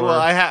break.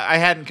 I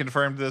hadn't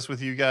confirmed this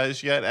with you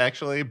guys yet,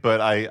 actually,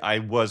 but I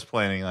was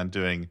planning on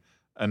doing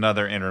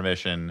another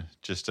intermission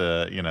just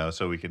to,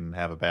 so we can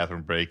have a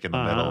bathroom break in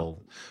the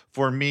middle.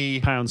 For me,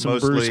 pound some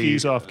mostly,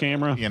 brewskis off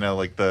camera.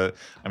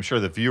 I'm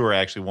sure the viewer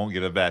actually won't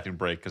get a bathroom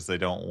break because they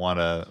don't want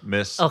to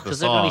miss the song.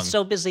 Because they're going to be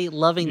so busy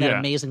loving that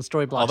amazing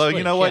Storyblocks Although, footage,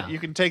 you know what? You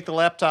can take the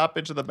laptop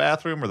into the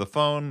bathroom or the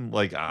phone.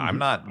 I'm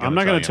not going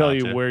to tell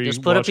you where you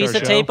just put a watch piece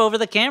our of show. tape over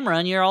the camera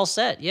and you're all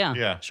set.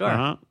 Yeah. Sure.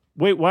 Uh-huh.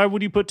 Wait, why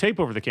would you put tape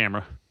over the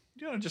camera?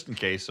 Just in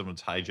case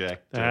someone's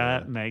hijacked.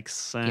 That makes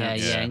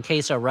sense. Yeah. In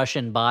case a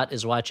Russian bot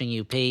is watching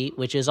you pee,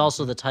 which is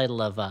also the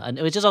title of,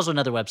 which is also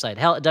another website,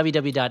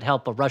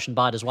 www.help, a Russian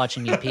bot is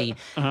watching me pee,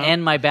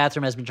 and my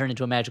bathroom has been turned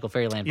into a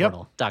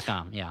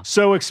magicalfairylandportal.com. Yeah.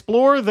 So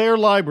explore their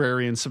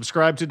library and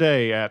subscribe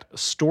today at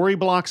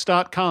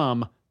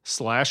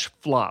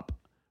storyblocks.com/flop.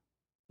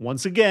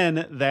 Once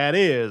again, that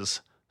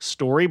is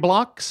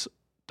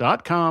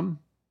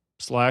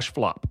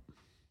storyblocks.com/flop.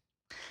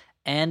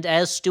 And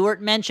as Stuart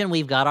mentioned,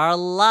 we've got our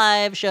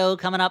live show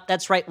coming up.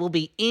 That's right, we'll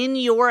be in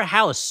your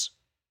house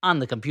on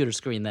the computer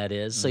screen, that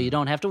is, so you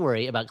don't have to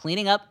worry about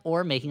cleaning up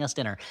or making us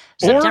dinner.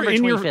 September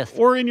 25th.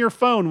 Or in your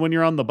phone when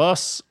you're on the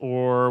bus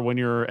or when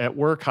you're at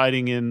work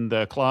hiding in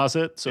the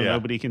closet so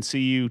nobody can see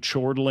you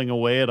chortling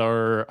away at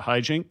our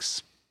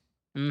hijinks.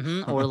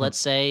 Or let's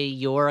say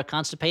you're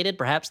constipated.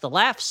 Perhaps the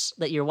laughs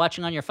that you're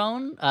watching on your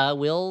phone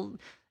will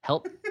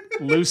help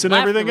loosen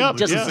everything up.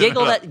 Just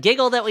giggle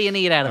that what you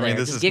need out of there.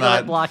 This just is giggle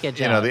not, that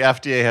blockage out. The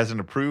FDA hasn't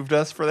approved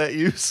us for that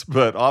use,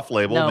 but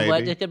off-label maybe. No,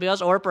 but it could be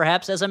us, or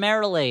perhaps as a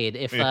Marilade.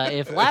 If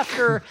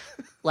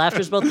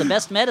laughter's both the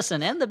best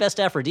medicine and the best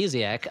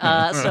aphrodisiac.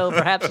 So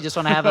perhaps you just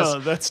want to have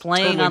us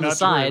playing totally on the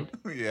side.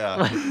 True.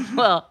 Yeah.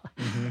 Well,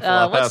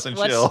 Flophouse and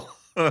chill.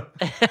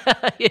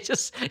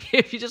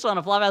 If you just want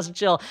to Flophouse and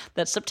chill,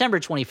 that's September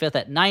 25th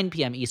at 9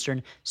 p.m.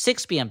 Eastern,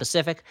 6 p.m.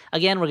 Pacific.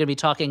 Again, we're going to be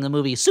talking the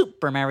movie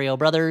Super Mario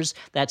Brothers.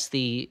 That's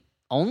the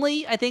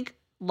only, I think,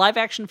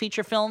 live-action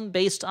feature film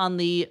based on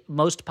the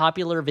most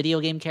popular video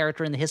game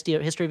character in the history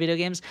of video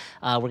games.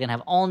 We're going to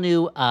have all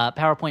new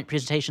PowerPoint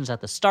presentations at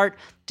the start.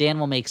 Dan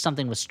will make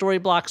something with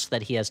Storyblocks so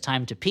that he has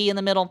time to pee in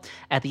the middle.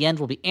 At the end,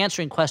 we'll be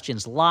answering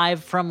questions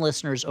live from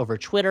listeners over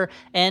Twitter.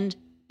 And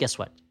guess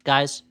what,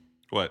 guys?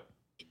 What?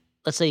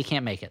 Let's say you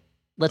can't make it.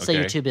 Let's say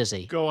you're too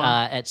busy. Go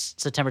on. At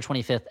September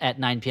 25th at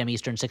 9 p.m.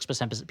 Eastern, 6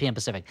 p.m.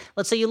 Pacific.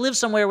 Let's say you live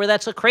somewhere where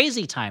that's a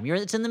crazy time.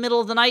 It's in the middle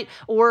of the night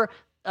or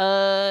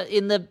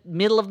in the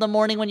middle of the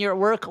morning when you're at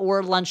work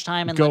or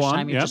lunchtime, and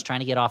lunchtime you're just trying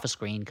to get off a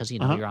screen because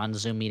you're on the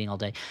Zoom meeting all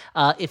day.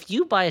 If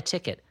you buy a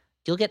ticket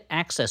you'll get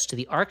access to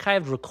the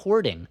archived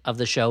recording of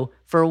the show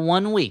for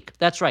 1 week.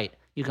 That's right.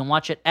 You can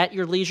watch it at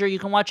your leisure. You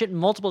can watch it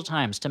multiple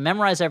times to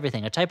memorize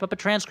everything, or type up a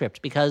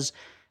transcript, because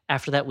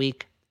after that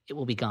week, it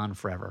will be gone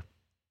forever.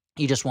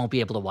 You just won't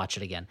be able to watch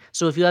it again.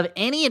 So if you have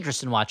any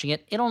interest in watching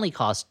it, it only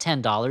costs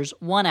 $10,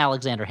 one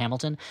Alexander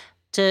Hamilton,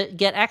 to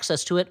get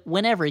access to it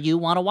whenever you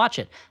want to watch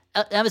it.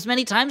 As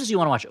many times as you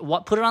want to watch it.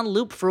 Put it on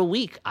loop for a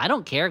week. I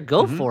don't care.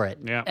 Go for it.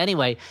 Yeah.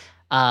 Anyway,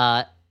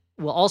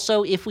 we'll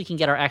also, if we can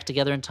get our act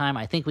together in time,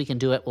 I think we can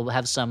do it. We'll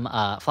have some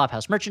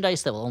Flophouse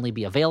merchandise that will only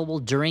be available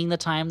during the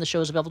time the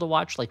show is available to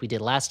watch, like we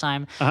did last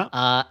time.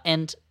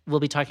 And we'll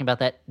be talking about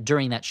that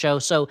during that show.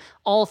 So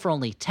all for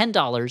only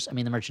 $10. I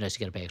mean, the merchandise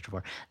you got to pay extra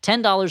for.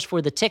 $10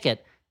 for the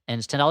ticket, and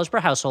it's $10 per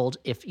household.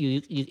 If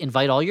you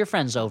invite all your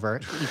friends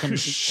over, you can.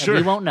 Sure.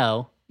 We won't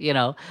know.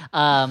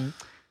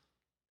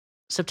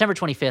 September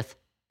 25th,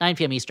 9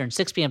 p.m. Eastern,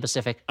 6 p.m.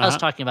 Pacific. Us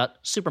talking about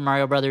Super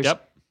Mario Brothers.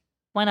 Yep.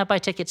 Why not buy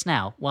tickets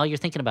now while you're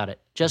thinking about it?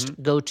 Just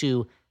go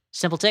to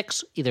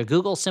SimpleTix, either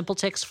Google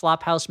SimpleTix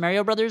Flophouse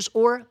Mario Brothers,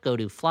 or go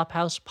to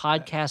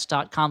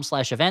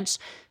flophousepodcast.com/events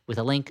with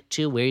a link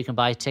to where you can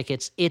buy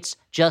tickets. It's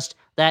just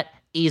that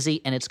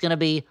easy, and it's going to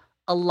be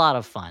a lot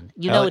of fun.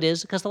 You know it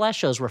is, because the last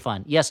shows were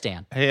fun. Yes,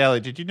 Dan? Hey,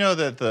 Allie, did you know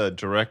that the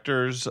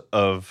directors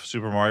of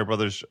Super Mario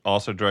Brothers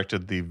also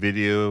directed the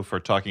video for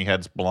Talking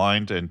Heads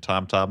Blind and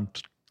Tom Tom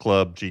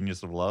Club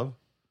Genius of Love?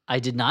 I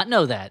did not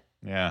know that.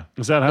 Yeah.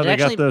 Is that how But they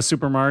actually- got the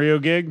Super Mario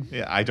gig?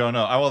 Yeah, I don't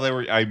know. Well, they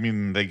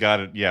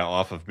got it,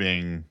 off of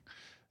being,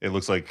 it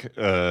looks like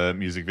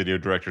music video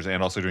directors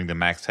and also doing the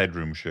Max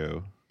Headroom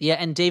show. Yeah,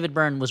 and David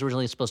Byrne was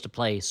originally supposed to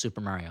play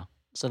Super Mario.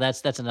 So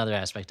that's another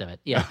aspect of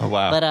it. Yeah. Oh,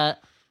 wow.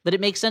 But it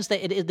makes sense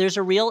that there's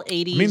a real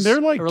 80s, I mean, they're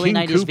like early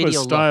King 90s Koopa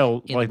video style.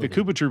 look in Like the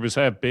movie. Koopa Troopers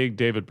have big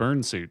David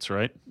Byrne suits,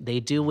 right?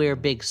 They do wear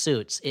big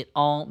suits. It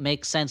all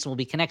makes sense. We'll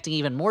be connecting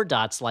even more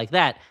dots like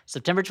that.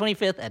 September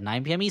 25th at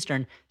 9 p.m.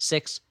 Eastern,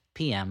 6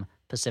 p.m.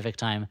 Pacific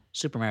time.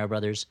 Super Mario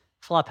Brothers,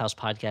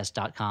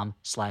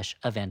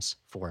 flophousepodcast.com/events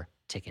for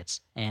tickets.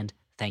 And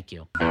thank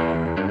you.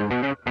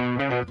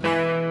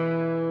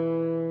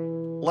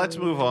 Let's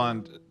move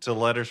on to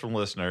letters from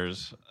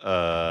listeners.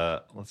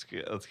 Let's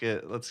get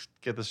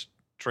this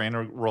train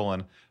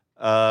rolling.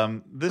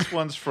 This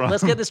one's from.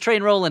 Let's get this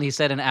train rolling, he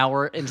said an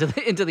hour into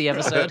the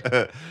episode.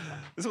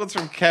 This one's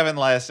from Kevin,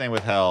 last name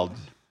withheld,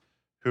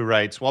 who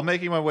writes, while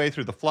making my way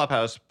through the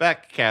Flophouse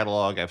back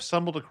catalog, I've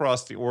stumbled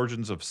across the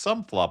origins of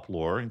some flop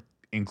lore,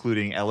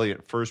 including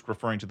Elliot first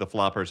referring to the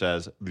floppers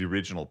as the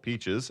original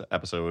Peaches,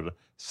 episode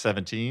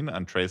 17,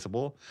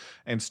 Untraceable,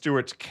 and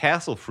Stuart's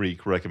Castle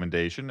Freak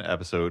recommendation,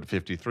 episode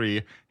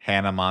 53,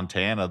 Hannah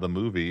Montana, the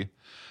movie.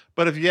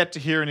 But have yet to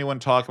hear anyone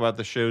talk about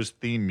the show's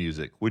theme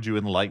music. Would you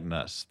enlighten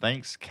us?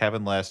 Thanks,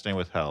 Kevin, last name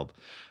withheld.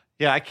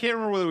 Yeah, I can't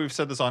remember whether we've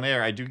said this on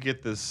air. I do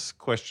get this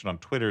question on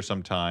Twitter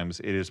sometimes.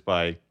 It is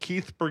by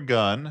Keith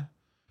Burgun,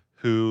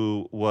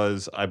 who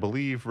was, I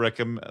believe,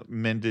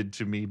 recommended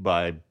to me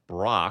by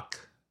Brock,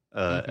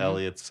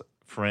 Elliot's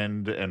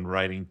friend and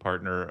writing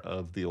partner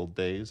of the old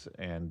days.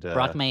 And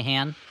Brock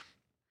Mahan.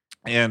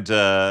 And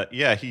I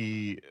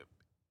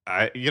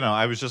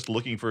was just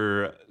looking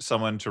for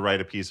someone to write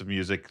a piece of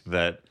music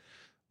that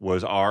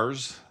was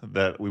ours,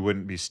 that we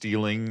wouldn't be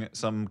stealing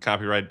some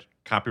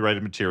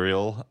copyrighted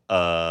material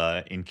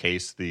in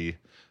case the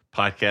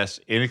podcast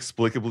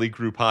inexplicably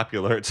grew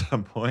popular at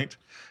some point.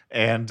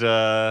 And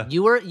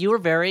You were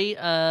very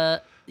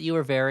Forward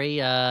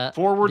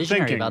visionary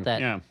thinking about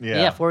that.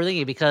 Yeah. Forward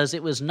thinking, because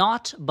it was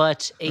not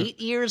but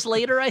 8 years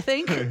later, I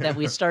think, that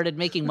we started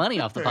making money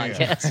off the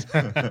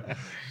podcast.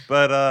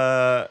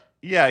 But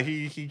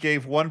he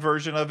gave one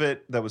version of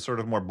it that was sort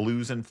of more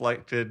blues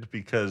inflected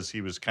because he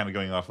was kind of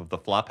going off of the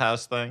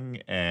Flophouse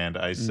thing. And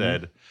I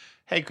said,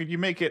 hey, could you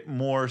make it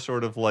more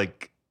sort of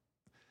like,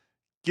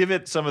 give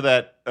it some of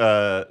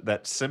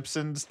that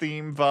Simpsons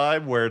theme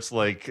vibe where it's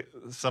like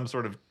some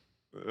sort of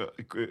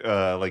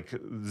like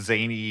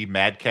zany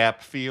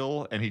madcap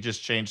feel, and he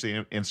just changed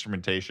the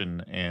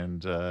instrumentation,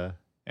 and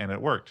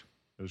it worked.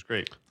 It was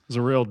great. It's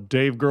a real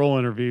Dave Grohl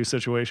interview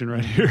situation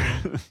right here.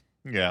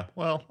 Yeah,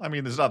 well, I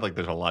mean, there's not like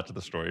there's a lot to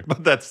the story,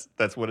 but that's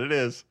what it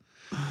is.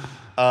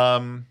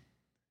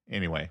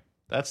 Anyway,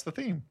 that's the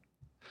theme.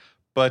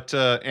 But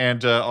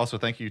also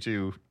thank you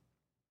to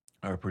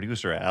our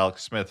producer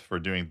Alex Smith for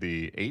doing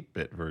the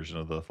 8-bit version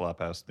of the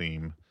Flophouse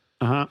theme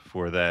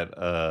for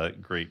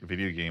that great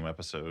video game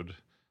episode,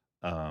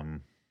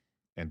 and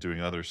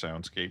doing other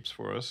soundscapes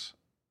for us.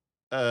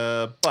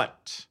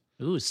 But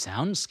Ooh,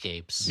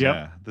 soundscapes. Yep.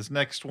 yeah, this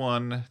next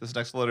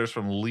letter is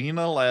from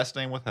Lena, last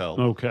name withheld.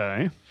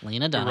 Okay.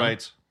 Lena Who Dunham.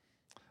 writes,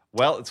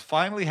 well, it's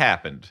finally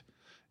happened.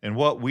 In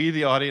what we,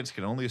 the audience,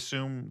 can only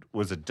assume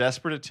was a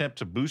desperate attempt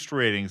to boost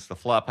ratings, the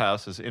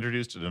Flophouse has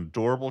introduced an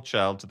adorable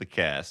child to the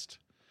cast.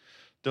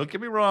 Don't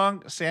get me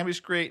wrong, Sammy's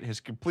great. His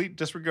complete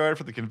disregard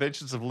for the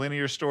conventions of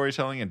linear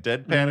storytelling and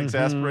deadpan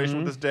exasperation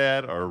with his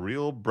dad are a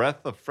real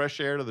breath of fresh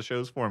air to the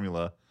show's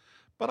formula.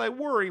 But I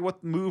worry what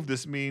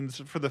this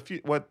means for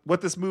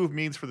what this move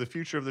means for the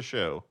future of the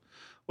show.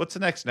 What's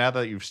next now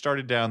that you've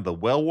started down the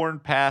well-worn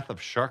path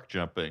of shark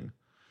jumping?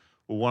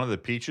 Will one of the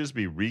Peaches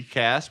be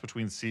recast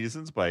between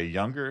seasons by a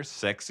younger,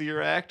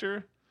 sexier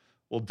actor?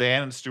 Will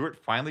Dan and Stuart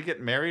finally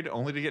get married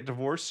only to get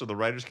divorced so the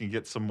writers can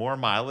get some more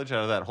mileage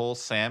out of that whole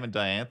Sam and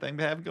Diane thing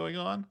they have going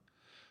on?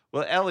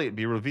 Will Elliot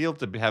be revealed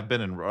to have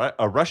been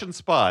a Russian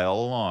spy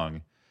all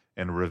along,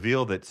 and a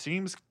reveal that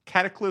seems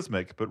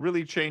cataclysmic but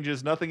really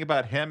changes nothing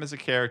about him as a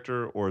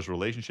character or his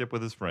relationship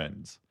with his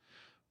friends?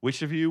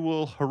 Which of you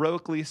will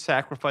heroically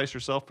sacrifice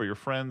yourself for your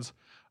friends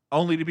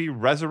only to be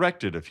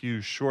resurrected a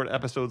few short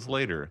episodes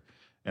later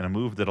in a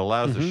move that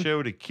allows the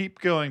show to keep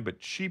going but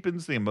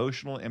cheapens the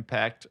emotional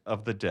impact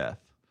of the death?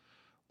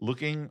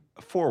 Looking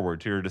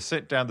forward to your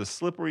descent down the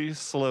slippery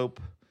slope.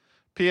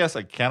 P.S.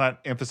 I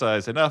cannot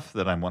emphasize enough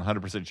that I'm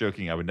 100%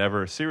 joking. I would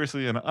never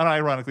seriously and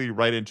unironically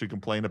write in to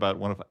complain about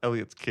one of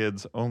Elliot's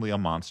kids. Only a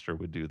monster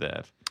would do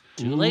that.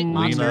 Too late,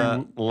 monster.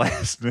 Lena,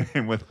 last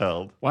name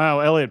withheld. Wow,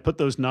 Elliot, put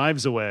those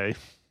knives away.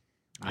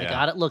 I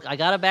got it. Look, I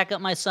got to back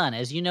up my son.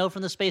 As you know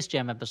from the Space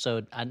Jam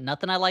episode,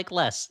 nothing I like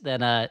less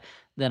than a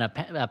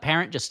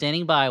parent just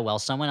standing by while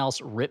someone else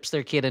rips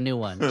their kid a new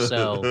one.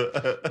 So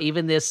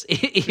even this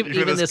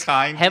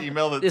kind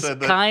email that said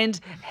that. Kind,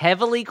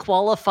 heavily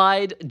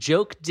qualified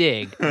joke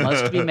dig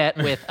must be met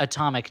with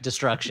atomic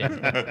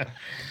destruction. Man,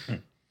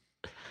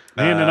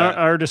 and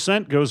our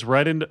descent goes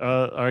right into.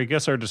 I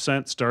guess our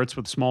descent starts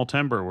with Small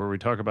Timber, where we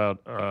talk about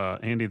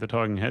Andy the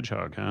Talking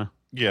Hedgehog, huh?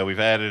 Yeah, we've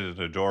added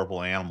an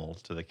adorable animal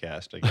to the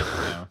cast, I guess,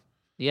 now.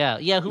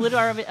 Yeah. Who would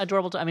our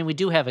adorable? I mean, we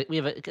have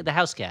the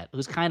house cat,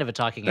 who's kind of a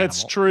talking animal.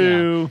 That's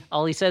true. Yeah.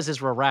 All he says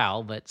is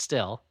 "row," but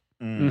still.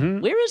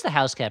 Mm-hmm. Where is the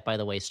house cat, by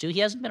the way, Stu? He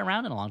hasn't been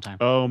around in a long time.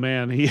 Oh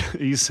man,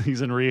 he's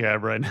in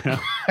rehab right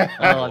now.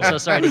 Oh, I'm so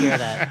sorry to hear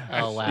that.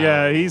 Oh wow.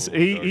 Yeah,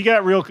 he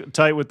got real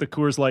tight with the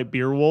Coors Light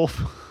Beer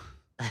Wolf.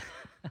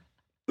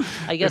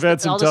 I guess they've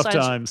had some all tough the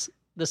signs, times.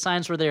 The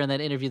signs were there in that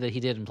interview that he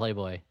did in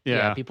Playboy.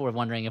 Yeah. People were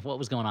wondering what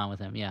was going on with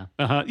him. Yeah.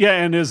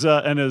 Yeah, and his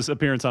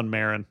appearance on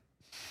Marin.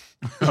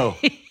 Oh.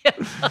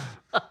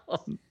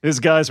 His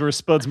guys were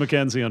Spuds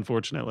McKenzie,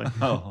 unfortunately.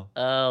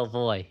 Oh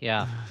boy,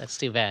 yeah, that's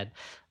too bad.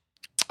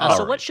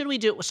 All what should we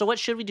do? So what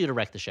should we do to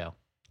wreck the show?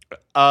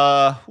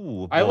 I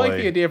like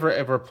the idea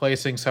of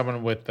replacing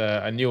someone with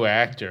a new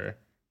actor,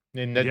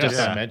 and just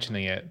not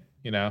mentioning it.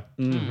 You know,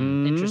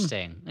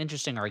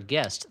 Interesting. Our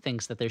guest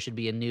thinks that there should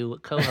be a new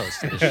co-host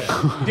to the show.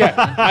 Yeah,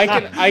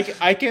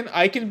 I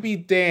can be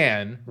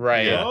Dan,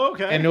 right? Yeah. Oh,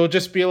 okay. And it'll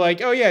just be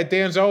like, oh yeah,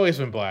 Dan's always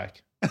been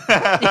black. It's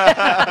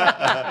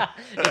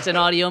an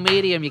audio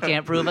medium. You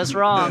can't prove us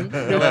wrong.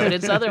 No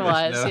evidence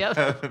otherwise. Yep.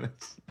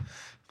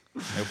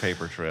 No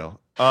paper trail.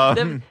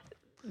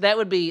 That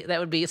would be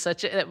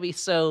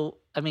so.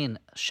 I mean,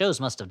 shows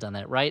must have done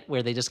that, right?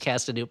 Where they just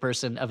cast a new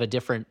person of a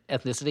different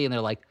ethnicity, and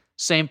they're like,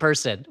 same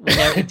person. We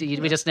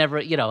just never,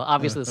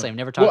 obviously the same.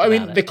 Never talked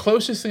about it. The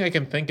closest thing I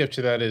can think of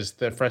to that is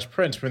the Fresh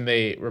Prince when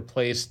they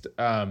replaced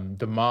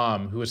the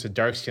mom, who was a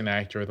dark-skinned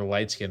actor, with a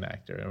light-skinned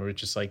actor, and we're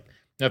just like,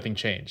 nothing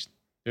changed.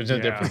 There's no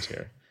difference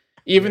here.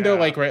 Even though,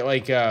 the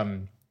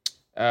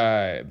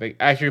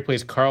actor who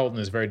plays Carlton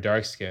is very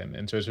dark skinned,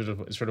 and so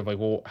it's sort of like,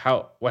 well,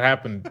 what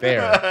happened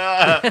there?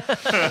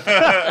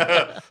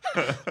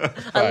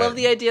 I love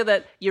the idea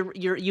that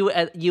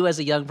you as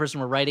a young person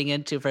were writing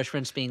into Fresh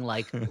Prince being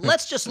like,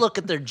 let's just look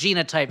at their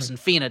genotypes and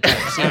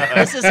phenotypes.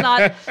 This is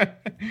not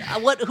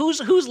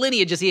whose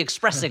lineage is he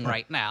expressing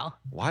right now?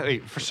 Why?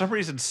 Wait, for some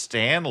reason,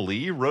 Stan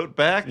Lee wrote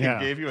back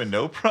and gave you a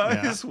no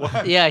prize.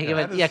 Yeah.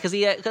 Why? Yeah, because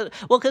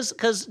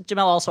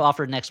Jamelle also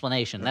offered an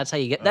explanation. That's how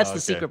you get. That's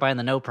the secret behind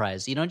the no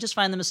prize. You don't just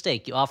find the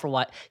mistake. You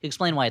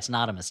explain why it's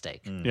not a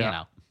mistake. You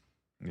know.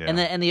 Yeah.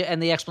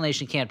 And the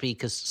explanation can't be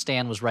because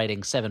Stan was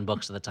writing 7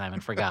 books at the time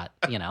and forgot,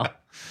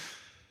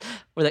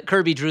 or that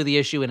Kirby drew the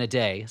issue in a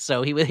day.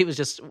 So he was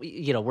just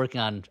working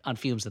on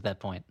fumes at that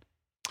point.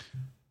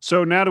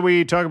 So now do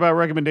we talk about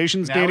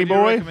recommendations, Danny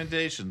boy?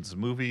 Recommendations,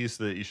 movies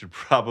that you should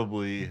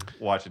probably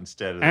watch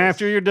instead of this.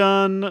 After you're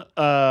done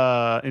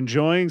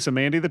enjoying some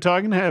Andy the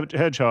Talking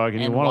Hedgehog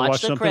and you want to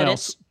watch something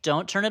credits. else.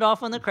 Don't turn it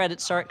off when the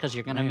credits start because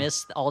you're going to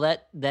miss all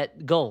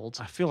that gold.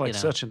 I feel like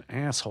such an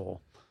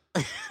asshole.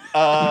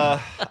 I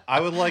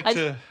would like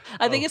to.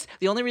 I think it's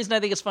the only reason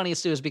I think it's funny,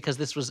 Stu, is because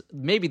this was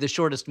maybe the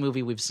shortest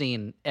movie we've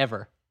seen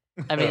ever.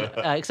 I mean,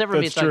 except for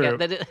me, it's like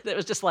that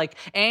was just like,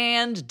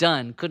 and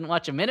done. Couldn't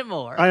watch a minute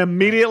more. I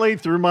immediately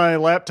threw my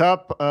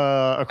laptop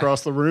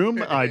across the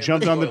room. I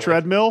jumped on the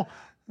treadmill,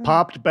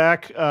 popped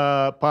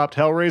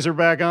Hellraiser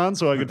back on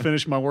so I could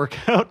finish my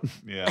workout.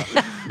 Yeah.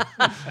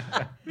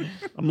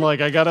 I'm like,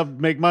 I got to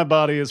make my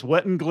body as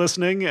wet and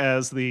glistening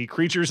as the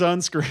creatures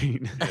on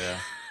screen. Yeah.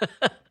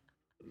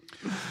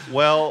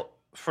 Well,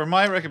 for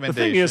my recommendation,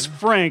 the thing is,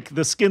 Frank,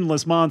 the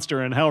skinless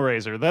monster in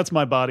Hellraiser, that's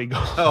my body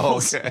goal. Oh,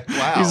 okay.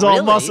 Wow. He's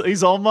all muscle.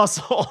 He's all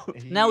muscle.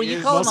 Now you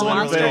call him a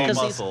monster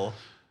because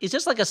he's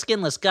just like a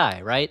skinless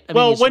guy, right?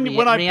 I mean,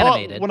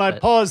 when I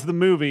paused the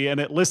movie and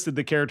it listed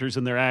the characters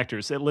and their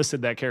actors, it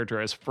listed that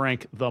character as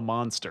Frank the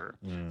Monster.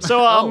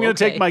 So I'm going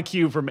to take my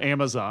cue from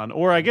Amazon,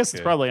 or I guess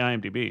it's probably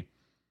IMDb.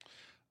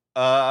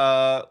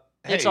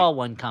 It's all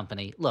one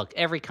company. Look,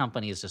 every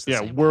company is just the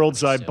same. World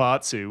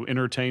Zaibatsu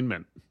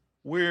Entertainment.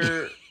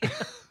 We're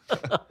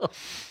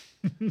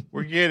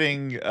We're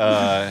getting,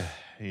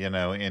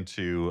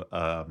 into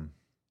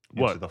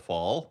What? the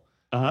fall.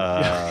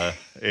 Uh-huh.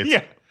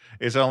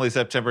 It's only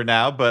September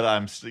now, but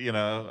I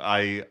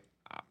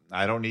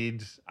don't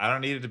need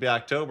it to be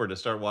October to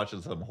start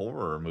watching some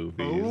horror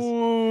movies.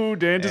 Ooh,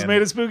 Dan just And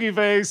made a spooky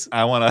face.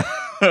 I want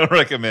to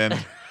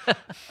recommend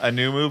a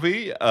new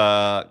movie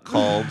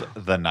called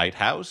The Night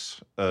House,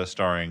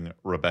 starring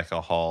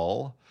Rebecca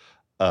Hall.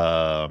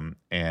 And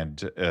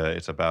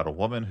it's about a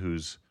woman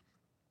whose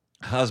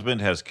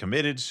husband has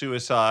committed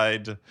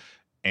suicide,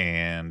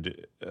 and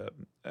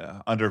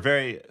under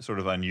very sort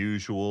of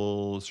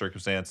unusual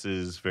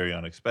circumstances, very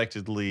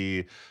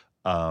unexpectedly,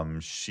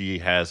 she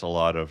has a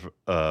lot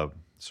of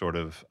sort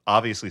of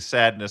obviously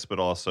sadness, but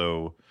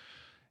also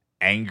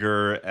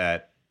anger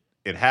at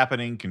it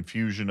happening,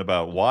 confusion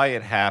about why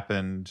it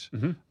happened.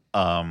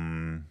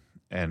 And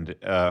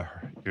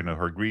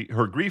her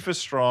grief is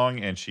strong,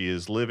 and she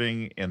is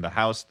living in the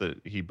house that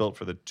he built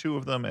for the two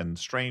of them, and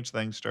strange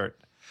things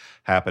start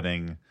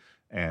happening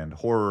and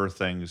horror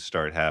things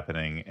start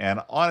happening. And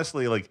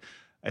honestly,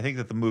 I think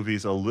that the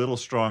movie's a little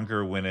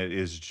stronger when it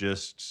is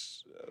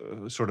just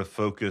sort of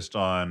focused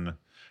on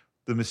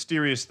the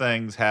mysterious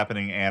things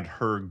happening and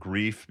her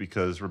grief,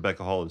 because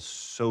Rebecca Hall is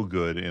so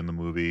good in the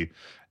movie,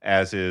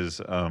 as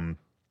is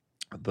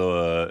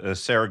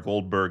Sarah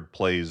Goldberg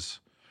plays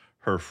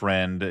her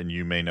friend, and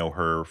you may know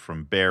her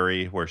from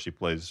Barry, where she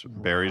plays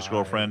Barry's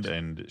girlfriend,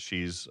 and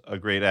she's a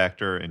great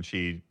actor, and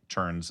she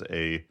turns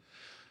a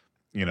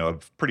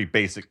pretty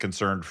basic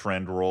concerned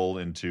friend role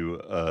into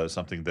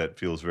something that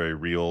feels very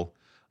real.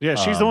 Yeah,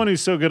 she's the one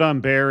who's so good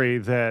on Barry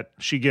that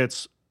she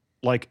gets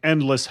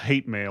endless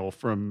hate mail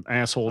from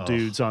asshole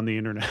dudes on the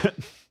internet.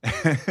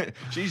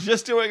 She's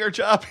just doing her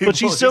job, people. But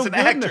she's so an good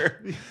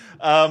actor.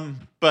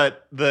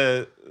 But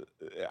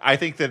I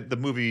think that the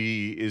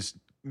movie is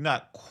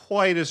not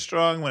quite as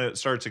strong when it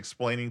starts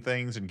explaining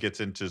things and gets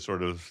into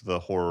sort of the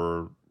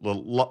horror,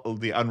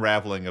 the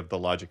unraveling of the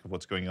logic of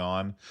what's going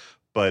on.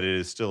 But it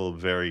is still a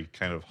very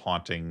kind of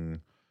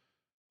haunting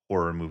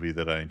horror movie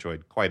that I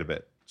enjoyed quite a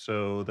bit.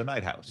 So, The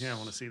Night House. Yeah, I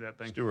want to see that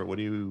thing. Stuart, what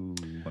do you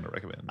want to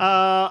recommend?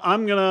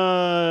 I'm going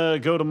to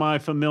go to my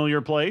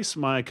familiar place,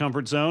 my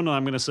comfort zone.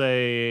 I'm going to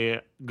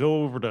say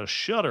go over to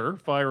Shudder,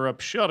 fire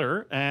up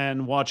Shudder,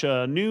 and watch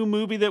a new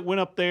movie that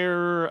went up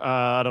there.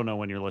 I don't know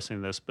when you're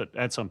listening to this, but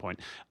at some point.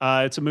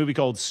 It's a movie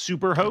called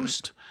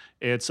Superhost.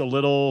 It's a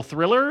little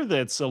thriller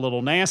that's a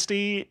little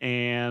nasty,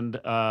 and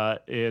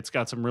it's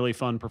got some really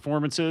fun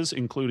performances,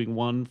 including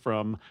one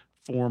from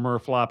former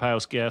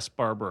Flophouse guest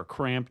Barbara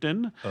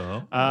Crampton.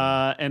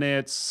 And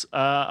it's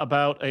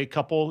about a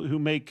couple who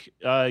make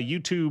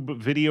YouTube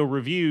video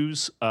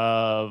reviews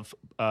of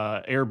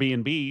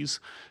Airbnbs,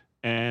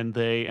 and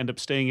they end up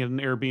staying in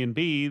an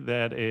Airbnb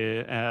that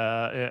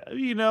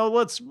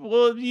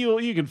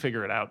you can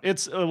figure it out.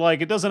 It's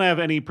it doesn't have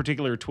any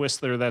particular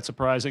twist that are that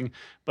surprising,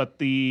 but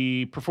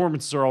the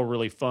performances are all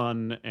really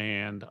fun,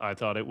 and I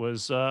thought it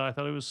was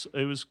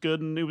good,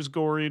 and it was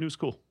gory, and it was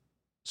cool.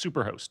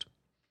 Superhost.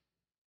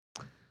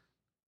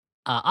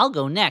 I'll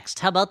go next.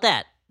 How about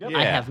that? Yep.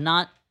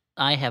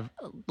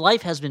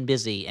 Life has been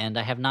busy, and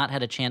I have not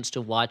had a chance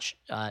to watch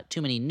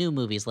too many new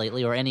movies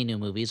lately, or any new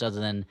movies other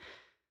than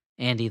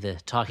Andy the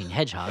Talking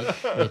Hedgehog,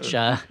 which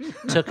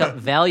took up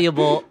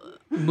valuable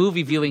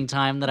movie viewing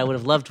time that I would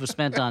have loved to have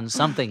spent on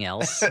something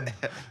else,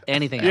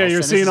 anything else. Yeah, you're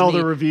And seeing all me.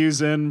 the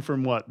reviews in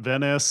from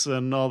Venice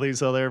and all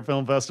these other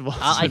film festivals.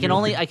 I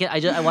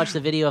watched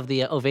the video of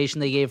the ovation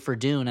they gave for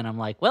Dune, and I'm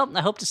like, well,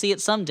 I hope to see it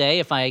someday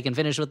if I can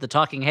finish with the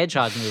Talking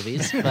Hedgehog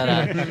movies.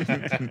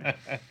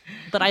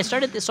 But I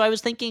started this, so I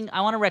was thinking I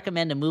want to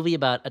recommend a movie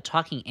about a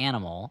talking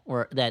animal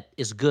that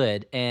is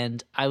good,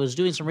 and I was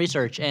doing some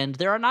research, and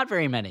there are not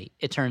very many,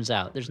 it turns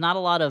out. There's not a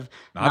lot of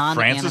Not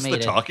non-animated. Francis the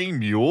Talking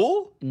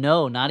Mule?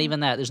 No, not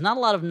even that. There's not a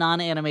lot of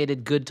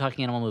non-animated good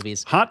talking animal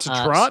movies. Hot to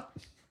Trot?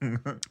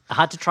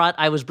 Hot to Trot.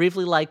 I was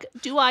briefly like,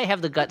 do I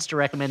have the guts to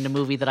recommend a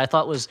movie that I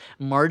thought was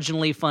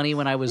marginally funny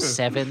when I was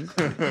 7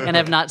 and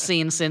have not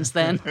seen since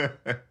then?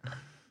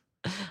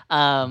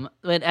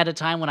 But at a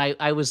time when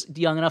I was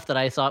young enough that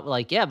I thought,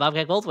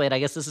 Bobcat Goldthwait, I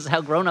guess this is how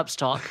grown-ups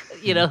talk.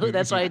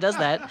 That's why he does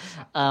that.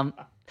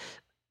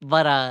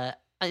 But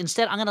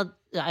instead, I'm going to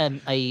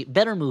a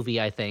better movie,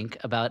 I think,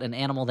 about an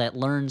animal that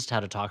learns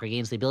how to talk or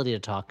gains the ability to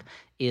talk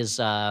is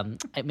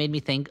it made me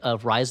think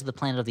of Rise of the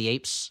Planet of the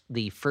Apes,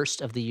 the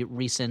first of the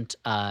recent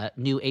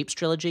new Apes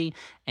trilogy.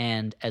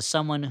 And as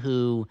someone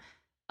who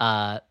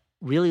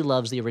really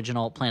loves the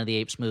original Planet of the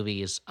Apes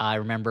movies, I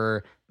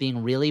remember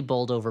being really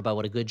bowled over by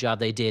what a good job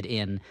they did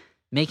in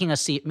making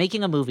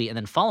a movie and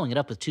then following it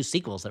up with 2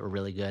 sequels that were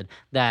really good,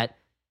 that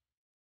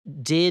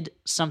did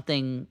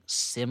something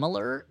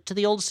similar to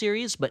the old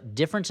series, but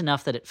different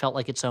enough that it felt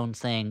like its own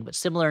thing, but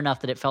similar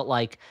enough that it felt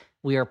like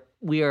we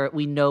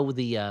know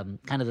the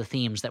kind of the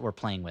themes that we're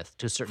playing with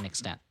to a certain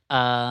extent.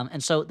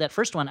 And so that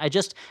first one, I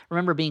just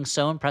remember being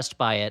so impressed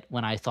by it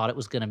when I thought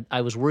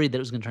I was worried that it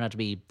was going to turn out to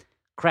be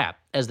crap,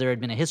 as there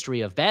had been a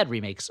history of bad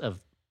remakes of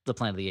the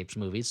Planet of the Apes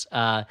movies.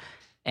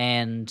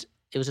 And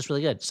it was just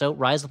really good. So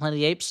Rise of the Planet of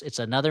the Apes, it's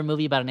another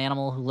movie about an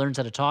animal who learns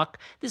how to talk,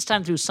 this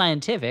time through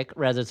scientific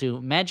rather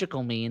through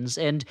magical means,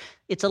 and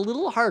it's a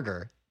little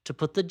harder to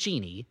put the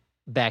genie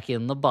back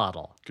in the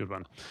bottle. Good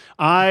one.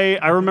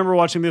 I remember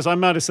watching this. I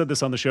might have said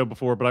this on the show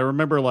before, but I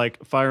remember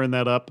like firing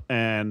that up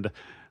and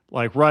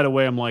like right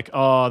away I'm like,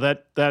 oh,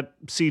 that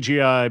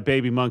CGI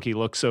baby monkey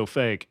looks so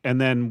fake.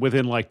 And then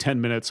within like 10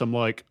 minutes, I'm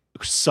like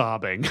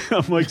sobbing.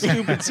 I'm like,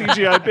 stupid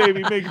CGI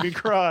baby making me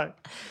cry.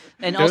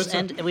 And also,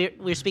 and we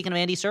were speaking of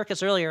Andy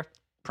Serkis earlier.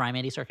 Prime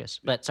Andy Serkis.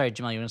 But sorry,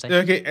 Jamelle, you want to say?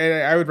 Okay,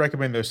 and I would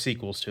recommend those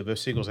sequels too. Those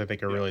sequels I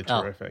think are really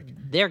terrific.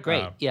 They're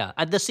great. Yeah,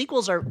 the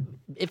sequels are,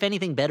 if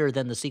anything, better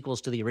than the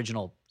sequels to the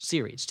original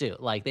series too.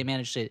 Like they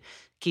managed to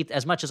keep,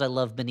 as much as I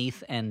love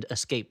Beneath and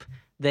Escape,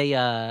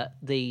 the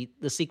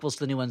sequels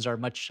to the new ones are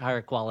much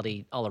higher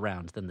quality all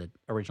around than the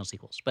original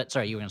sequels. But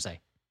sorry, you were going to say.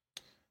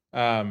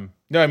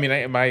 No, I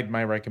mean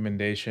my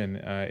recommendation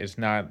is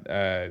not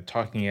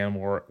talking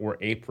animal or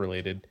ape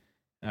related.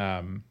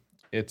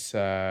 It's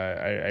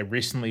I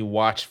recently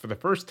watched for the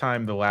first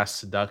time The Last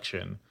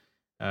Seduction,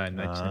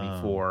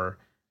 1994,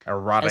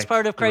 erotic as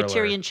part of thriller.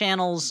 Criterion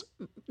Channel's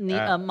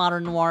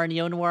modern noir and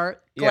neo-noir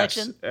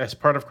collection. Yes, as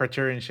part of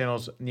Criterion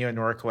Channel's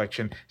neo-noir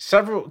collection,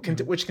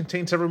 which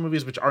contains several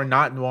movies which are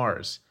not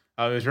noirs.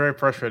 It was very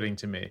frustrating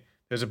to me.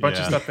 There's a bunch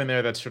of stuff in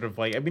there that's sort of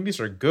like, I mean,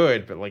 these are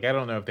good, but like I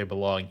don't know if they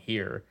belong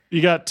here.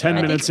 You got 10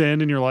 minutes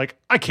in, and you're like,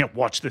 I can't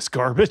watch this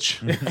garbage.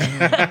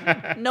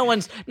 No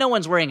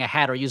one's wearing a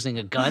hat or using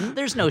a gun.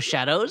 There's no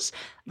shadows.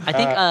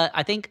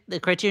 I think the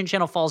Criterion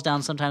Channel falls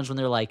down sometimes when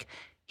they're like,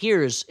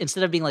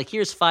 instead of being like,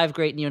 here's 5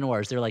 great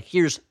neo-noirs, they're like,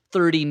 here's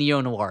 30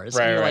 neo-noirs.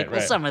 Right, and you're right, like, well,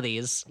 right. some of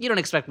these, you don't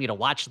expect me to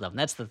watch them.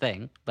 That's the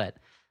thing. But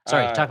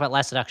sorry, talk about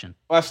Last Seduction.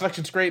 Last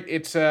Seduction's great.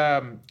 It's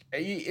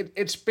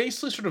it's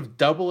basically sort of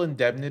double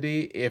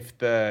indemnity if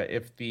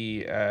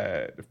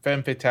the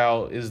femme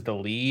fatale is the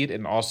lead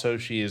and also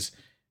she is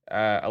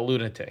a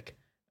lunatic.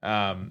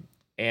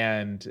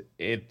 And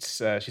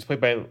it's she's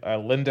played by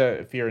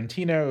Linda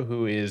Fiorentino,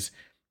 who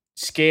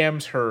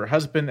scams her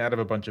husband out of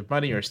a bunch of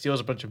money or steals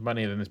a bunch of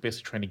money and then is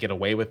basically trying to get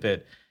away with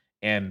it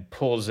and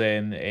pulls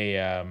in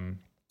a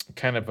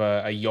kind of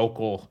a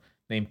yokel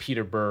named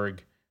Peter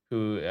Berg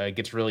who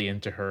gets really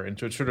into her. And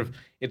so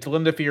it's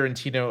Linda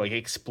Fiorentino like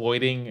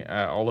exploiting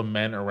all the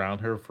men around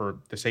her for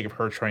the sake of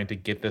her trying to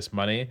get this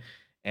money.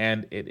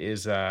 And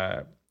it's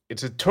a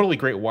totally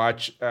great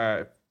watch.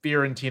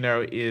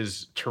 Fiorentino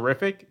is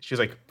terrific. She's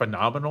like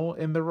phenomenal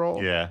in the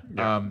role. Yeah.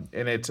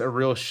 And it's a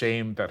real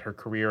shame that her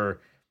career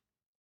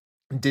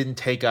didn't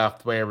take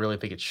off the way I really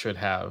think it should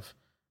have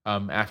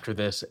after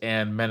this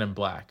and Men in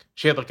Black.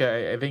 She had like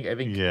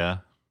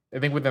I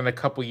think within a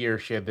couple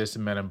years she had this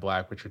and Men in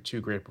Black, which are 2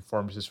 great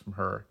performances from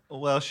her.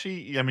 Well,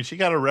 she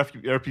got a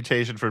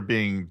reputation for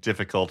being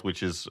difficult,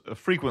 which is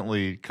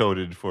frequently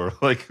coded for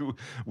like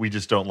we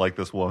just don't like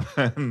this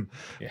woman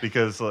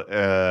because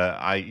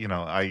I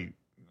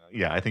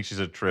think she's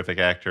a terrific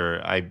actor.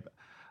 I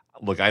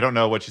don't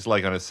know what she's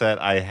like on a set.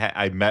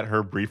 I met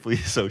her briefly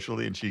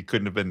socially, and she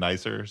couldn't have been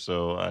nicer.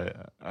 So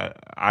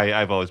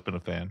I've always been a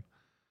fan.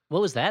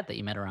 What was that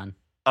you met her on?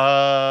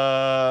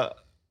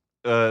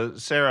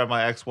 Sarah,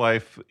 my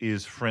ex-wife,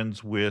 is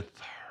friends with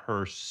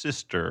her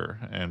sister,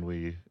 and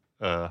we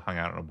hung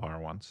out in a bar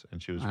once,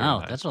 and she was very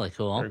nice. That's really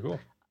cool. Very cool.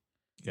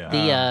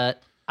 Yeah.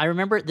 I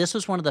remember this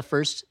was one of the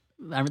first.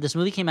 This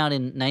movie came out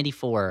in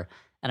 '94,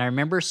 and I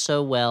remember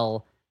so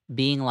well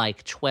being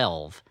like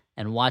 12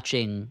 and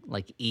watching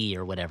like E!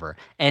 Or whatever,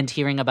 and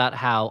hearing about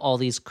how all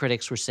these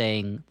critics were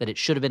saying that it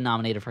should have been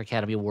nominated for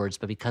Academy Awards,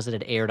 but because it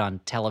had aired on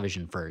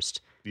television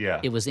first,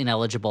 it was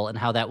ineligible, and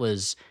how that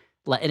was.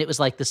 And it was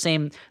like the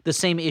same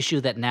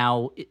issue that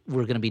now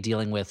we're going to be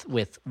dealing with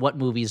what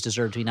movies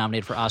deserve to be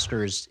nominated for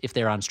Oscars if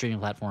they're on streaming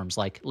platforms.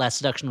 Like Last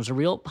Seduction was a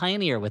real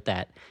pioneer with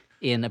that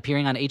in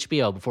appearing on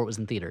HBO before it was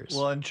in theaters.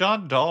 Well, and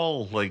John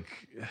Dahl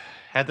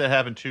had that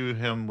happen to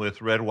him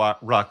with Red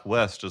Rock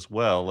West as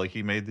well. Like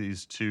he made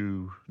these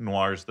 2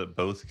 noirs that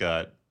both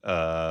got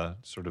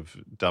sort of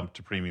dumped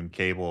to premium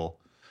cable.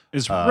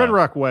 Red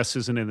Rock West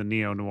isn't in the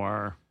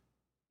neo-noir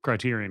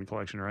Criterion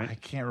collection, right? I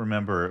can't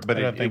remember, but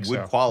I don't it think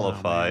would so.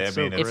 qualify. Oh,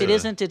 man, if it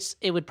isn't,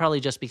 it would probably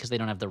just because they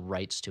don't have the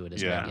rights to it,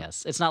 is my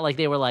guess. It's not like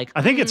they were like,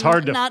 I think it's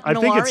hard to not I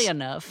think noir it's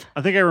enough.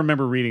 I think I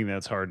remember reading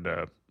that's hard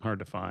to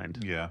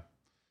find. Yeah.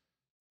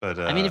 But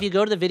I mean, if you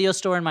go to the video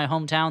store in my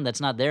hometown that's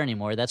not there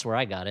anymore, that's where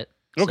I got it.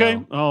 Okay,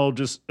 So, I'll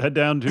just head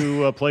down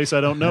to a place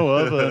I don't know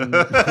of. And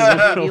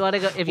if you want to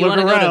go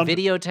to around.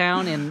 Video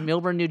Town in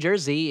Milburn, New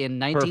Jersey in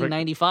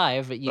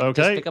 1995, you can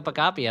just pick up a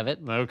copy of it.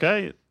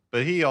 Okay.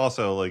 But he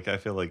also, I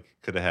feel like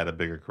could have had a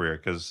bigger career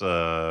because,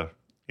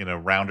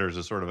 Rounders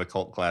is sort of a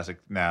cult classic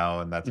now,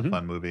 and that's a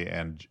fun movie.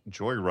 And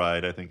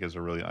Joyride, I think, is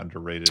a really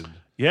underrated.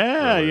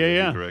 thriller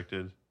that he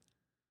directed.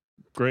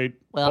 Great.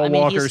 Well, Paul I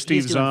mean, Walker, he's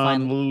Steve doing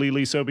Zahn, fine.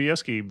 Lily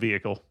Sobieski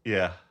vehicle.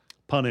 Yeah.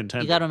 Pun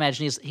intended. You got to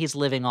imagine he's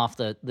living off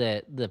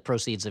the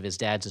proceeds of his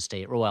dad's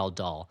estate, Roald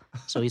Dahl.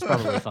 So he's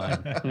probably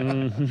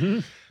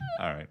fine.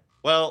 All right.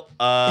 Well,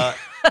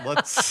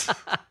 let's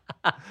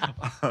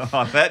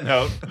On that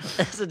note,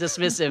 That's a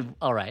dismissive.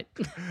 All right.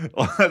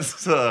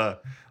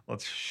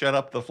 let's shut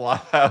up the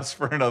Flophouse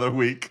for another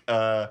week.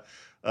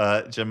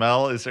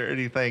 Jamelle, is there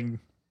anything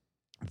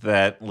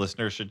that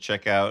listeners should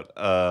check out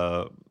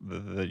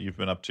that you've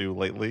been up to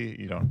lately?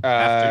 You don't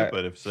have to,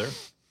 but if so.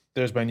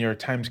 There's my New York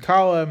Times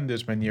column.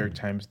 There's my New York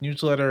Times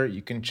newsletter.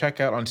 You can check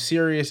out on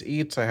Serious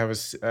Eats. I have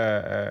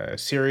a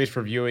series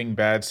reviewing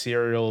bad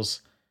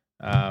cereals.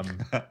 You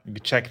can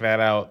check that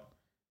out.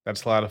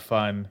 That's a lot of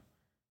fun.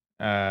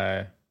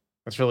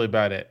 That's really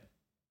about it.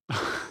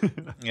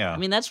 Yeah. I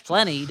mean, that's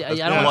plenty. I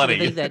don't want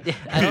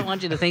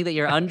you to think that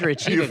you're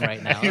underachieving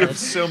right now. You have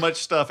so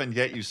much stuff, and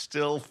yet you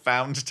still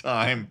found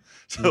time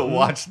to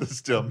watch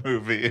this dumb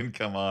movie and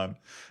come on.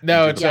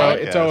 No, it's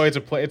always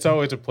a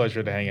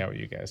pleasure to hang out with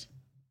you guys.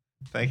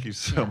 Thank you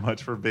so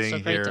much for being so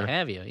great here. to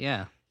have you.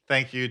 Yeah.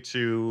 Thank you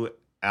to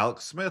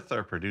Alex Smith,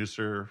 our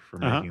producer, for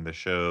making the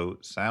show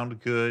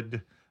sound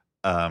good.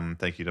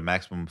 Thank you to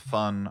Maximum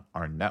Fun,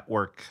 our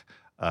network.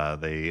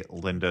 They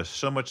lend us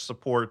so much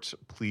support.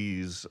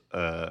 Please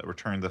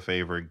return the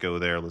favor. Go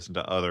there, listen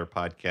to other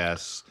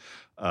podcasts.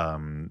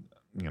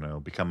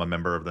 Become a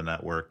member of the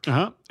network.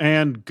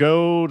 And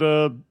go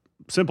to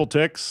Simple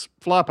Ticks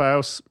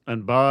Flophouse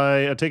and buy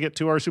a ticket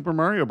to our Super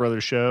Mario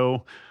Brothers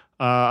show.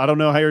 I don't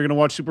know how you're going to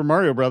watch Super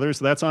Mario Brothers.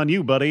 That's on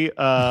you, buddy.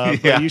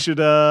 But you should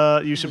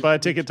buy a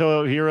ticket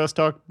to hear us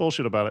talk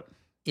bullshit about it.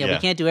 Yeah, we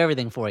can't do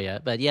everything for you.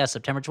 But yeah,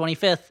 September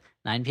 25th,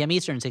 9 p.m.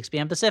 Eastern, 6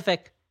 p.m.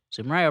 Pacific,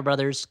 Super Mario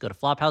Brothers. Go to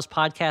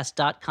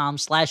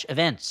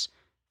flophousepodcast.com/events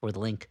for the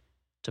link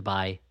to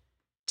buy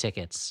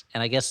tickets.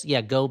 And I guess,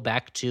 go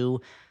back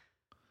to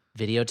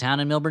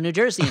Videotown in Millburn, New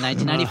Jersey in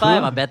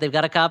 1995. I bet they've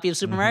got a copy of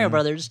Super Mario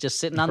Brothers just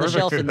sitting on the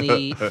shelf in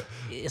the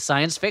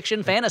science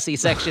fiction fantasy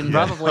section,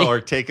 probably. Or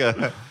take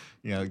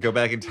go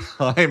back in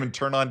time and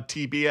turn on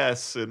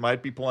TBS. It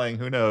might be playing.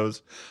 Who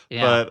knows?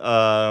 Yeah.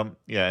 But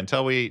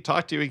until we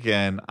talk to you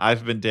again,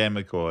 I've been Dan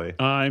McCoy.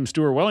 I'm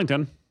Stuart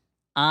Wellington.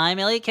 I'm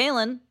Elliot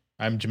Kalin.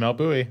 I'm Jamelle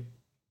Bouie.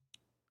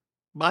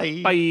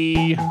 Bye.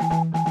 Bye.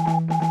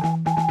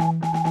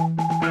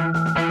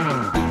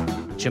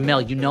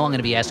 Jamelle, I'm going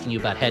to be asking you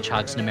about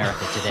hedgehogs in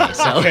America today.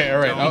 So Okay, all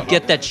right.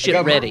 get that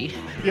shit ready.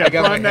 Yeah, I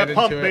got prime my head that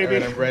pump, into it, baby.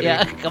 and I'm ready.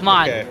 Yeah, come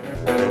on. Okay.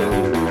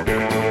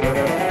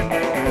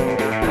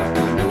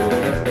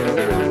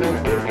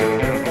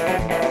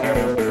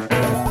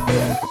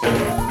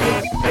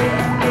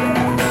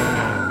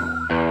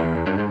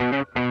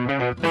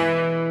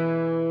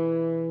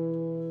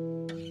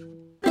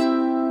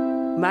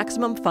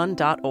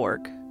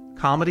 MaximumFun.org.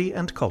 Comedy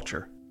and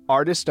culture.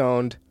 Artist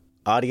owned.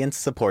 Audience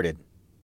supported.